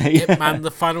 well as didn't he? Ip Man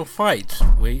The Final Fight,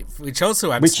 which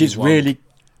also had which is Wong.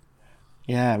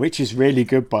 which is really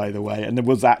good, by the way, and there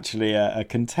was actually a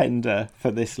contender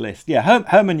for this list. Yeah,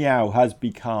 Herman Yao has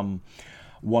become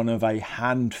one of a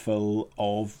handful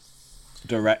of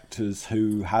directors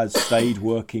who has stayed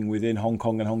working within Hong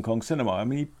Kong and Hong Kong cinema. I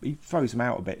mean, he throws them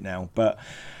out a bit now, but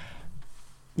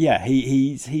yeah,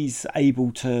 he's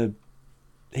able to.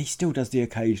 He still does the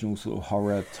occasional sort of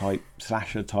horror type,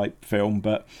 slasher type film,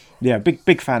 but yeah,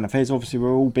 big fan of his. Obviously,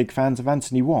 we're all big fans of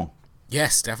Anthony Wong.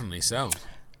 Yes, definitely so.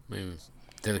 We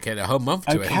dedicate a whole month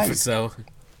to him. So,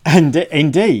 and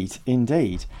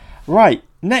indeed. Right,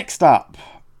 next up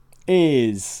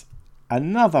is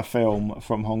another film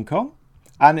from Hong Kong,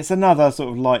 and it's another sort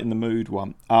of light in the mood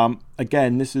one.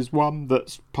 Again, this is one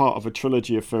that's part of a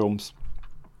trilogy of films,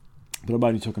 but I'm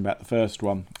only talking about the first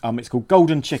one. It's called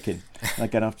Golden Chicken. And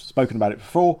again, I've spoken about it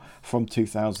before, from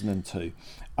 2002.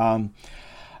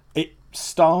 It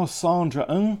stars Sandra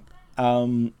Ng,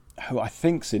 who I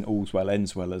think's in All's Well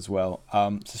Ends Well as well.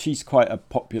 So she's quite a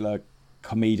popular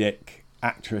comedic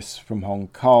actress from Hong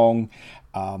Kong.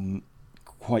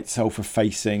 Quite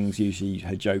self-effacing. Usually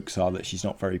her jokes are that she's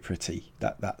not very pretty.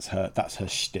 That's her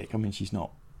shtick. I mean, she's not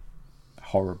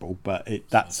horrible, but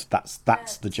that's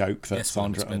the joke that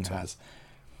Sandra Ng has.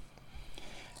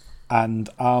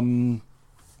 And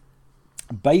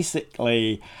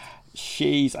basically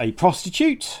she's a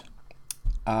prostitute,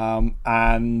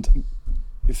 and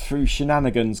through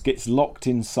shenanigans gets locked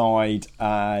inside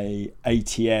a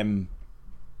ATM.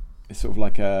 It's sort of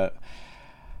like a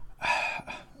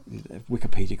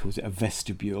Wikipedia calls it a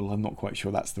vestibule. I'm not quite sure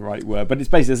that's the right word, but it's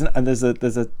basically, and there's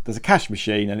a cash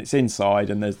machine, and it's inside,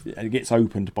 and it gets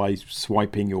opened by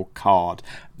swiping your card.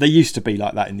 They used to be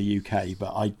like that in the UK,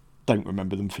 but I don't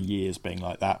remember them for years being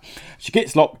like that. She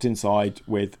gets locked inside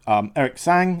with Eric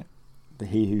Tsang,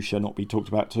 he who shall not be talked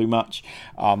about too much,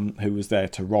 who was there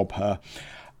to rob her.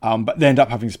 But they end up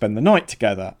having to spend the night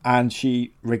together, and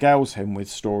she regales him with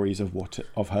stories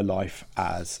of her life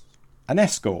as an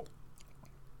escort,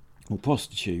 or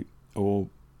prostitute, or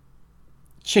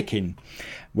chicken,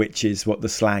 which is what the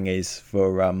slang is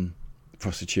for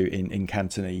prostitute in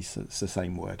Cantonese. It's the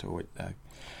same word, or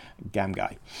gam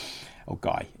guy, or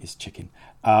guy is chicken.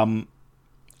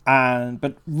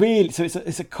 But really, so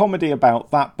it's a comedy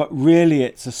about that, but really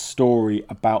it's a story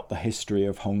about the history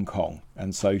of Hong Kong,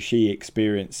 and so she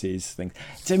experiences things.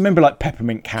 So remember, like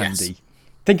peppermint candy.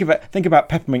 Yes. Think about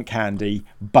peppermint candy,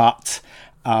 but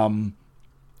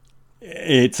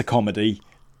it's a comedy,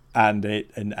 and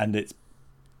it's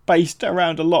based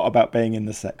around a lot about being in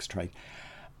the sex trade.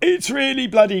 It's really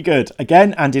bloody good.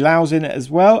 Again, Andy Lau's in it as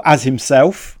well as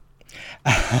himself,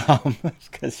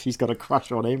 because she's got a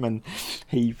crush on him, and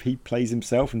he plays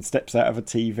himself and steps out of a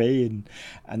TV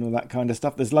and all that kind of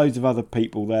stuff. There's loads of other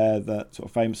people there that sort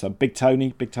of famous. So Big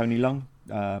Tony Leung,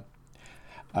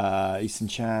 Eason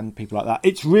Chan, people like that.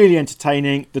 It's really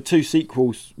entertaining. The two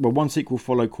sequels, well, one sequel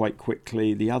followed quite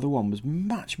quickly. The other one was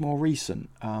much more recent.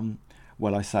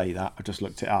 Well, I say that, I just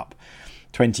looked it up.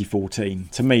 2014.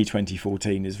 To me,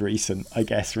 2014 is recent, I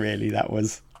guess, really. That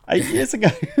was 8 years ago.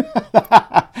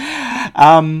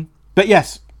 But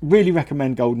yes, really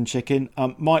recommend Golden Chicken.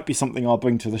 Might be something I'll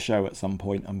bring to the show at some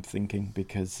point, I'm thinking,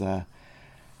 because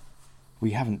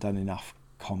we haven't done enough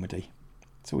comedy.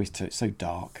 It's always so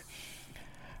dark.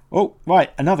 Oh,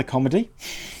 right, another comedy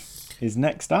is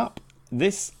next up.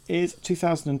 This is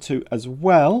 2002 as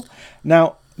well.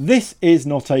 Now, this is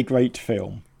not a great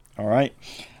film, all right?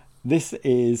 This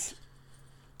is,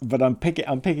 but I'm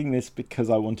picking this because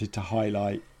I wanted to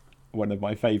highlight one of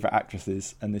my favourite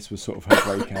actresses, and this was sort of her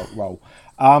breakout role.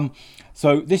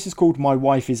 So this is called My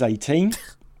Wife is 18,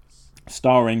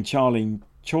 starring Charlene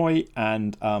Choi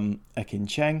and Ekin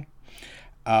Cheng.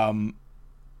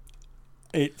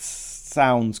 It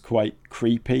sounds quite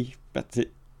creepy, but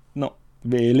it not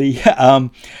really.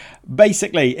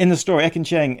 Basically, in the story, Ekin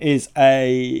Cheng is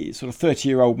a sort of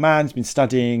 30-year-old man. He's been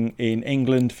studying in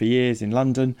England for years, in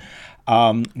London.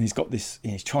 And he's got this.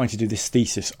 He's trying to do this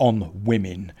thesis on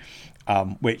women,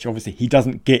 which obviously he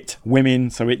doesn't get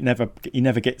women, so he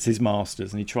never gets his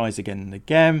masters, and he tries again and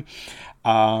again.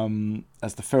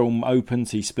 As the film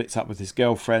opens, he splits up with his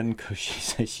girlfriend because she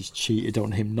says she's cheated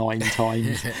on him 9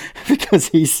 times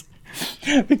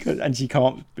and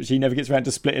she never gets around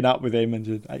to splitting up with him, and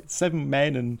just, 7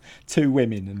 men and 2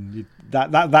 women, and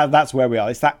that's where we are.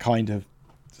 It's that kind of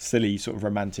silly sort of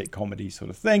romantic comedy sort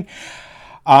of thing.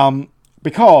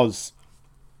 Because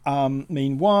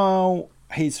meanwhile,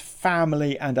 his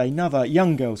family and another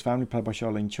young girl's family, played by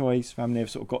Charlene Choi's family, have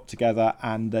sort of got together,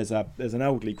 and there's an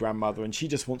elderly grandmother, and she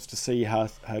just wants to see her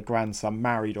grandson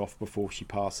married off before she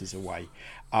passes away.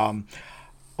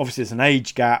 Obviously, there's an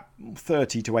age gap.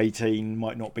 30 to 18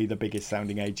 might not be the biggest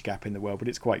sounding age gap in the world, but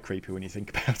it's quite creepy when you think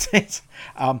about it.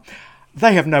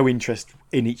 They have no interest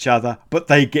in each other, but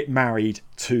they get married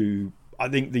to I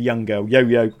think the young girl,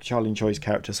 Yo-Yo, Charlene Choi's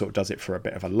character, sort of does it for a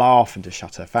bit of a laugh and to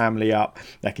shut her family up.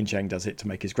 Ekin Cheng does it to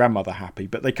make his grandmother happy.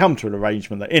 But they come to an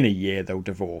arrangement that in a year they'll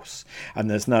divorce. And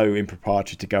there's no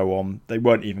impropriety to go on. They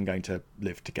weren't even going to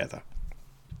live together.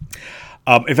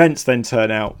 Events then turn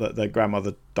out that their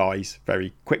grandmother dies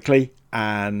very quickly.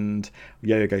 And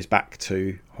Yo-Yo goes back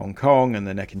to Hong Kong. And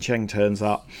then Ekin Cheng turns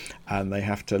up. And they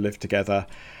have to live together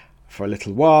for a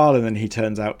little while. And then he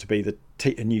turns out to be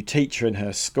a new teacher in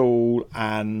her school,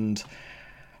 and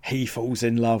he falls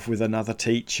in love with another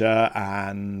teacher,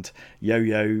 and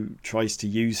Yo-Yo tries to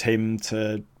use him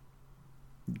to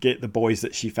get the boys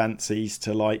that she fancies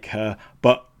to like her,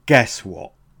 but guess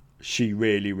what, she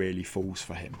really, really falls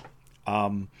for him.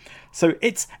 So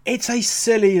it's a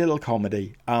silly little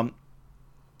comedy.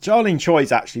 Charlene Choi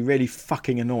is actually really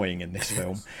fucking annoying in this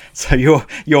film, so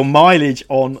your mileage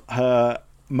on her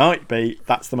might be,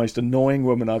 that's the most annoying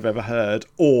woman I've ever heard,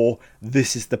 or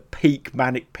this is the peak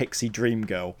manic pixie dream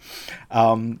girl.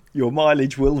 Your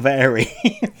mileage will vary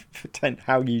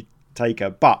how you take her,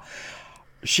 but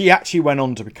she actually went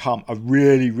on to become a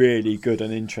really, really good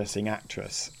and interesting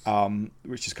actress,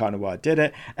 which is kind of why I did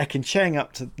it. Ekin Cheng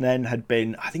up to then he'd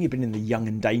been in the Young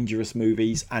and Dangerous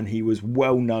movies, and he was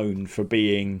well known for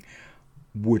being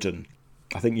wooden.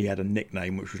 I think he had a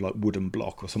nickname which was like Wooden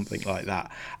Block or something like that.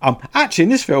 Actually, in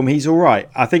this film, he's all right.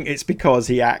 I think it's because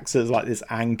he acts as like this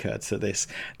anchor to this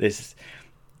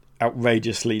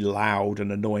outrageously loud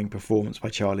and annoying performance by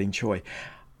Charlene Choi.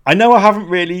 I know I haven't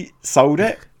really sold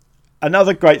it.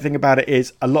 Another great thing about it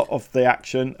is a lot of the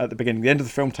action at the beginning, the end of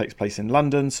the film takes place in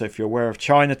London. So if you're aware of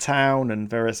Chinatown and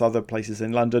various other places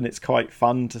in London, it's quite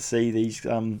fun to see these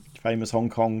famous Hong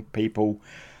Kong people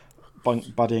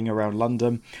buddying around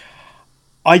London.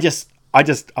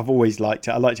 I've always liked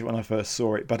it. I liked it when I first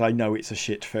saw it, but I know it's a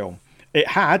shit film. It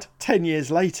had 10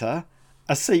 years later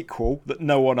a sequel that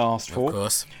no one asked for.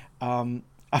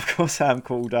 Of course,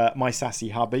 called My Sassy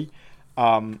Hubby,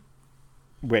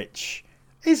 which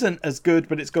isn't as good,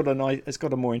 but it's got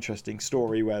a more interesting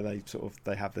story where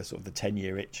they have this sort of the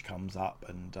 10-year itch comes up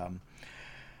and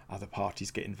other parties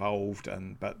get involved,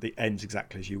 but the end's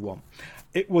exactly as you want.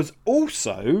 It was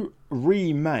also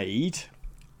remade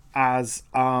as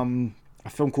a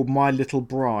film called My Little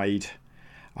Bride,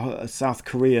 a South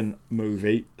Korean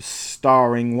movie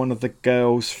starring one of the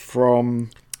girls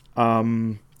from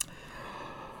Tale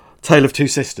of Two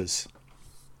Sisters,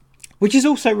 which is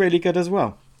also really good as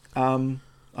well.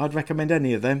 I'd recommend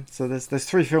any of them. So there's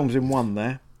 3 films in one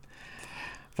there.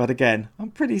 But again,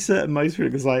 I'm pretty certain most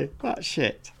people can say, that's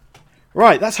shit.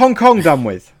 Right, that's Hong Kong done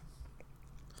with.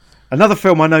 Another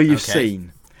film I know you've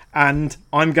seen. And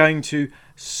I'm going to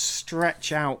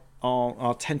stretch out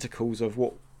our tentacles of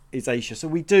what is Asia. So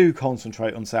we do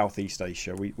concentrate on Southeast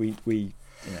Asia. We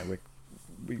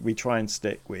try and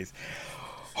stick with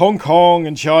Hong Kong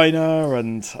and China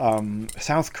and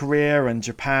South Korea and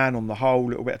Japan on the whole, a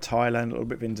little bit of Thailand, a little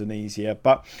bit of Indonesia.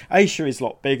 But Asia is a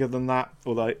lot bigger than that,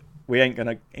 although we ain't going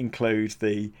to include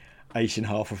the Asian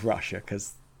half of Russia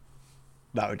because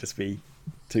that would just be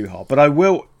too hard. But I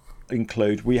will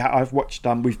include, we've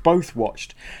both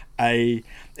watched a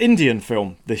Indian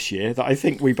film this year that I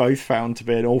think we both found to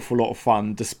be an awful lot of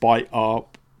fun despite our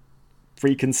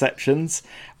preconceptions.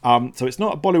 So it's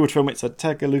not a Bollywood film, it's a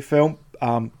Telugu film,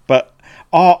 but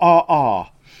RRR,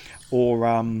 or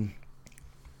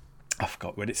I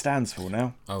forgot what it stands for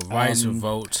now. Rise,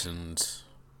 Revolt and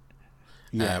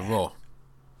Raw.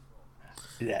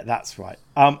 Yeah, that's right.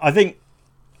 I think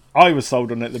I was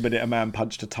sold on it the minute a man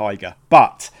punched a tiger,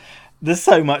 but there's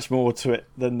so much more to it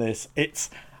than this.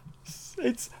 It's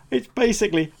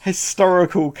basically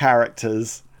historical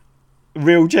characters,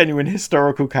 real genuine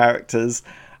historical characters,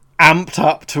 amped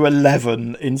up to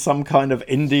 11 in some kind of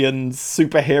Indian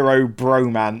superhero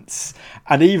bromance.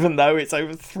 And even though it's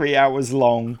over 3 hours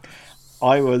long,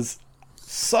 I was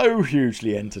so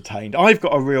hugely entertained. I've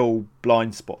got a real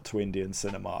blind spot to Indian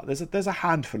cinema. There's a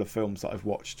handful of films that I've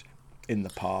watched in the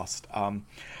past.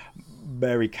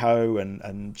 Mary Coe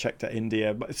and Checked Out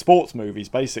India, sports movies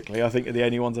basically, I think are the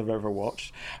only ones I've ever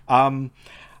watched.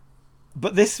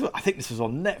 But I think this was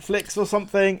on Netflix or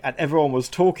something, and everyone was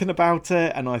talking about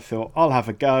it, and I thought I'll have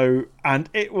a go, and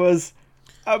it was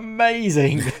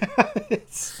amazing.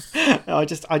 I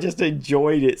just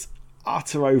enjoyed its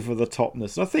utter over the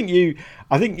topness. I think you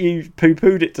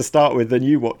poo-pooed it to start with, then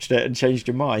you watched it and changed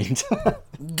your mind.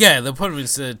 Yeah, the point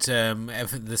was that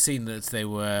the scene that they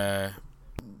were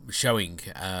showing,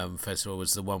 first of all,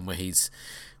 was the one where he's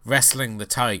wrestling the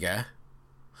tiger.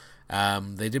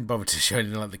 They didn't bother to show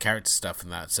anything like the character stuff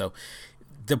and that. So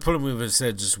the problem with it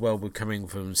said as well, we're coming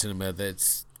from cinema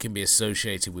that's can be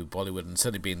associated with Bollywood, and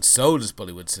certainly being sold as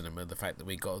Bollywood cinema, the fact that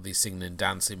we got all these singing and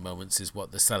dancing moments is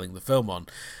what they're selling the film on.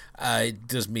 It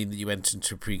does mean that you enter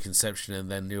into a preconception,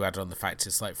 and then you add on the fact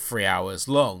it's like 3 hours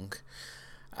long.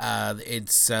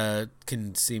 It's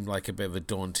can seem like a bit of a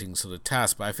daunting sort of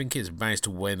task, but I think it's managed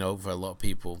to win over a lot of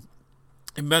people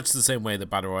in much the same way that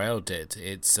Battle Royale did.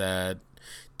 It's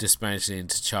just managing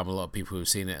to charm a lot of people who've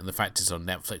seen it, and the fact it's on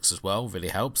Netflix as well really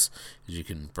helps, because you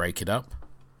can break it up,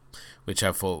 which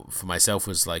I thought for myself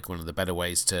was like one of the better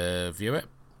ways to view it.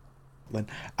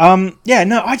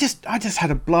 I just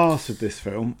had a blast with this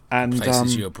film, and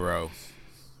Places your bro.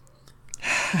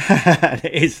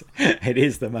 it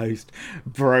is the most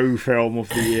bro film of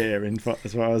the year, as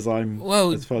far as I'm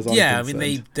concerned. I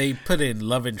mean they put in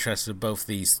love interests of both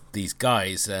these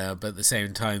guys, but at the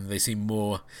same time they seem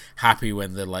more happy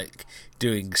when they're like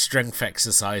doing strength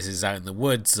exercises out in the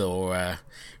woods, or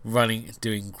riding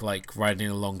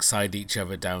alongside each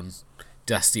other down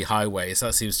dusty highways.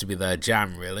 That seems to be their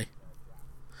jam, really.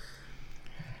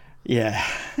 Yeah,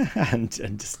 and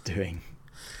just doing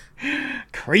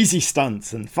crazy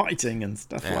stunts and fighting and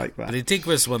stuff like that. But I think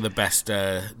was one of the best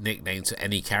nicknames for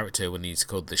any character when he's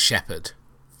called the Shepherd.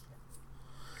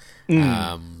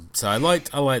 So I like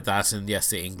that, and yes,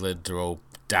 the England are all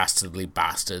dastardly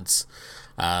bastards,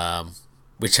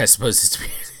 which I suppose is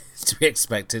to be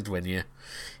expected when you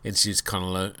introduce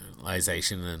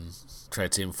colonization and try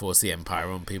to enforce the empire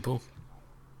on people.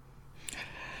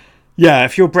 Yeah,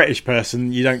 if you're a British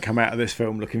person, you don't come out of this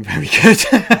film looking very good.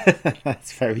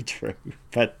 That's very true.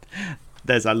 But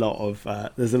there's a lot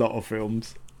of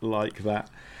films like that.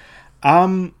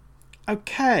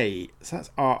 Okay, so that's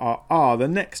RRR. The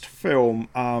next film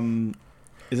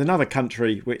is another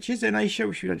country which is in Asia,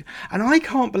 and I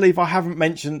can't believe I haven't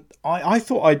mentioned. I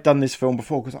thought I'd done this film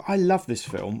before because I love this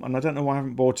film, and I don't know why I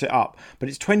haven't brought it up. But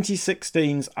it's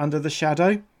 2016's Under the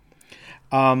Shadow,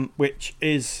 which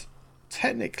is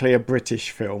technically a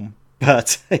British film,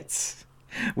 but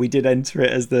we did enter it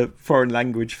as the foreign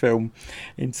language film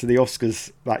into the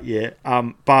Oscars that year.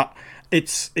 But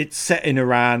it's set in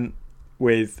Iran.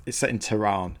 It's set in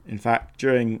Tehran. In fact,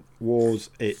 during wars,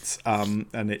 it's in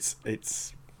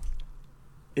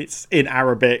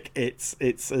Arabic. It's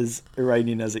as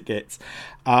Iranian as it gets.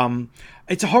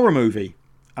 It's a horror movie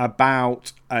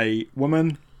about a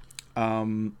woman,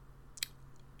 like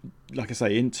I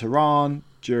say, in Tehran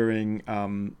during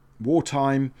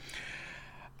wartime.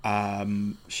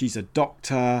 She's a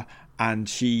doctor, and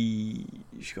she's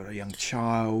got a young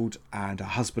child, and her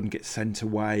husband gets sent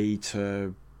away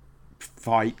to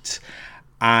fight,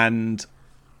 and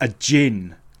a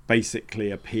jinn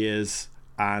basically appears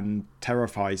and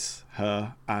terrifies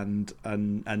her, and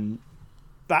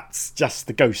that's just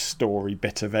the ghost story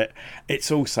bit of it.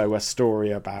 It's also a story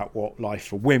about what life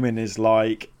for women is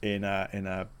like in a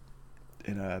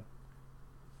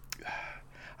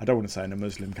I don't want to say in a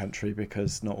Muslim country,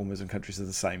 because not all Muslim countries are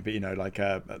the same, but like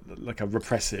a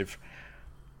repressive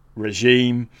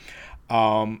regime.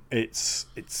 It's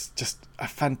just a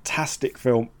fantastic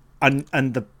film, and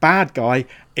the bad guy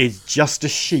is just a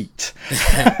sheet.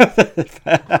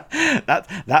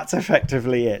 That's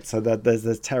effectively it. So there's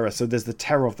the terror. So there's the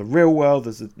terror of the real world.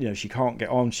 There's she can't get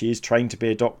on. She is trained to be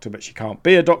a doctor, but she can't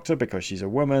be a doctor because she's a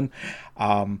woman.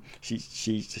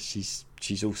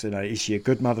 She's also, is she a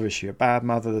good mother? Is she a bad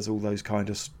mother? There's all those kind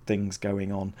of things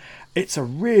going on. It's a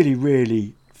really,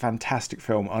 really fantastic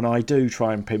film, and I do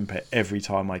try and pimp it every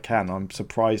time I can. I'm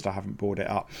surprised I haven't brought it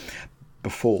up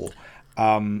before.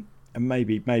 And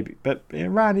maybe, but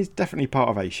Iran is definitely part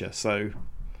of Asia, so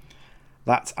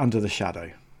that's Under the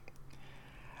Shadow.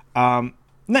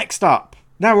 Next up,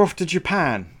 now we're off to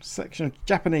Japan, section of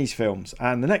Japanese films,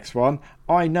 and the next one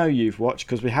I know you've watched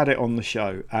because we had it on the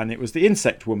show, and it was The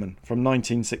Insect Woman from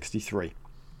 1963,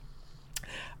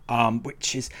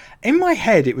 which is, in my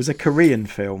head it was a Korean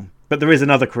film, but there is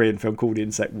another Korean film called The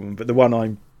Insect Woman, but the one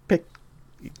I'm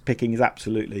picking is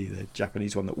absolutely the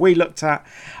Japanese one that we looked at.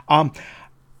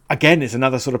 Again, it's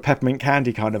another sort of peppermint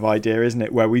candy kind of idea, isn't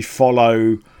it, where we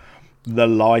follow the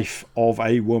life of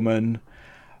a woman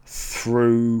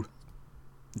through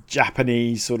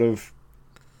Japanese sort of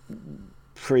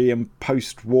pre and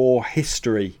post-war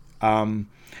history,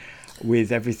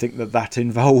 with everything that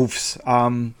involves.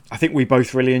 I think we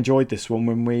both really enjoyed this one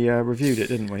when we reviewed it,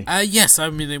 didn't we? Yes, I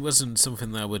mean, it wasn't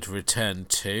something that I would return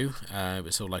to. It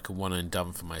was sort of like a one and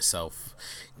done for myself.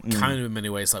 Kind of in many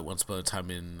ways like Once Upon a Time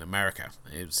in America.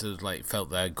 It sort of like felt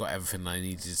that I got everything I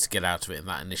needed to get out of it in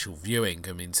that initial viewing.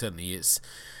 I mean, certainly it's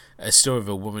a story of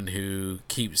a woman who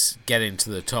keeps getting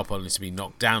to the top only to be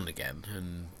knocked down again,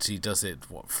 and she does it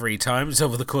 3 times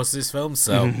over the course of this film,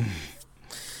 so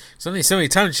There's only so many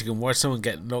times you can watch someone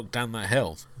get knocked down that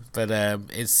hill. But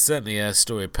it's certainly a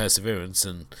story of perseverance,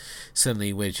 and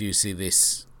certainly where you see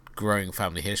this growing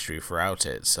family history throughout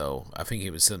it. So I think it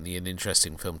was certainly an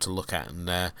interesting film to look at,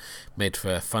 and made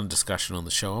for a fun discussion on the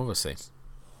show, obviously.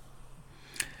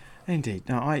 Indeed.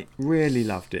 No, I really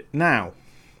loved it. Now,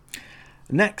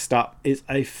 next up is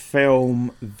a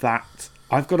film that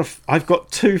I've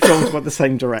got two films by the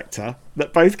same director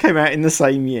that both came out in the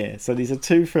same year. So these are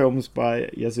two films by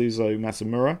Yasuzo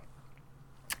Masamura,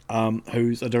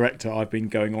 who's a director I've been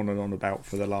going on and on about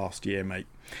for the last year, mate.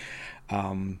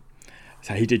 So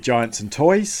he did Giants and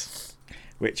Toys,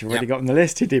 which I've already got on the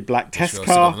list. He did Black Test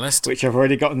Car, which I've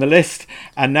already got on the list.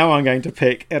 And now I'm going to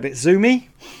pick Eritsumi,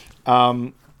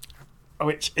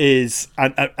 which is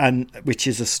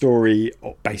a story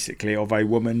basically of a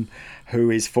woman who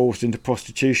is forced into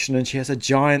prostitution, and she has a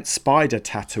giant spider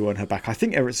tattoo on her back. I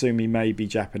think Eritsumi may be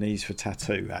Japanese for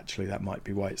tattoo, actually. That might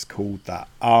be why it's called that.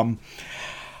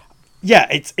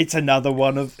 It's another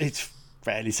one of... It's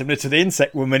fairly similar to The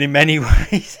Insect Woman in many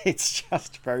ways. It's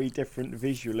just very different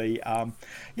visually.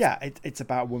 It's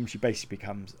about a woman. She basically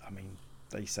becomes... I mean,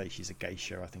 they say she's a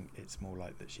geisha. I think it's more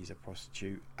like that she's a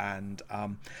prostitute. And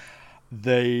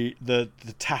the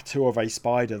tattoo of a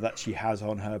spider that she has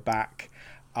on her back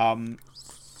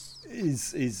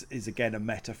is again a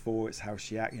metaphor. It's how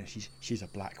she acts. You know, she's a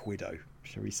black widow.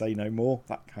 Shall we say no more?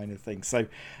 That kind of thing. So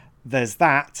there's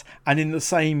that. And in the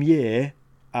same year,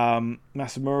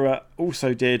 Masamura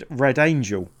also did Red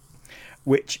Angel,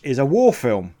 which is a war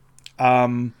film.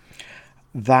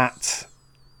 That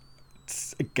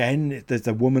again, there's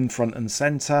a woman front and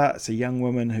center. It's a young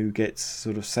woman who gets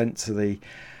sort of sent to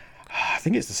I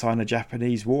think it's the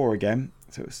Sino-Japanese War again.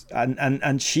 So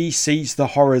and she sees the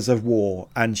horrors of war,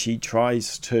 and she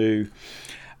tries to,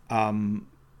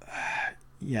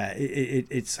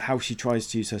 it's how she tries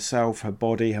to use herself, her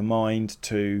body, her mind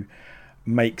to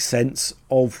make sense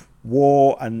of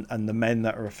war and the men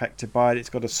that are affected by it. It's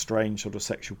got a strange sort of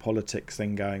sexual politics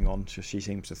thing going on. So she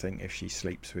seems to think if she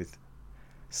sleeps with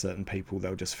certain people,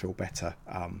 they'll just feel better,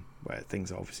 where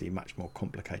things are obviously much more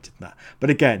complicated than that. But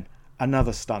again,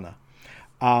 another stunner.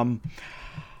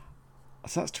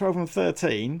 So that's 12 and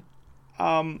 13.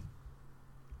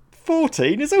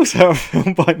 14 is also a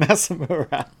film by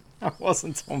Masamura. That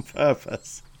wasn't on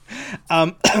purpose.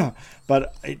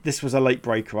 But this was a late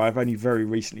breaker. I've only very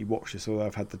recently watched this, although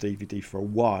I've had the DVD for a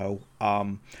while.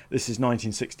 This is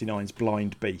 1969's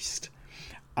Blind Beast.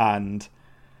 And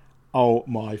oh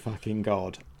my fucking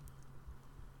God.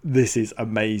 This is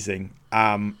amazing.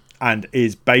 And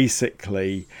is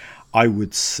basically, I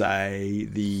would say,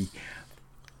 the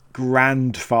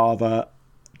grandfather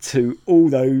to all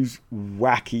those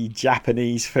wacky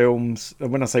Japanese films.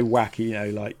 And when I say wacky, you know,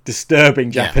 like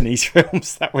disturbing Japanese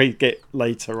films that we get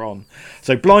later on.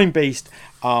 So Blind Beast,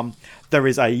 there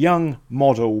is a young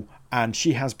model, and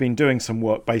she has been doing some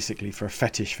work basically for a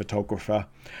fetish photographer.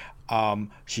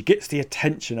 She gets the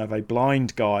attention of a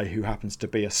blind guy who happens to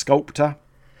be a sculptor.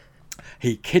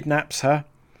 He kidnaps her,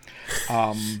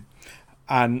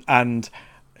 and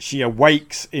she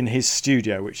awakes in his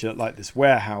studio, which is like this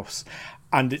warehouse.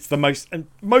 And it's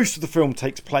most of the film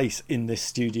takes place in this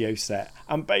studio set.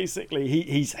 And basically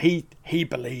he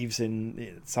believes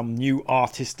in some new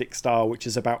artistic style, which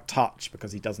is about touch,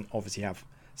 because he doesn't obviously have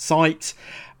sight,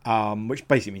 which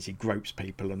basically means he gropes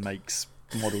people and makes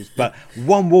models. But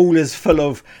one wall is full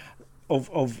of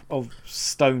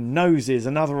stone noses,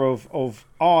 another of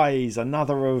eyes,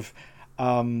 another of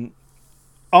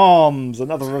arms,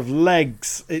 another of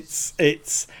legs.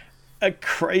 It's a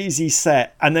crazy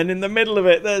set, and then in the middle of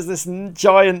it, there's this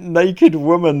giant naked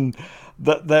woman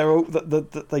that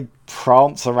that they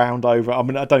prance around over. I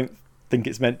mean, I don't think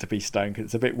it's meant to be stone because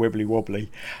it's a bit wibbly wobbly.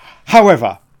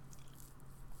 However,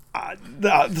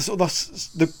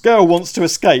 the girl wants to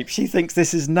escape. She thinks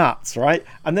this is nuts, right?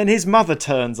 And then his mother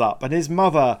turns up, and his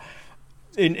mother,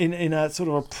 in a sort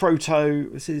of a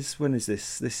proto. When is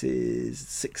this? This is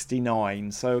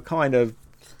 69. So kind of.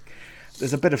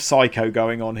 There's a bit of psycho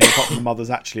going on here. The mother's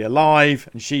actually alive,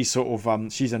 and she's sort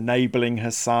of she's enabling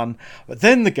her son. But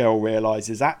then the girl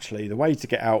realizes actually the way to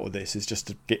get out of this is just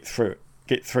to get through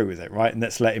with it, right? And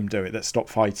let's let him do it. Let's stop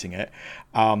fighting it.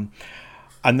 And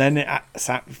then it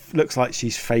looks like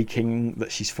she's faking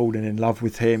that she's fallen in love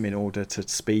with him in order to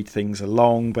speed things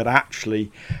along. But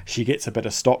actually, she gets a bit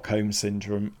of Stockholm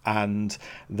syndrome, and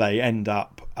they end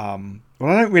up. Well,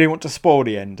 I don't really want to spoil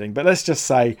the ending, but let's just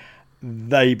say.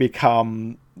 They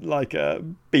become like a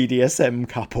BDSM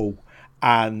couple,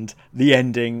 and the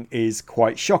ending is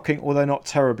quite shocking, although not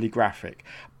terribly graphic.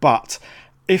 But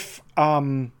if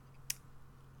our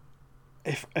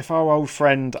old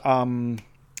friend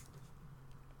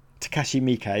Takashi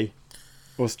Miike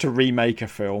was to remake a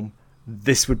film,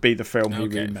 this would be the film he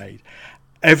remade.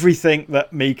 Everything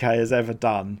that Miike has ever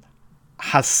done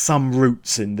has some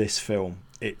roots in this film.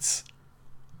 It's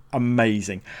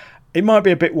amazing. It might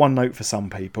be a bit one note for some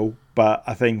people, but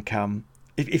I think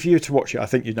if you were to watch it, I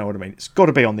think you'd know what I mean. It's got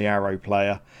to be on the Arrow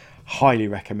player. Highly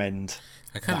recommend.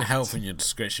 I can't help from your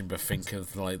description but think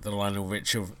of like the Lionel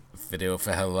Richie video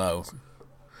for Hello.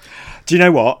 Do you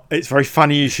know what? It's very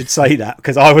funny you should say that,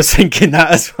 because I was thinking that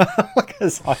as well,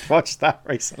 because I watched that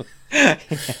recently.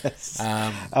 Yes.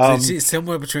 It's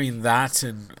somewhere between that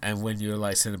and when you're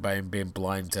like saying about him being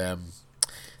blind, the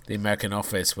American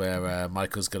Office, where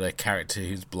Michael's got a character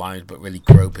who's blind but really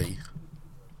gropey.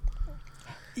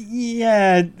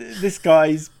 Yeah, this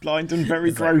guy's blind and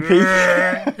very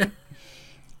gropey.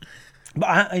 But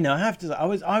I have to say,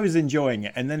 I was enjoying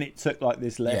it, and then it took like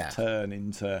this left turn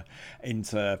into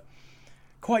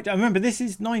quite. I remember this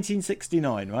is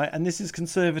 1969, right? And this is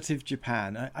conservative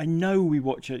Japan. I know we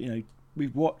watch it.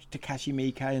 We've watched Takashi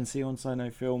Miike and Sion Sono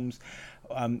films.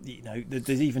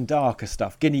 There's even darker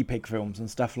stuff, guinea pig films and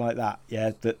stuff like that.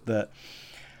 Yeah, that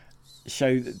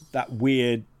show that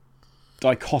weird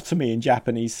dichotomy in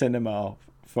Japanese cinema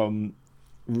from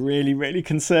really, really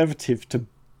conservative to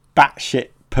batshit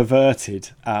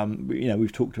perverted.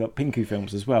 We've talked about Pinku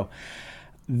films as well.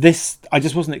 This, I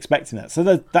just wasn't expecting that. So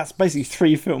that's basically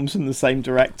 3 films from the same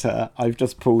director I've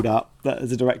just pulled up. That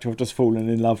is a director I've just fallen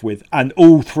in love with, and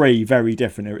all 3 very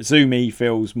different. Izumi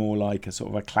feels more like a sort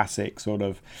of a classic, sort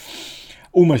of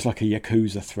almost like a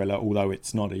Yakuza thriller, although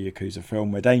it's not a Yakuza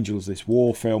film. Red Angel's this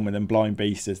war film, and then Blind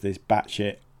Beast is this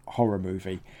batshit horror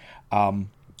movie.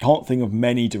 Can't think of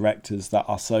many directors that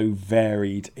are so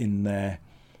varied in their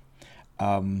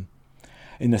cinematic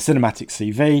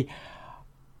CV.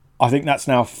 I think that's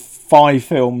now 5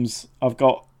 films I've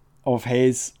got of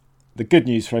his. The good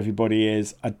news for everybody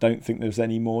is I don't think there's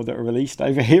any more that are released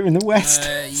over here in the West.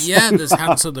 There's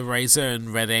Hansel the Razor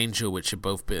and Red Angel, which are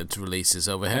both releases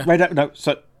over here.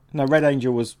 Red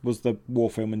Angel was the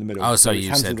war film in the middle. Oh, sorry,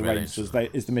 you said Red Angel.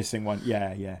 Is the missing one.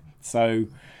 Yeah. So,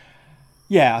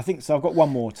 yeah, I think so. I've got one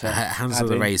more to Hansel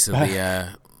the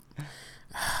Razor,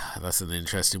 that's an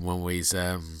interesting one where he's...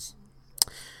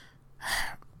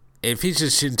 it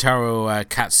features Shintaro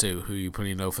Katsu, who you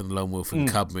probably know from the Lone Wolf and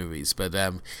Cub movies, but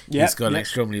he's got an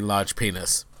extremely large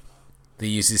penis that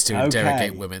he uses to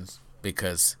interrogate women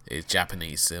because it's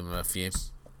Japanese in a few.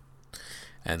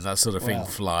 And that sort of thing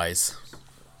flies.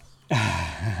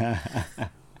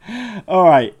 All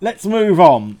right, let's move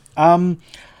on.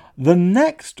 The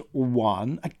next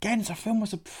one, again, it's a film of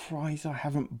surprise I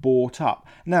haven't bought up.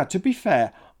 Now, to be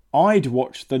fair, I'd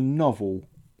watched the novel.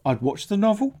 I'd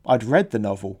read the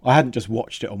novel. I hadn't just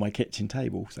watched it on my kitchen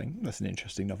table saying, that's an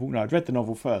interesting novel. No, I'd read the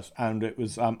novel first, and it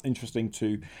was interesting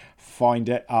to find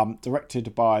it.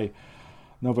 Directed by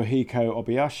Nobuhiko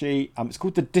Obayashi. It's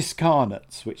called The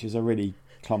Discarnates, which is a really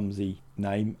clumsy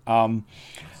name.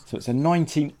 So it's a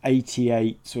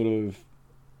 1988 sort of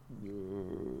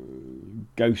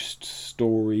ghost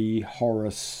story,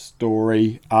 horror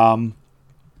story.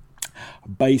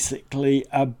 Basically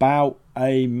about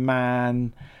a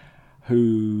man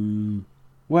who,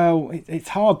 well, it's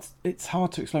hard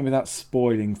to explain without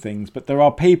spoiling things, but there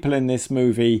are people in this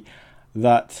movie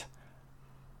that,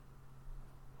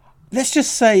 let's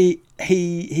just say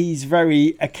he's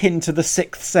very akin to the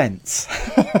Sixth Sense.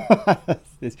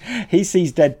 He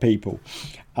sees dead people,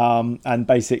 and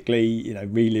basically,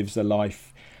 relives a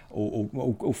life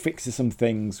or fixes some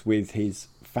things with his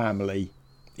family,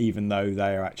 even though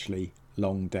they are actually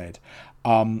long dead.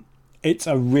 It's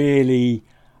a really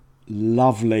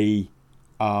lovely,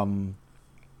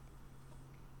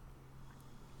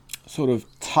 sort of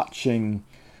touching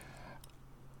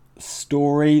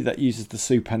story that uses the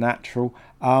supernatural,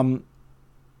 as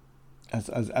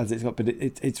it's got, but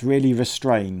it's really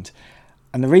restrained.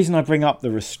 And the reason I bring up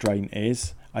the restraint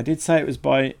is I did say it was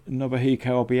by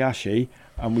Nobuhiko Obayashi,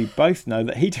 and we both know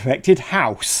that he directed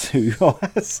House,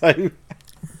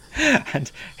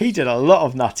 and he did a lot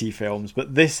of nutty films,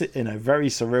 but this, very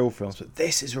surreal films, but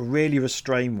this is a really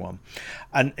restrained one.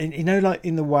 And like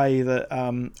in the way that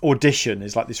Audition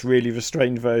is like this really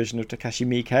restrained version of Takashi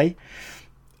Miike.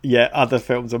 Yeah, other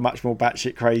films are much more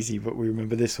batshit crazy, but we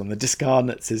remember this one. The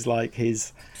Discarnates is like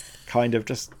his kind of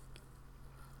just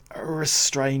a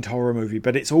restrained horror movie,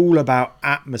 but it's all about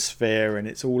atmosphere, and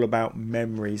it's all about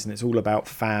memories, and it's all about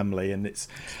family, and it's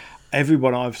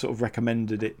everyone I've sort of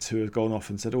recommended it to has gone off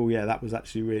and said, oh yeah, that was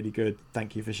actually really good,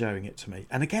 thank you for showing it to me.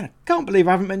 And again, I can't believe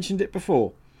I haven't mentioned it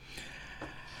before.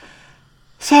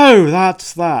 So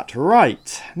that's that.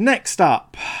 Right, next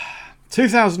up,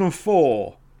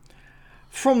 2004,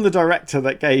 from the director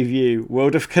that gave you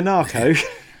World of Kanako,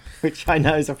 which I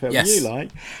know is a film you like.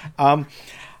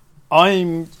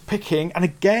 I'm picking, and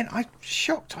again, I'm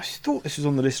shocked. I thought this was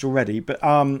on the list already, but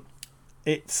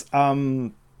it's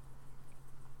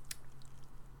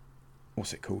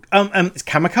what's it called? It's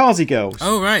Kamikaze Girls.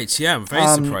 Oh right, yeah. I'm very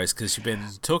surprised because you've been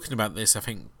talking about this. I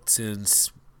think since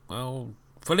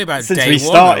probably about since day we one,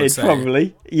 started,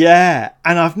 probably. Yeah,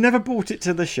 and I've never brought it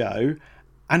to the show,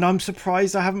 and I'm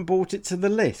surprised I haven't brought it to the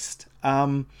list.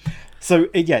 So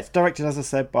it's directed, as I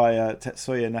said, by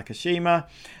Tetsuya Nakashima.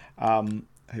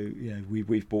 Who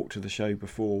we've brought to the show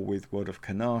before with World of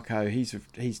Kanako.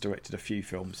 He's directed a few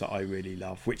films that I really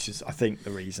love, which is I think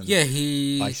the reason. Yeah,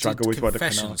 I struggle with World of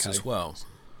Kanako as well.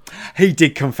 He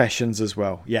did Confessions as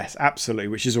well. Yes, absolutely,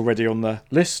 which is already on the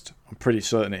list. I'm pretty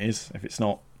certain it is. If it's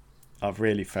not, I've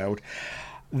really failed.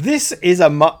 This is a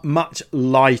much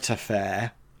lighter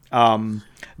fare.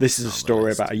 This is a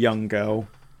story about a young girl.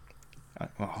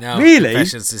 No, really?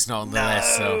 Confessions is not on the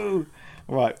list. So.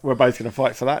 Right, we're both going to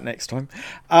fight for that next time.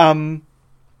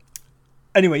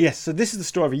 Anyway, yes, so this is the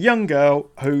story of a young girl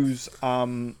who's,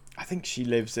 I think she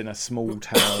lives in a small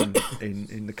town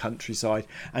in the countryside,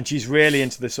 and she's really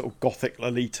into this sort of gothic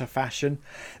Lolita fashion.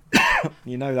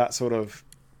 You know, that sort of,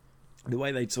 the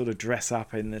way they sort of dress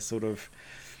up in this sort of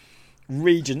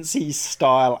Regency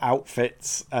style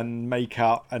outfits and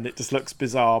makeup, and it just looks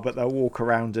bizarre, but they'll walk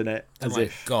around in it as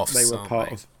if goths, they were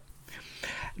part of...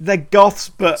 They're goths,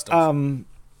 but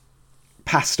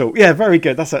pastel. Yeah, very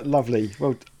good. That's lovely.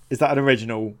 Well, is that an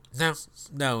original? No.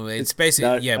 It's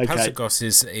basically okay. Pastel Goths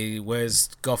is whereas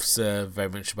goths are very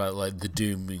much about like the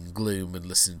doom and gloom and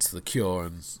listening to The Cure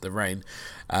and The Rain.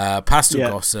 Pastel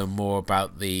Goths are more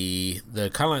about the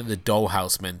kind of like the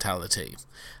dollhouse mentality,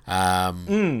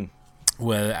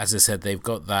 where, as I said, they've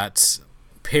got that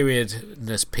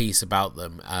periodness piece about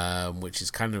them, which is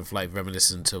kind of like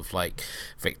reminiscent of like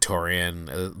Victorian,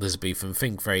 Elizabethan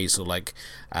think phrase, or like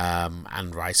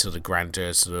Anne Rice sort of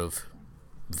grandeur sort of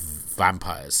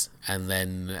vampires, and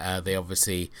then they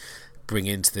obviously bring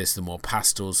into this the more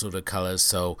pastel sort of colours.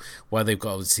 So while they've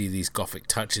got obviously these gothic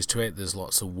touches to it, there's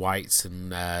lots of whites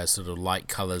and sort of light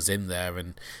colours in there,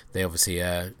 and they obviously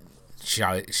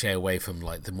shy away from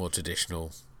like the more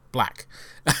traditional black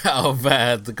of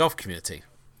the goth community.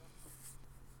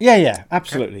 Yeah,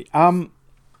 absolutely.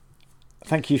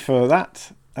 Thank you for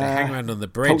that. They hang around on the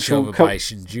bridge over by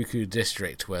Shinjuku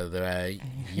District, where the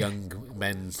young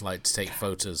men like to take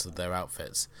photos of their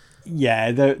outfits.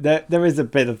 Yeah, there is a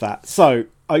bit of that. So,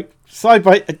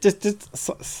 sidebar.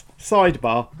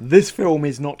 This film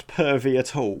is not pervy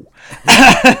at all.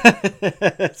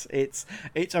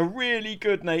 It's a really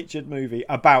good-natured movie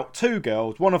about two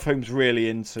girls, one of whom's really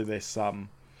into this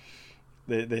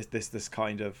this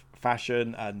kind of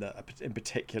fashion, and in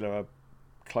particular a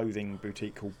clothing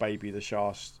boutique called Baby the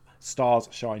Stars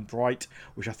Shine Bright,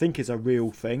 which I think is a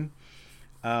real thing.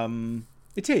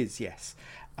 It is, yes.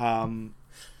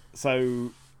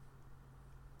 So,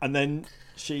 and then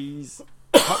she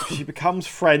becomes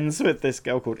friends with this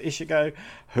girl called Ishigo,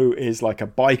 who is like a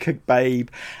biker babe.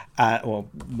 Well,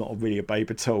 not really a babe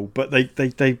at all, but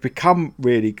they become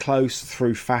really close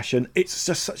through fashion. It's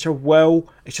just such a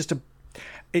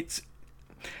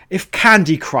if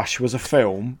Candy Crush was a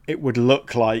film, it would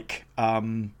look like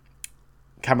Kamikaze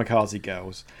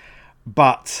Girls,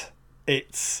 but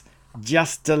it's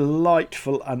just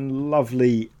delightful and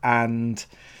lovely, and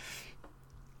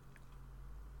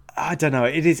I don't know.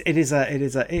 It's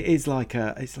like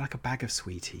a bag of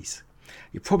sweeties.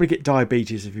 You probably get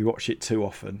diabetes if you watch it too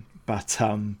often, but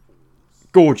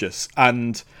gorgeous.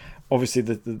 And obviously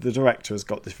the director has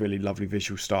got this really lovely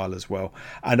visual style as well.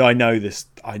 And I know this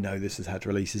has had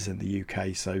releases in the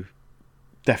UK, so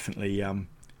definitely one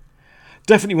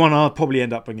I'll probably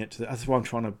end up bringing it to. That's why I'm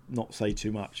trying to not say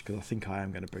too much, because I think I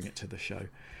am going to bring it to the show.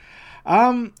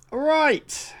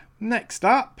 Right, next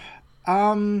up,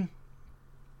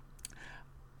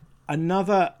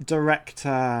 another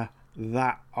director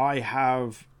that I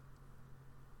have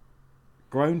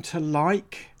grown to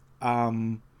like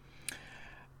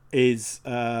is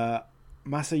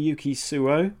Masayuki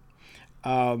Suo.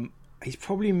 He's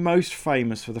probably most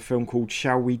famous for the film called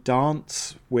Shall We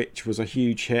Dance, which was a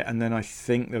huge hit, and then I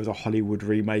think there was a Hollywood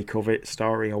remake of it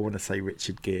starring, I want to say,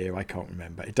 Richard Gere. I can't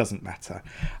remember. It doesn't matter.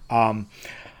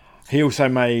 He also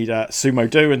made Sumo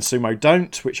Do and Sumo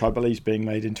Don't, which I believe is being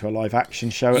made into a live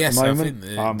action show at the moment.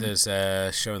 I think there's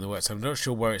a show in the works. I'm not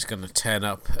sure where it's going to turn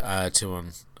up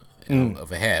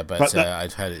over here, but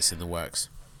I've heard it's in the works.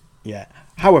 Yeah.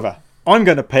 However, I'm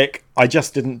going to pick I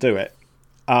Just Didn't Do It.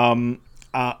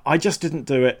 I Just Didn't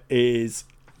Do It is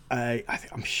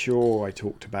I'm sure I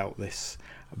talked about this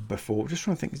before. Just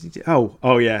trying to think.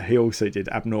 Oh yeah, he also did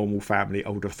Abnormal Family,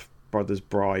 Older Brother's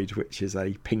Bride, which is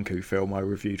a Pinku film I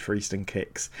reviewed for Eastern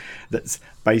Kicks. That's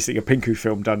basically a Pinku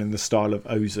film done in the style of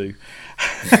Ozu.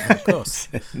 Of course.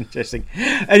 Interesting.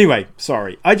 Anyway,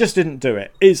 sorry, I Just Didn't Do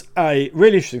It is a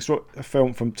really interesting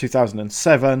film from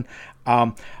 2007.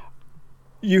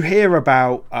 You hear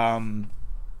about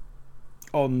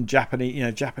on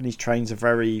Japanese trains are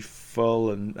very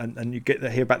full, and you get to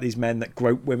hear about these men that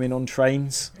grope women on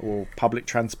trains or public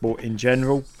transport in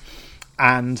general.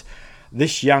 And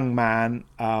this young man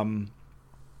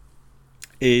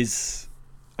is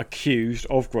accused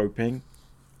of groping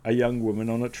a young woman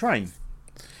on a train,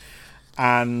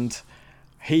 and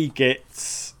he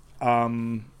gets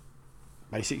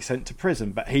basically sent to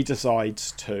prison. But he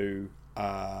decides to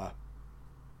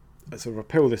sort of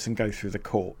appeal this and go through the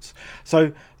courts.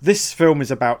 So this film is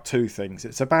about two things.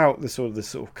 It's about the sort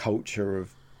of culture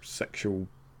of sexual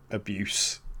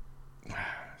abuse.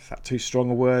 Is that too strong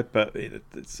a word? But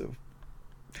it's sort of,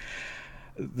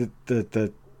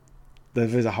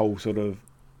 there's a whole sort of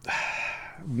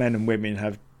men and women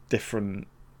have different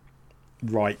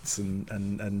rights,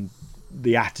 and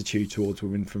the attitude towards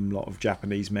women from a lot of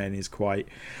Japanese men is quite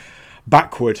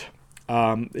backward,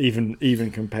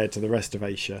 even compared to the rest of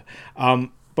Asia.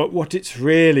 But what it's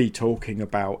really talking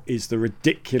about is the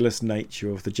ridiculous nature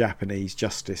of the Japanese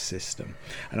justice system.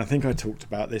 And I think I talked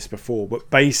about this before, but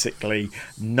basically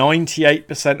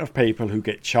 98% of people who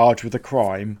get charged with a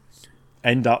crime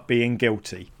end up being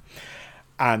guilty.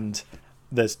 And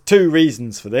there's two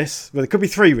reasons for this. Well, there could be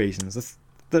three reasons.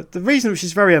 The reason, which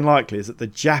is very unlikely, is that the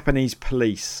Japanese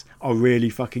police are really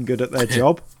fucking good at their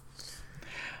job.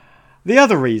 The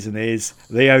other reason is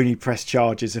they only press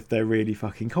charges if they're really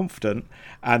fucking confident.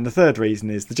 And the third reason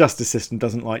is the justice system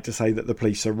doesn't like to say that the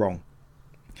police are wrong.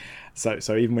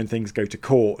 So even when things go to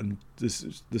court and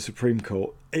the Supreme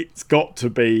Court, it's got to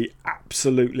be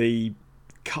absolutely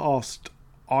cast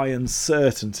iron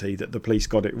certainty that the police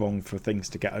got it wrong for things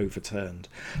to get overturned.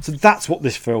 So that's what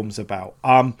this film's about.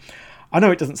 I know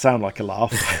it doesn't sound like a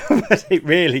laugh, but it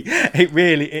really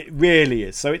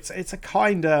is. So it's a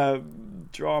kind of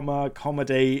drama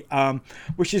comedy,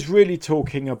 which is really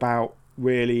talking about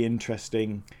really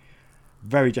interesting,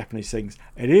 very Japanese things.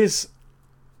 It is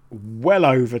well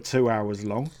over 2 hours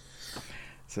long,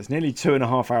 so it's nearly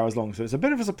 2.5 hours long. So it's a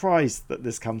bit of a surprise that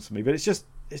this comes to me, but it's just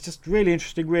really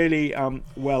interesting, really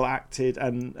well acted,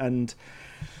 and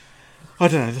I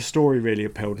don't know, the story really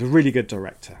appealed. A really good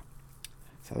director.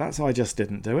 So that's I Just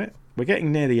Didn't Do It. We're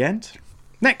getting near the end.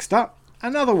 Next up,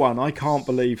 another one I can't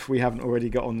believe we haven't already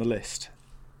got on the list.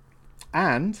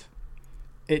 And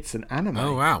it's an anime.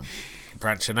 Oh, wow.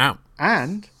 Branching out.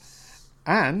 And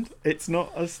it's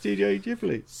not a Studio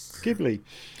Ghibli.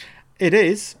 It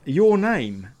is Your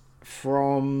Name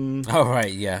from... Oh,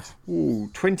 right, yeah.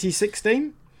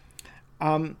 2016.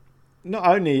 Not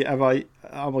only have I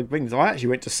actually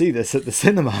went to see this at the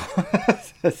cinema.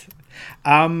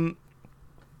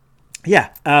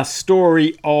 A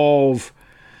story of,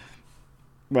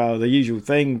 well, the usual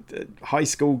thing, high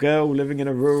school girl living in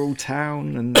a rural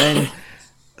town, and then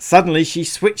suddenly she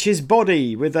switches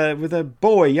body with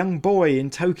a young boy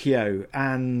in Tokyo.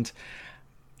 And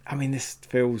I mean, this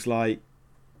feels like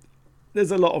there's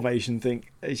a lot of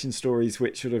Asian stories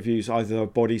which sort of use either a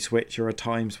body switch or a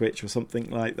time switch or something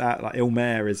like that. Like Il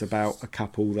Mare is about a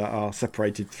couple that are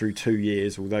separated through 2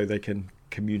 years, although they can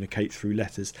communicate through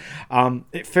letters.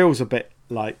 It feels a bit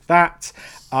like that.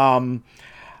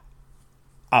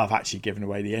 I've actually given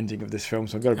away the ending of this film,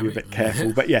 so I've got to be a bit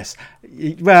careful. But yes,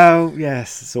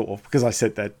 sort of, because I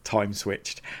said they're time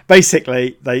switched.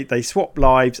 Basically, they swap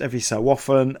lives every so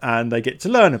often, and they get to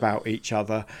learn about each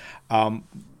other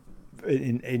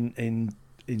in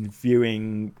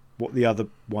viewing what the other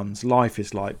one's life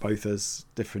is like, both as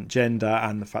different gender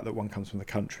and the fact that one comes from the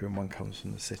country and one comes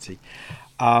from the city.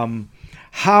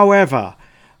 However,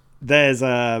 there's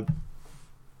a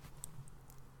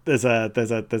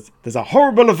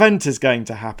horrible event is going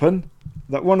to happen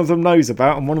that one of them knows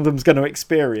about and one of them's going to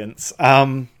experience,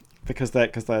 because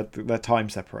they're time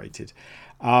separated.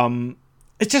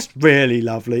 It's just really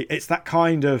lovely. It's that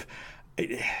kind of...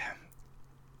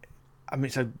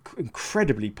 it's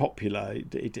incredibly popular.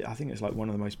 I think it's like one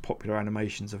of the most popular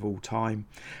animations of all time.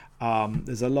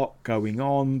 There's a lot going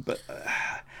on, but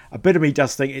a bit of me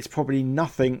does think it's probably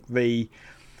nothing the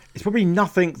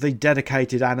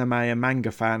dedicated anime and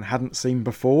manga fan hadn't seen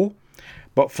before.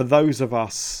 But for those of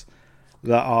us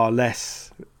that are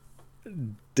less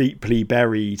deeply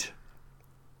buried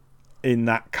in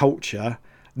that culture,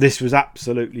 this was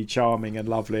absolutely charming and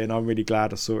lovely, and I'm really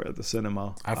glad I saw it at the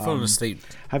cinema. I've fallen asleep.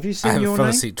 Have you seen I Your have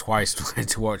fallen Name? asleep twice trying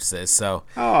to watch this. So,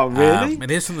 Oh, really?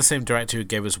 it is from the same director who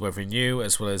gave us Whether You,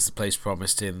 as well as The Place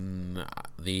Promised in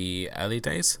the early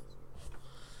days.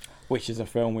 Which is a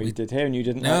film we did here, and you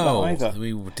didn't No, like that either.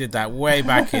 we did that way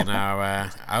back in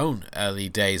our own early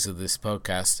days of this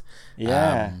podcast.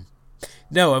 Yeah.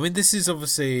 No, I mean, this is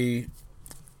obviously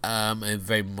a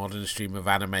very modern stream of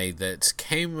anime that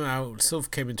came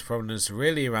into prominence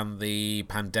really around the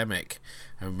pandemic.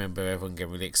 I remember everyone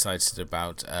getting really excited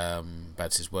about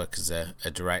his work as a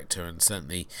director, and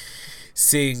certainly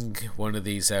seeing one of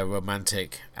these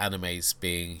romantic animes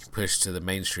being pushed to the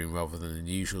mainstream rather than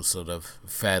the usual sort of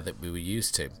fare that we were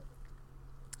used to.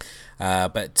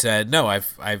 But no,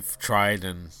 I've tried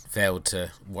and failed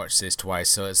to watch this twice,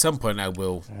 so at some point I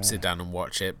will sit down and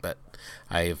watch it, but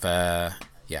I've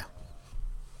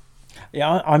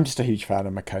Yeah, I'm just a huge fan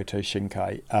of Makoto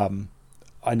Shinkai.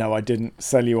 I know I didn't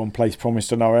sell you on Place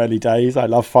Promised in our early days. I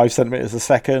love 5 centimeters a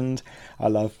second. I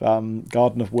love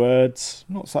Garden of Words.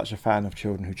 I'm not such a fan of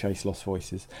Children Who Chase Lost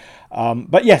Voices.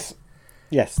 But yes,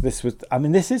 this was. I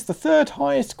mean, this is the 3rd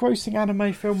highest grossing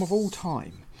anime film of all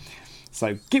time.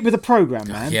 So get with the program,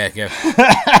 man. Yeah, go.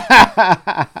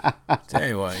 Tell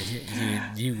you what,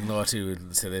 you lot who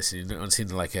would say this, you don't seem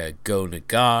like a Go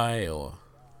Nagai or.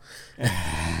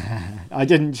 I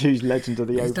didn't choose Legend of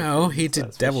the Overlord. No, he did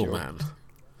Devilman. Devilman.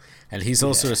 And he's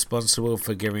also responsible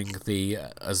for giving the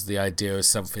idea of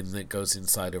something that goes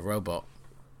inside a robot.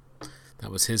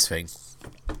 That was his thing.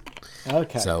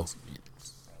 Okay. So,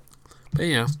 but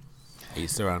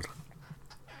he's around.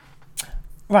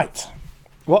 Right.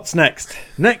 What's next?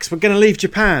 Next, we're going to leave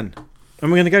Japan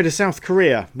and we're going to go to South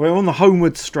Korea. We're on the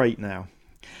homeward straight now.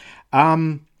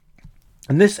 And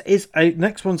this is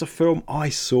next one's a film I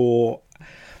saw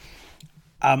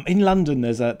in London.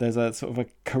 There's a sort of a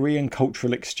Korean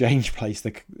cultural exchange place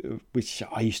which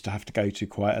I used to have to go to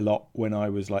quite a lot when I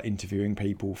was like interviewing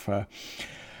people for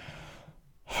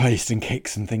Eastern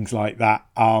Kicks and things like that.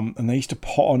 And they used to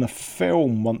put on a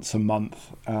film once a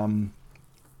month. And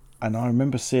I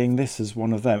remember seeing this as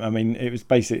one of them. I mean,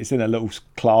 it's in a little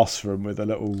classroom with a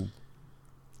little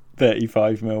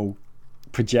 35mm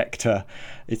projector.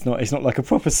 It's not like a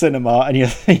proper cinema, and you're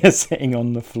sitting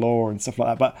on the floor and stuff like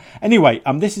that. But anyway,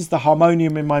 this is The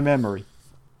Harmonium in My Memory.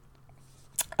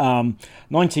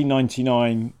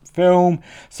 1999 film,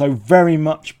 so very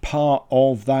much part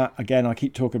of that. Again, I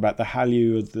keep talking about the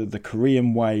Hallyu, the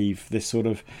Korean wave, this sort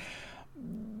of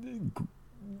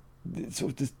this,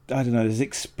 I don't know, this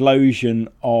explosion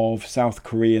of South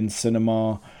Korean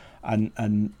cinema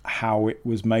and how it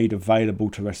was made available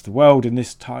to the rest of the world, in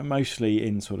this time mostly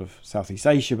in sort of Southeast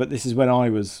Asia, but this is when I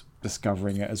was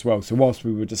discovering it as well. So whilst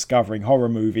we were discovering horror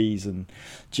movies and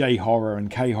J-horror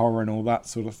and K-horror and all that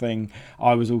sort of thing,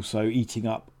 I was also eating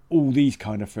up all these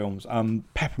kind of films.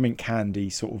 Peppermint Candy,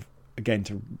 sort of, again,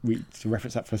 to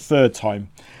reference that for a 3rd time,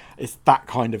 it's that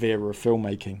kind of era of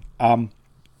filmmaking.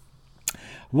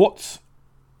 What's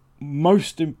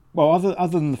other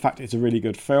than the fact it's a really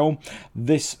good film,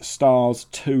 this stars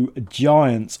 2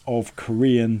 giants of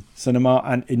Korean cinema,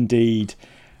 and indeed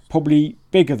probably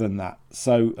bigger than that.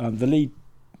 So the lead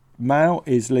male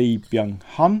is Lee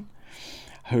Byung-hun,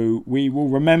 who we will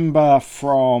remember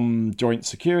from Joint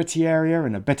Security Area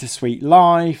and A Bittersweet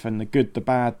Life and The Good, the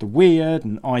Bad, the Weird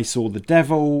and I Saw the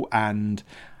Devil, and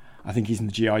I think he's in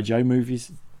the G.I. Joe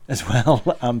movies as well.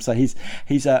 So he's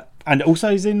and also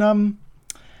he's in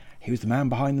he was the man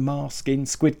behind the mask in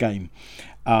Squid Game.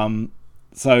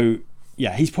 So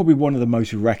yeah, he's probably one of the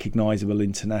most recognisable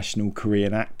international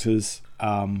Korean actors.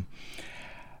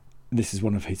 This is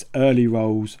one of his early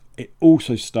roles. It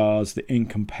also stars the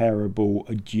incomparable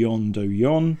Jeon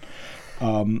Do-yeon,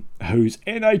 who's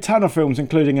in a ton of films,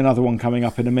 including another one coming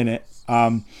up in a minute.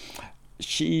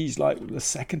 She's like the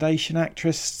 2nd Asian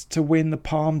actress to win the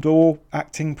Palme d'Or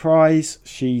acting prize.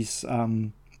 She's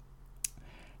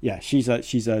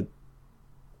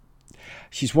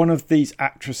one of these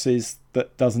actresses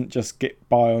that doesn't just get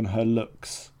by on her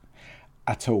looks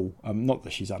at all. Not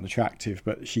that she's unattractive,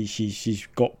 but she's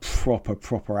got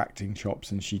proper acting chops,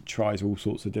 and she tries all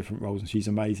sorts of different roles, and she's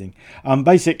amazing.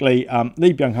 Basically,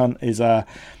 Lee Byung-hun is a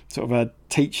sort of a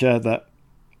teacher that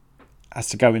has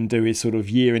to go and do his sort of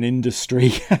year in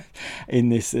industry in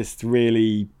this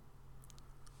really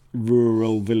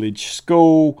rural village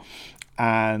school,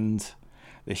 and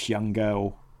this young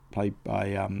girl played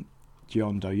by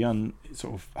Jeon Do-yeon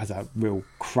sort of has a real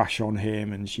crush on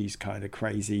him, and she's kind of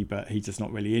crazy, but he's just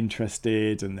not really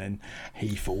interested. And then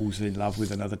he falls in love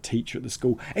with another teacher at the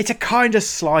school. It's a kind of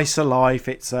slice of life.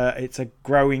 It's a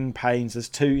growing pains. There's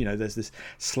two, there's this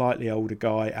slightly older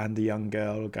guy and a young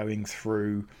girl going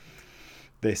through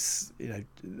this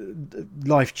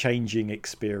life-changing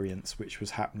experience which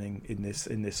was happening in this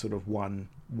sort of one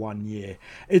year.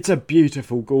 It's a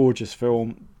beautiful, gorgeous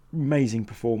film, amazing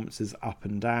performances up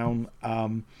and down.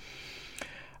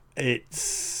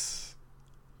 It's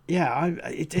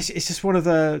just one of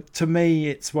the, to me,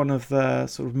 it's one of the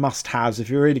sort of must-haves.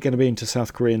 If you're really going to be into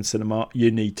South Korean cinema,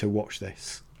 you need to watch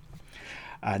this.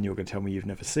 And you're going to tell me you've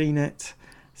never seen it,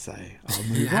 so I'll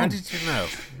move How on. did you know?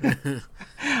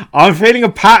 I'm feeling a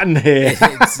pattern here.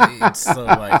 It's sort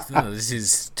of like, no, this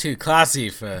is too classy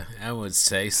for Elwood's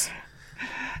taste.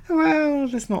 Well,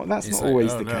 that's not It's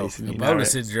always like, the case. And Ebola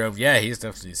syndrome, yeah, he's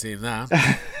definitely seen that.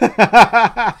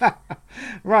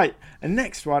 Right, and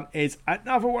next one is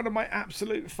another one of my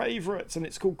absolute favourites, and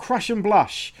it's called Crush and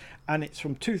Blush, and it's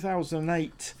from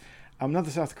 2008.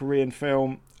 Another South Korean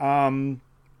film.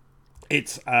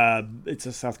 It's a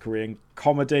South Korean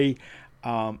comedy,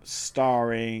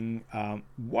 starring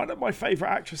one of my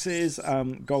favourite actresses,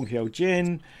 Gong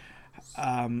Hyo-jin.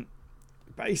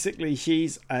 Basically,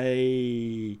 she's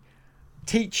a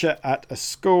teacher at a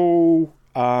school.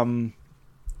 No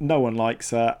one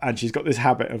likes her, and she's got this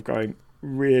habit of going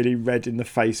really red in the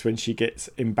face when she gets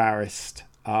embarrassed,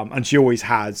 and she always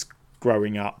has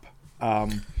growing up.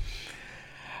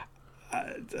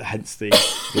 Hence the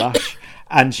blush.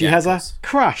 And she has a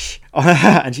crush,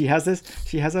 and she has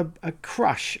a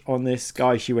crush on this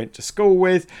guy she went to school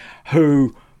with,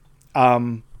 who,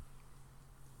 well,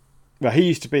 he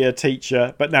used to be a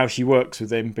teacher, but now she works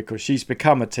with him because she's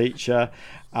become a teacher.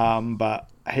 But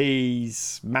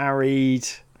he's married,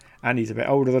 and he's a bit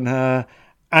older than her,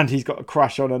 and he's got a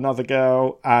crush on another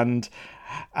girl and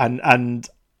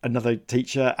another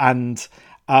teacher, and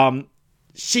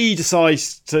she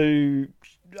decides to,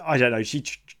 I don't know,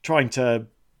 she's trying to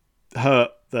hurt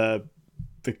the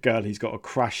girl he's got a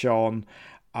crush on.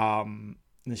 And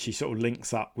she sort of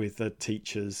links up with the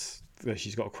teachers that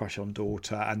she's got a crush on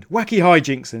daughter, and wacky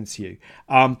hijinks ensue.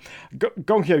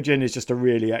 Gong Hyo-jin is just a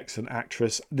really excellent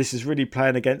actress. This is really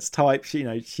playing against type.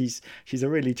 She's a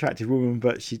really attractive woman,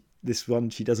 but she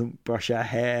doesn't brush her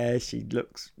hair. She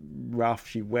looks rough.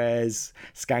 She wears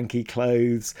skanky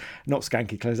clothes. Not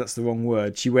skanky clothes, that's the wrong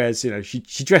word. She wears, she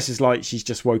dresses like she's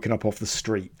just woken up off the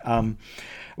street,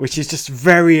 which is just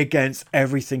very against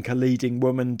everything a leading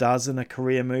woman does in a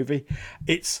Korean movie.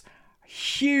 It's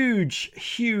huge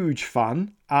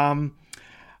fun.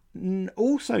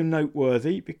 Also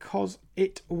noteworthy because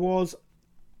it was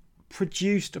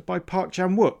produced by Park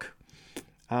Chan-wook.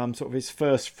 Sort of his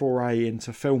first foray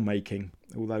into filmmaking,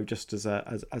 although just as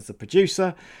a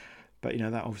producer, but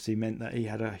that obviously meant that he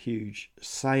had a huge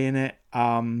say in it.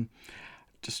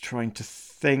 Just trying to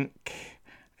think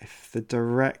if the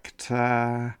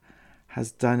director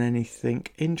has done anything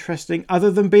interesting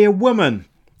other than be a woman,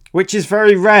 which is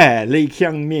very rare. Lee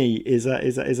Kyung-mi is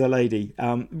a lady,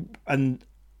 and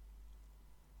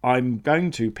I'm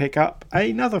going to pick up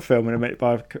another film in a minute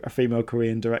by a female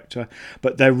Korean director,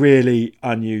 but they're really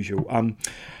unusual.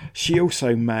 She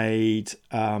also made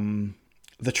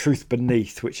The Truth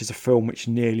Beneath, which is a film which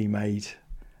nearly made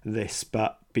this,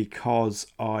 but because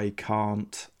I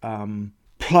can't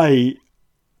play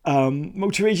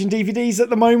multi-region DVDs at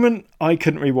the moment, I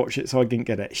couldn't rewatch it, so I didn't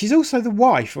get it. She's also the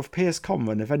wife of Pierce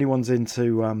Conran. If anyone's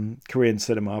into Korean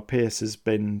cinema, Pierce has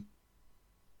been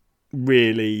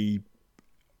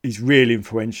he's really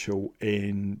influential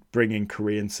in bringing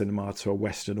Korean cinema to a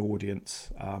Western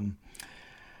audience.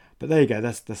 But there you go.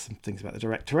 There's some things about the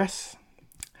directoress.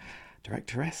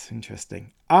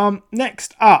 Interesting.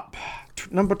 Next up,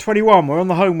 number 21. We're on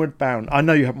the homeward bound. I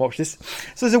know you haven't watched this.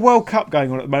 So there's a World Cup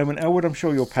going on at the moment, Elwood. I'm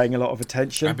sure you're paying a lot of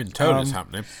attention. I've been told it's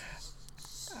happening.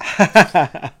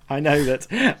 I know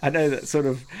that sort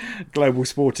of global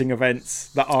sporting events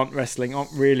that aren't wrestling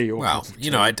aren't really. Well,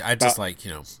 I just like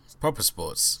proper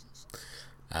sports.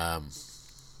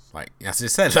 Like as I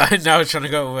said, now I'm trying to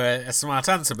go with a smart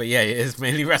answer, but yeah, it is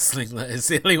mainly wrestling. It's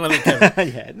the only one that can.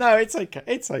 Yeah, no, it's okay.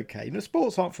 It's okay.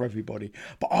 Sports aren't for everybody,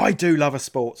 but I do love a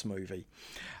sports movie.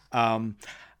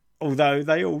 Although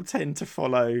they all tend to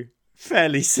follow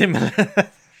fairly similar.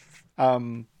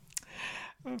 Sort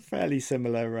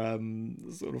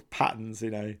of patterns,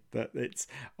 that it's,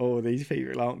 these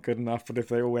people aren't good enough, but if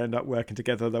they all end up working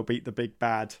together, they'll beat the big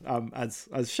bad,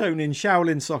 as shown in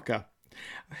Shaolin Soccer.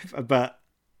 But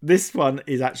this one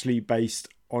is actually based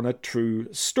on a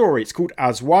true story. It's called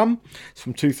As One. It's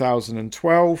from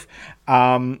 2012.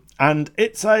 And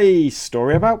it's a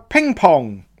story about ping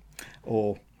pong,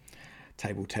 or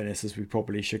table tennis as we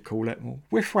probably should call it, or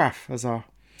whiff-raff as our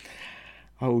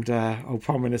old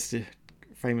Prime Minister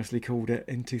famously called it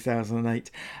in 2008.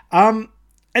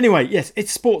 Anyway, yes,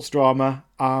 it's sports drama.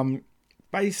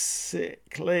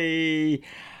 Basically,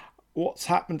 what's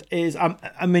happened is,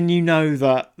 I mean, you know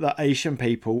that Asian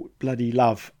people bloody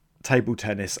love table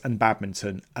tennis and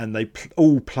badminton, and they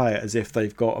all play it as if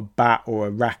they've got a bat or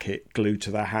a racket glued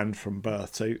to their hand from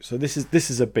birth. So this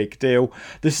is a big deal.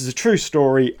 This is a true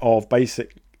story of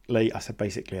basically, I said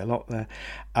basically a lot there,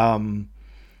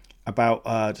 about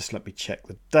just let me check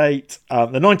the date, the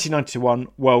 1991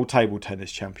 World Table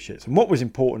Tennis Championships. And what was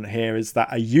important here is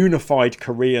that a unified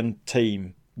Korean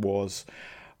team was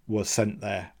sent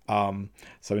there.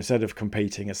 So instead of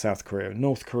competing as South Korea and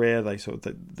North Korea, they sort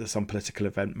of some political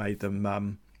event made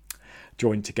them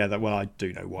join together. Well, I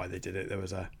do know why they did it. There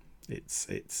was it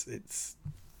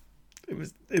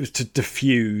was to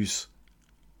diffuse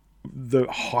the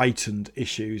heightened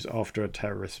issues after a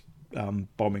terrorist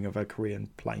bombing of a Korean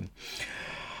plane.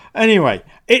 Anyway,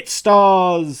 it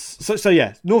stars so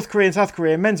yeah, North Korea and South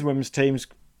Korea men's and women's teams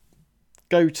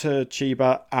go to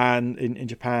Chiba and in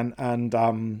Japan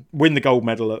and win the gold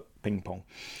medal at ping pong.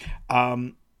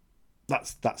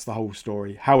 That's the whole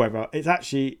story. However, it's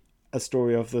actually a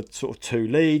story of the sort of two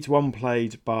leads. One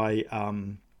played by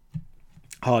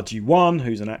Ha Ji-won,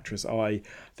 who's an actress I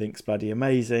think's bloody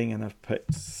amazing, and I've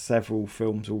put several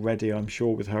films already, I'm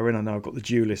sure, with her in. I know I've got The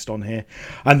Duelist on here.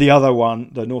 And the other one,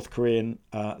 the North Korean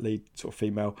lead sort of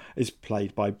female, is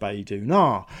played by Bae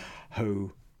Do-na,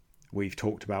 who we've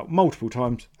talked about multiple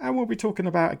times and we'll be talking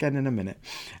about again in a minute.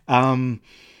 And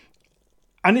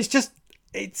it's just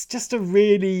a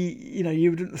really, you know, you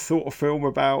wouldn't have thought a film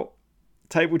about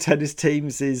table tennis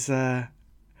teams is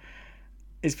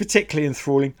particularly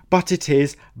enthralling, but it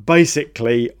is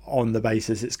basically on the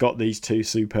basis it's got these two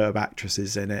superb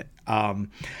actresses in it.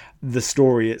 The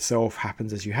story itself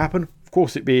happens as you happen. Of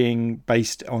course, it being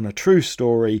based on a true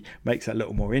story makes it a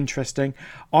little more interesting.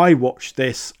 I watched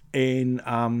this in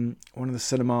one of the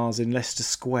cinemas in Leicester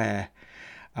Square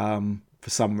for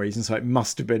some reason, so it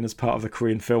must have been as part of the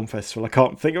Korean Film Festival. I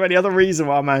can't think of any other reason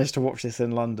why I managed to watch this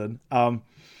in London.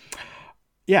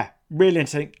 Yeah, really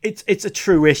interesting. It's a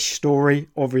true-ish story.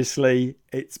 Obviously,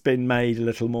 it's been made a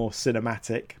little more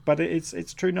cinematic, but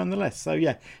it's true nonetheless. So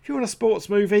yeah, if you want a sports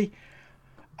movie,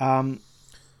 I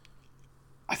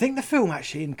think the film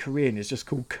actually in Korean is just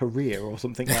called Career or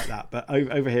something like that. But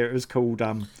over here it was called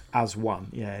As One.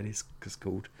 Yeah, it is just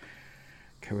called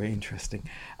Career. Interesting.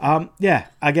 Yeah,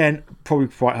 again, probably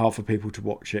quite hard for people to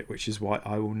watch it, which is why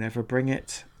I will never bring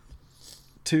it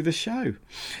to the show.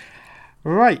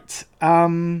 Right.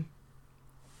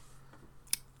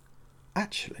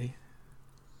 Actually,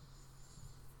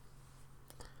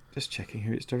 just checking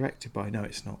who it's directed by. No,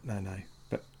 it's not. No.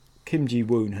 But Kim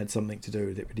Ji-woon had something to do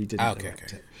with it, but he didn't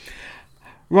direct it.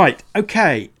 Right.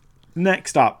 Okay.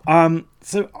 Next up.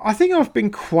 So I think I've been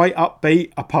quite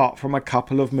upbeat, apart from a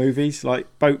couple of movies like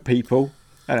Boat People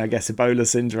and I guess Ebola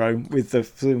Syndrome with the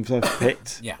films I've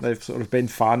picked. Yeah. They've sort of been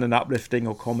fun and uplifting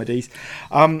or comedies.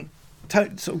 Sort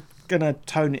of gonna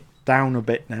turn it down a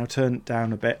bit and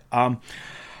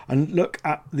look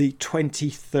at the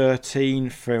 2013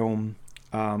 film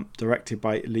directed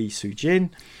by Lee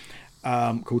Soo-jin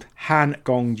called Han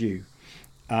Gong-yu.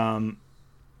 So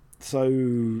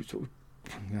sort of,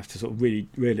 I have to sort of really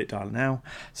reel it down now.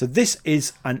 So this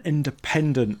is an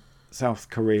independent South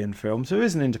Korean film. So there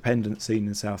is an independent scene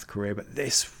in South Korea, but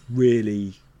this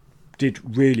really did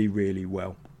really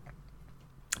well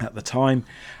at the time.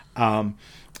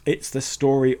 It's the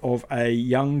story of a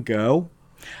young girl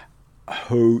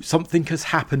who something has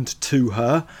happened to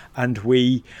her, and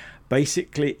we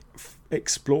basically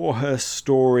explore her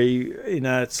story in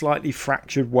a slightly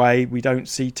fractured way. We don't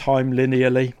see time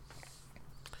linearly.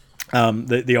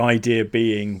 The idea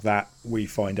being that we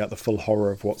find out the full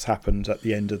horror of what's happened at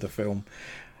the end of the film.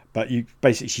 But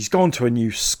she's gone to a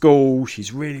new school.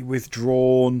 She's really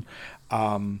withdrawn.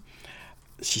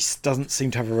 She doesn't seem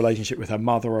to have a relationship with her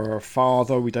mother or her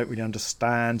father. We don't really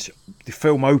understand. The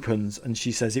film opens and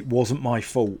she says, "It wasn't my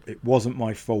fault. It wasn't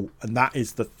my fault." And that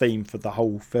is the theme for the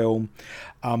whole film.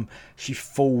 She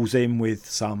falls in with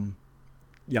some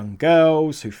young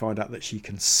girls who find out that she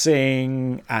can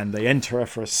sing, and they enter her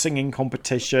for a singing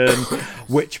competition,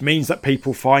 which means that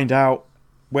people find out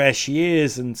where she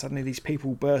is, and suddenly these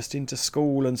people burst into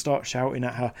school and start shouting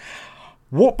at her.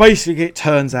 What basically it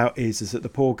turns out is that the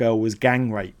poor girl was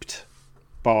gang raped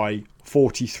by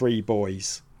 43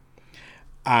 boys.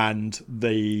 and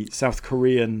the South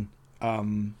Korean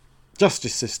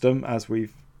justice system, as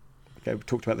we've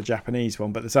talked about the Japanese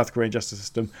one, but the South Korean justice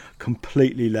system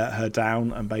completely let her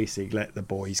down and basically let the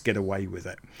boys get away with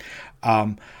it.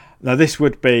 Now, this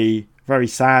would be very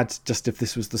sad just if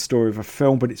this was the story of a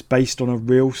film, but it's based on a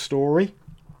real story.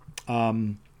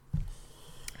 Known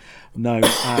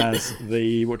as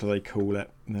the, what do they call it?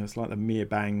 It's like the Mia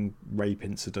Bang rape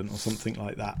incident or something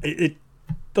like that. It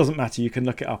doesn't matter, you can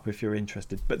look it up if you're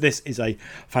interested. But this is a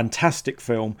fantastic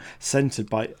film centered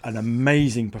by an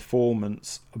amazing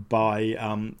performance by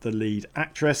the lead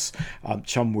actress,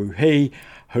 Chun Woo-hee,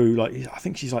 who, like, I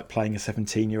think she's like playing a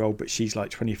 17-year-old, but she's like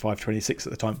 25, 26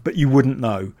 at the time. But you wouldn't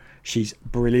know. She's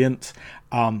brilliant.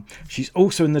 She's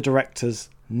also in the director's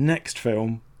next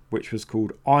film, which was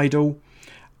called Idol,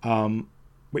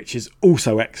 which is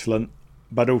also excellent,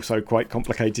 but also quite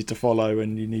complicated to follow,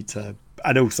 and you need to,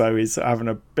 and also is having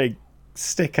a big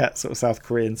stick at sort of South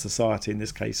Korean society, in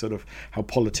this case, sort of how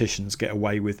politicians get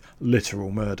away with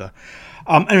literal murder.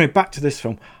 Anyway, back to this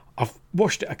film. I've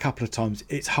watched it a couple of times.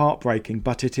 It's heartbreaking,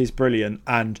 but it is brilliant.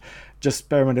 And just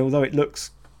bear in mind, although it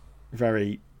looks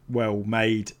very well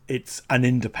made, it's an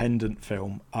independent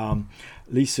film.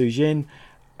 Lee Soo-jin,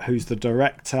 who's the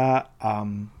director,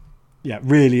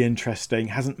 really interesting.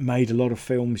 Hasn't made a lot of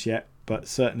films yet, but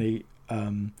certainly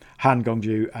Han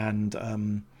Gong-ju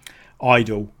and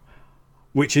Idol,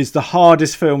 which is the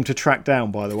hardest film to track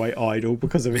down, by the way, Idol,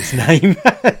 because of its name.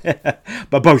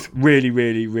 But both really,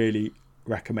 really, really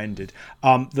recommended.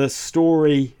 The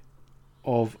story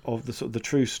of the sort of the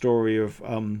true story of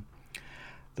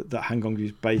that Han Gong-ju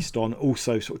is based on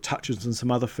also sort of touches on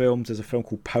some other films. There's a film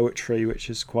called Poetry, which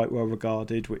is quite well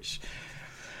regarded, which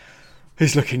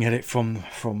is looking at it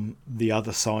from the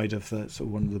other side of the sort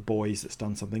of one of the boys that's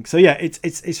done something. So yeah,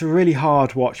 it's a really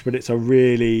hard watch, but it's a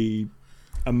really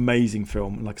amazing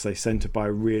film. Like I say, centered by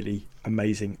a really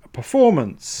amazing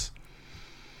performance.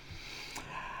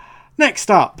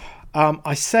 Next up,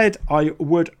 I said I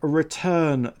would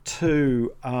return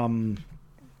to Jeon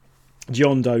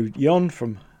Do-yeon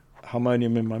from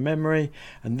Harmonium in My Memory,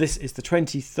 and this is the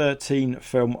 2013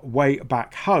 film Way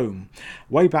Back Home.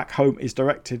 Way Back Home is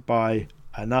directed by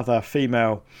another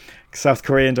female South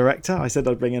Korean director. I said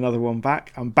I'd bring another one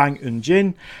back. Bang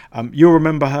Eun-jin. You'll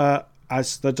remember her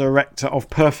as the director of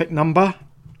Perfect Number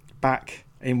back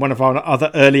in one of our other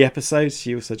early episodes.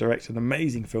 She also directed an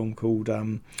amazing film called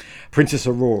Princess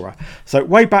Aurora. So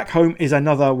Way Back Home is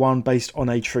another one based on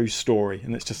a true story,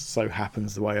 and it just so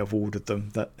happens, the way I've ordered them,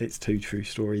 that it's two true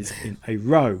stories in a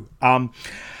row.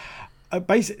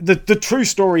 Basically, the true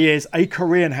story is a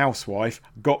Korean housewife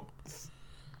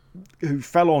who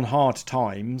fell on hard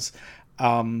times,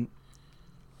 thought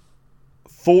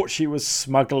she was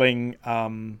smuggling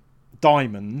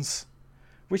diamonds,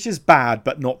 which is bad,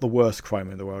 but not the worst crime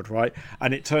in the world, right?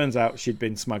 And it turns out she'd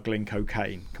been smuggling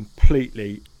cocaine,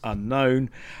 completely unknown,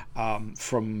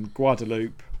 from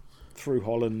Guadeloupe through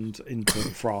Holland into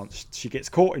France. She gets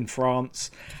caught in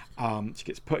France. She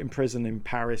gets put in prison in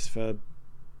Paris for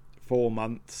 4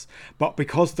 months. But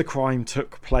because the crime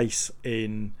took place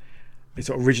it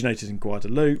sort of originated in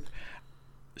Guadeloupe,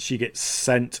 she gets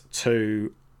sent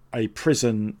to a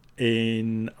prison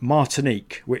in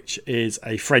Martinique, which is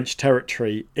a French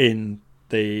territory in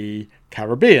the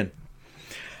Caribbean.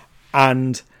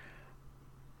 And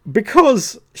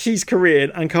because she's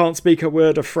Korean and can't speak a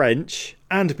word of French,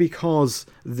 and because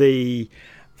the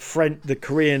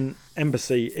Korean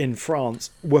embassy in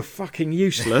France were fucking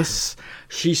useless,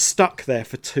 she's stuck there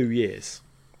for 2 years.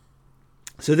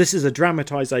 So this is a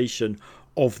dramatization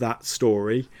of that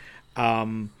story,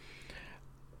 and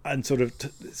it sort of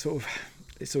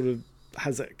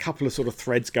has a couple of sort of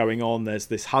threads going on. There's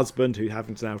this husband who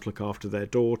happens now to look after their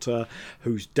daughter,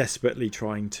 who's desperately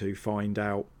trying to find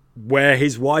out where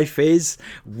his wife is,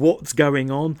 what's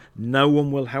going on. No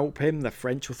one will help him. The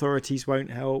French authorities won't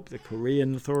help. The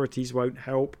Korean authorities won't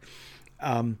help.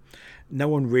 No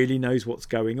one really knows what's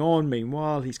going on.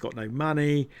 Meanwhile, he's got no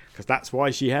money, because that's why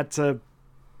she had to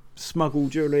smuggle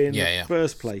jewelry in the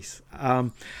first place.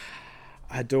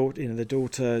 Her daughter, the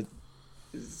daughter,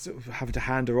 sort of having to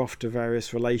hand her off to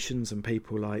various relations and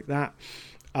people like that.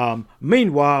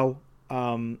 Meanwhile,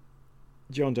 Jeon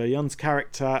Do-yeon's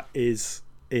character is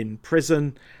in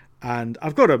prison, and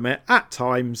I've got to admit, at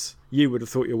times you would have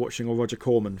thought you're watching a Roger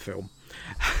Corman film.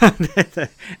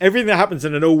 Everything that happens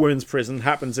in an all-women's prison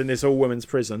happens in this all-women's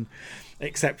prison,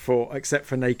 except for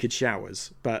naked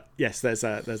showers. But yes, there's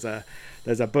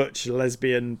a butch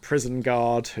lesbian prison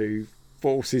guard who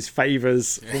forces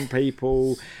favours from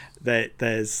people.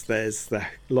 There's a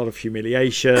lot of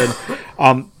humiliation,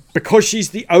 because she's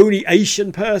the only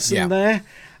Asian person there,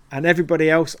 and everybody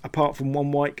else, apart from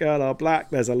one white girl, are black.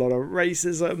 There's a lot of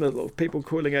racism. There's a lot of people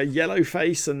calling her yellow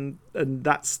face, and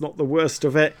that's not the worst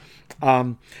of it.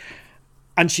 And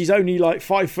she's only like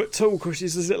 5 foot tall because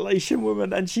she's this little Asian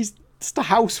woman, and she's just a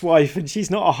housewife, and she's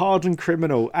not a hardened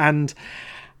criminal. And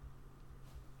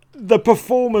the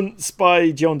performance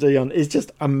by Jeon Do-yeon is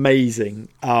just amazing.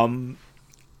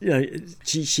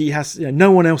 She has,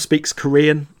 no one else speaks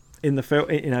Korean in the film,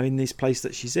 in this place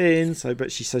that she's in. So,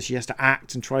 but she says she has to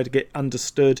act and try to get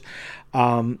understood.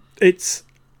 It's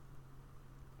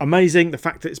amazing. The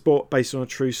fact that it's based on a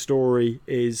true story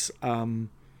is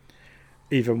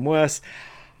even worse.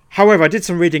 However, I did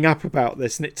some reading up about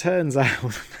this, and it turns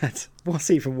out that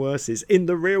what's even worse is, in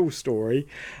the real story,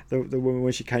 the woman,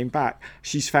 when she came back,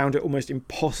 she's found it almost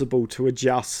impossible to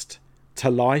adjust to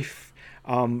life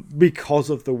because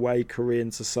of the way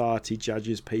Korean society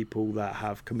judges people that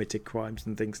have committed crimes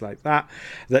and things like that.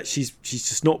 That she's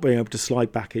just not being able to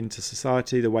slide back into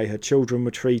society. The way her children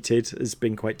were treated has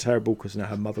been quite terrible because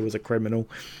her mother was a criminal,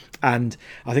 and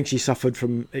I think she suffered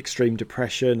from extreme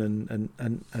depression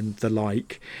and the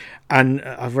like. And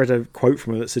I've read a quote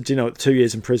from her that said, 2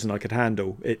 years in prison I could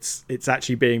handle. It's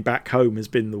actually being back home has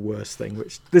been the worst thing,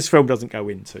 which this film doesn't go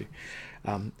into.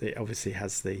 It obviously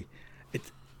has the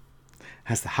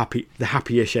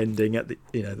happy-ish ending at the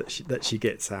that she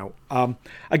gets out.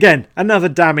 Again, another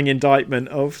damning indictment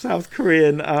of South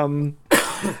Korean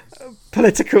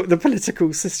the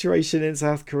political situation in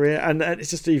South Korea, and it's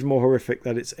just even more horrific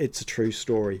that it's a true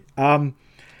story.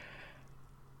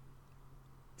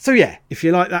 So yeah, if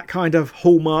you like that kind of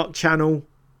Hallmark Channel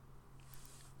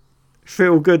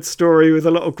feel-good story with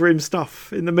a lot of grim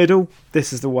stuff in the middle,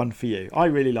 this is the one for you. I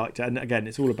really liked it, and again,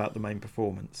 it's all about the main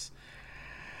performance.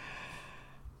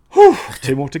 Whew,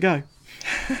 2 more to go.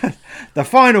 The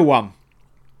final one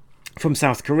from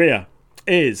South Korea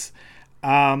is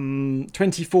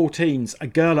 2014's A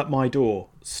Girl at My Door,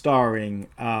 starring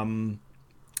Bae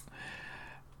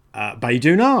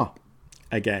Doona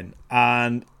again.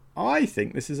 And I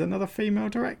think this is another female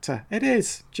director. It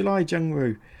is Julie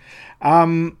Jung-woo.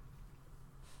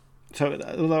 So,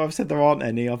 although I've said there aren't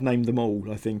any, I've named them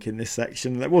all, I think, in this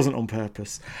section. That wasn't on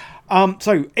purpose.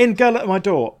 So, in Girl at My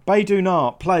Door, Bae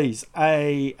Doona plays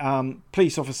a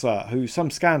police officer who some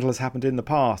scandal has happened in the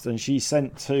past, and she's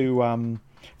sent to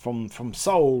from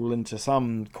Seoul into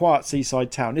some quiet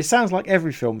seaside town. It sounds like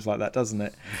every film's like that, doesn't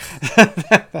it?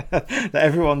 That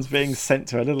everyone's being sent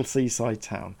to a little seaside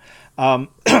town.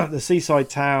 The seaside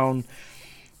town,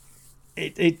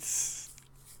 it's...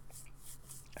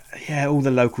 Yeah, all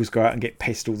the locals go out and get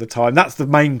pissed all the time. That's the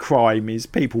main crime, is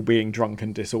people being drunk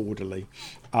and disorderly.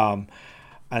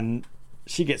 And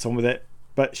she gets on with it.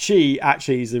 But she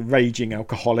actually is a raging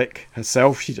alcoholic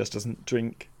herself. She just doesn't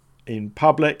drink in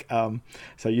public.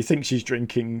 So you think she's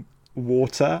drinking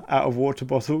water out of water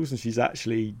bottles, and she's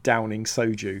actually downing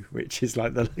soju, which is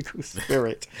like the local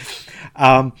spirit.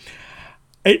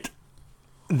 It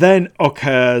then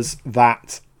occurs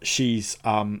that she's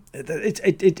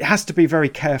it has to be very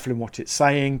careful in what it's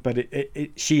saying, but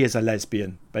she is a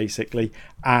lesbian basically,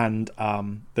 and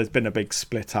there's been a big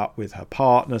split up with her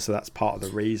partner, so that's part of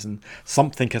the reason.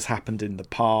 Something has happened in the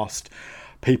past.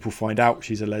 People find out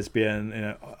she's a lesbian.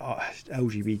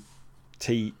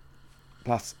 LGBT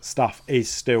plus stuff is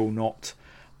still not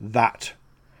that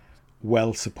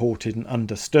well supported and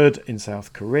understood in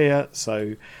South Korea,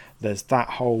 so there's that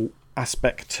whole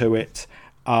aspect to it.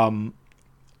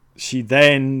 She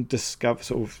then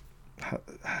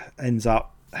ends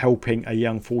up helping a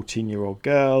young 14-year-old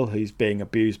girl who's being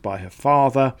abused by her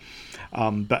father,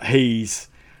 but he's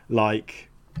like,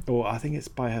 or I think it's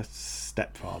by her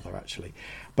stepfather actually,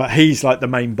 but he's like the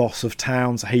main boss of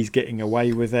town, so he's getting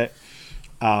away with it.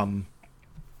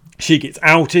 She gets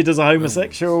outed as a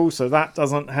homosexual, so that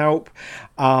doesn't help.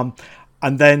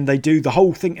 And then they do the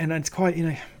whole thing, and it's quite,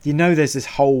 there's this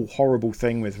whole horrible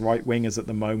thing with right-wingers at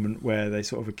the moment where they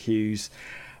sort of accuse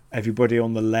everybody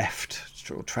on the left,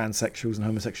 sort of transsexuals and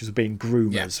homosexuals, of being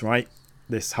groomers, right?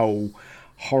 This whole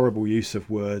horrible use of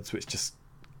words, which just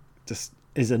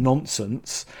is a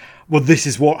nonsense. Well, this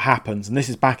is what happens, and this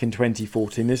is back in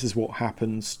 2014. This is what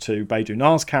happens to Bae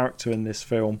Doona's character in this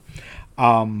film.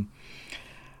 And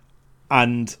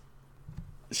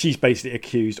she's basically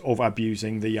accused of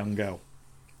abusing the young girl.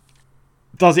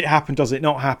 Does it happen? Does it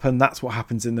not happen? That's what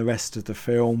happens in the rest of the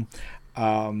film.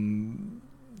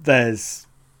 It's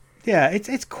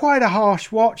quite a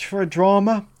harsh watch for a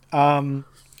drama.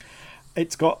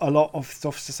 It's got a lot of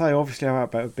stuff to say, obviously,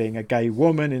 about being a gay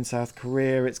woman in South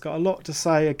Korea. It's got a lot to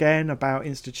say, again, about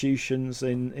institutions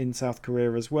in South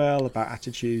Korea as well, about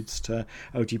attitudes to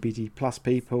LGBT plus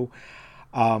people.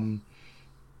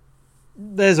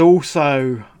 there's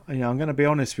also, I'm going to be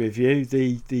honest with you,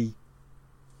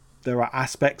 there are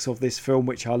aspects of this film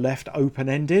which are left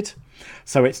open-ended,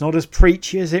 so it's not as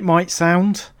preachy as it might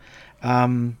sound.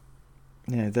 The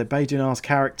Baydunar's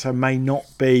character may not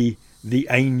be the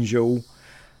angel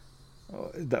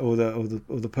or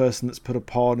the person that's put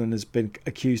upon and has been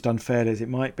accused unfairly as it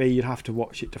might be. You'd have to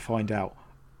watch it to find out.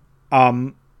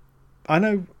 I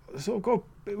know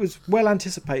it was well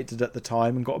anticipated at the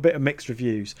time and got a bit of mixed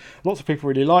reviews. Lots of people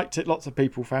really liked it. Lots of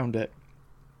people found it,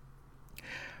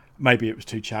 maybe it was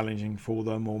too challenging for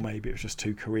them, or maybe it was just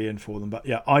too Korean for them. But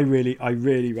yeah, I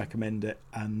really recommend it.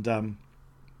 And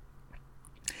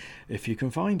if you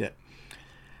can find it.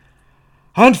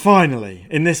 And finally,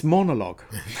 in this monologue,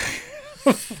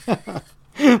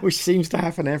 which seems to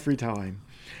happen every time,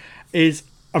 is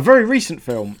a very recent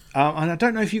film. And I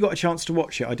don't know if you got a chance to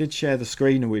watch it. I did share the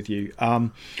screener with you.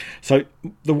 So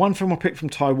the one film I picked from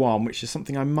Taiwan, which is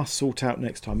something I must sort out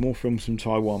next time, more films from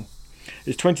Taiwan,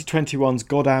 is 2021's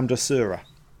Godam Asura,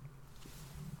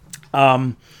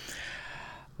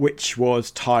 which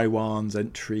was Taiwan's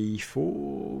entry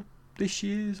for this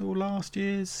year's or last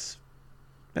year's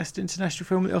Best International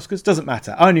Film at the Oscars. Doesn't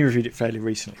matter. I only reviewed it fairly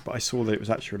recently, but I saw that it was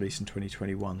actually released in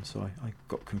 2021, so I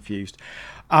got confused.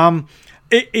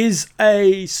 It is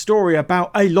a story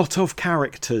about a lot of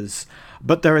characters,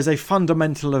 but there is a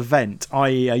fundamental event,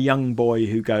 i.e. a young boy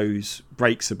who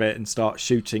breaks a bit and starts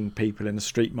shooting people in a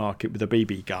street market with a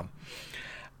BB gun.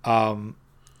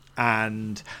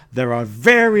 And there are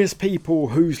various people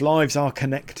whose lives are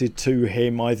connected to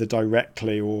him either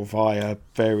directly or via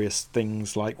various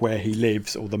things like where he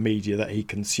lives or the media that he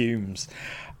consumes.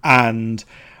 And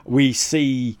we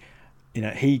see,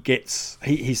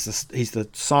 he's the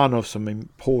son of some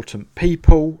important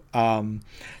people.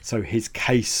 So his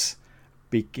case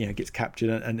gets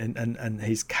captured and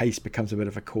his case becomes a bit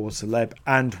of a cause célèbre.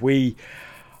 And we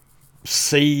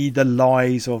see the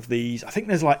lives of these, I think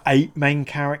there's like 8 main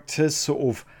characters sort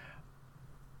of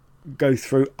go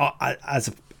through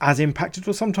as impacted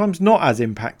or sometimes not as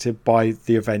impacted by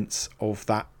the events of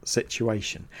that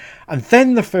situation. And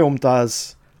then the film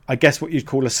does, I guess, what you'd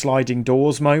call a sliding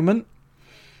doors moment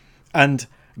and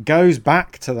goes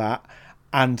back to that,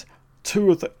 and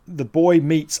the boy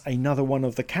meets another one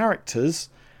of the characters,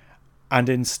 and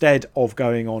instead of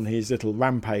going on his little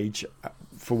rampage,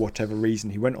 for whatever reason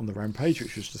he went on the rampage,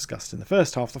 which was discussed in the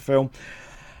first half of the film,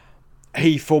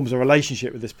 he forms a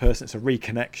relationship with this person. It's a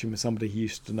reconnection with somebody he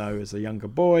used to know as a younger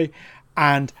boy,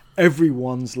 and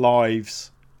everyone's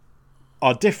lives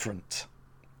are different.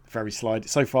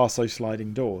 So far, so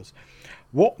sliding doors.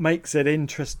 What makes it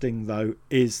interesting, though,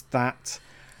 is that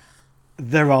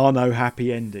there are no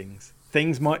happy endings.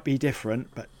 Things might be different,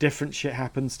 but different shit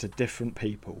happens to different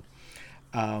people.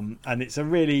 And it's a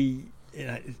really,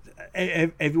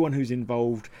 everyone who's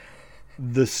involved,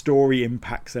 the story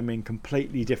impacts them in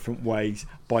completely different ways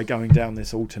by going down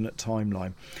this alternate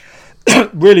timeline.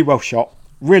 Really well shot,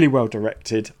 really well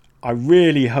directed. I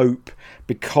really hope,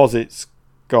 because it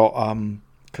got on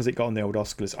the old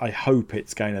Oscars, I hope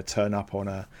it's going to turn up on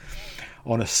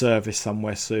a service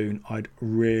somewhere soon. I'd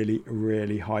really,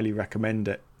 really highly recommend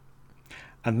it.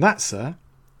 And that, sir,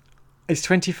 is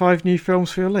 25 new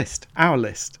films for your list. Our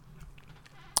list.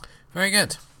 Very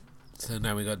good. So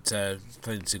now we got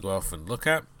plenty to go off and look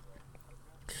at.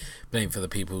 Plenty for the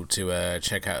people to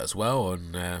check out as well,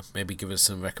 and maybe give us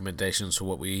some recommendations for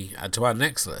what we add to our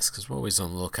next list, because we're always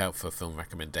on the lookout for film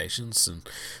recommendations. And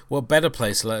what better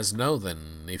place to let us know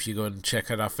than if you go and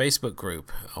check out our Facebook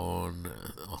group or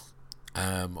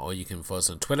you can follow us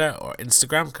on Twitter or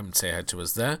Instagram. Come and say hi to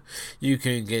us there. You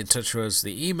can get in touch with us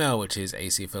the email, which is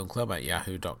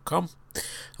acfilmclub@yahoo.com,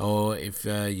 or if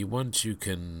you want, you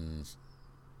can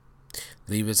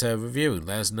leave us a review and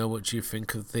let us know what you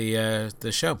think of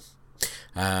the show.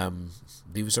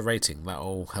 Leave us a rating. That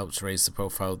all helps raise the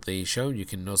profile of the show. You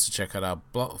can also check out our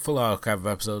full archive of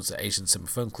episodes at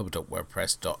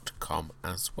asiancinemafilmclub.wordpress.com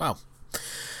as well.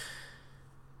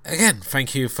 Again,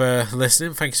 thank you for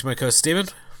listening. Thank you to my co-host Stephen.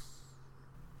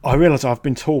 I realise I've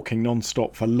been talking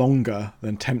non-stop for longer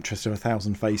than Temptress of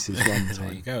 1,000 Faces run time.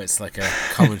 There you go. It's like a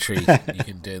commentary you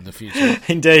can do in the future.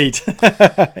 Indeed.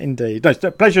 Indeed. No,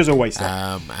 pleasure as always,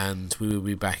 sir. And we will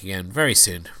be back again very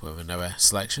soon with another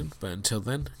selection. But until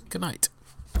then, good night.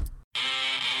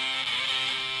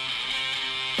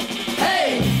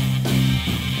 Hey!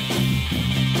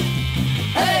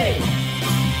 Hey!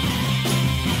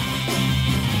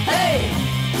 Hey!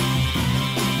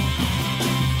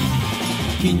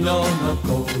 昨日の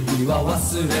恋は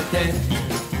忘れて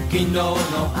昨日の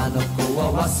あの子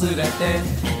は忘れて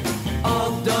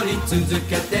踊り続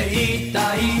けてい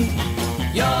たい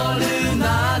夜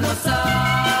なのさ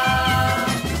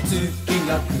月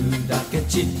が砕け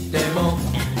散っても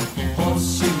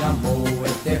星が燃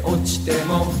えて落ちて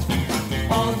も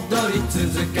踊り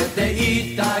続けて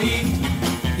いたい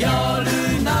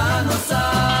夜なのさ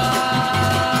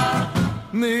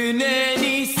胸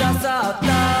に刺さっ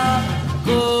た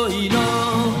恋の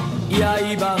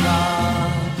刃が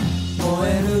燃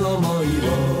える想いを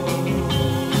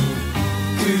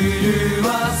狂わ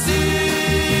す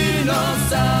の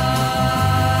さ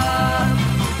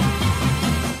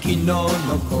昨日の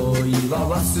恋は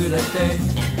忘れて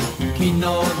昨日の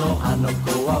あの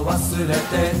子は忘れ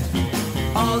て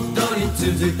踊り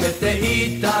続け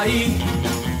ていたい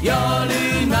夜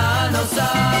なのさ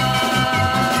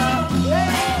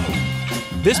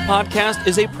This podcast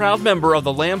is a proud member of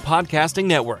the Lamb Podcasting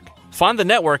Network. Find the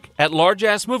network at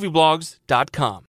largeassmovieblogs.com.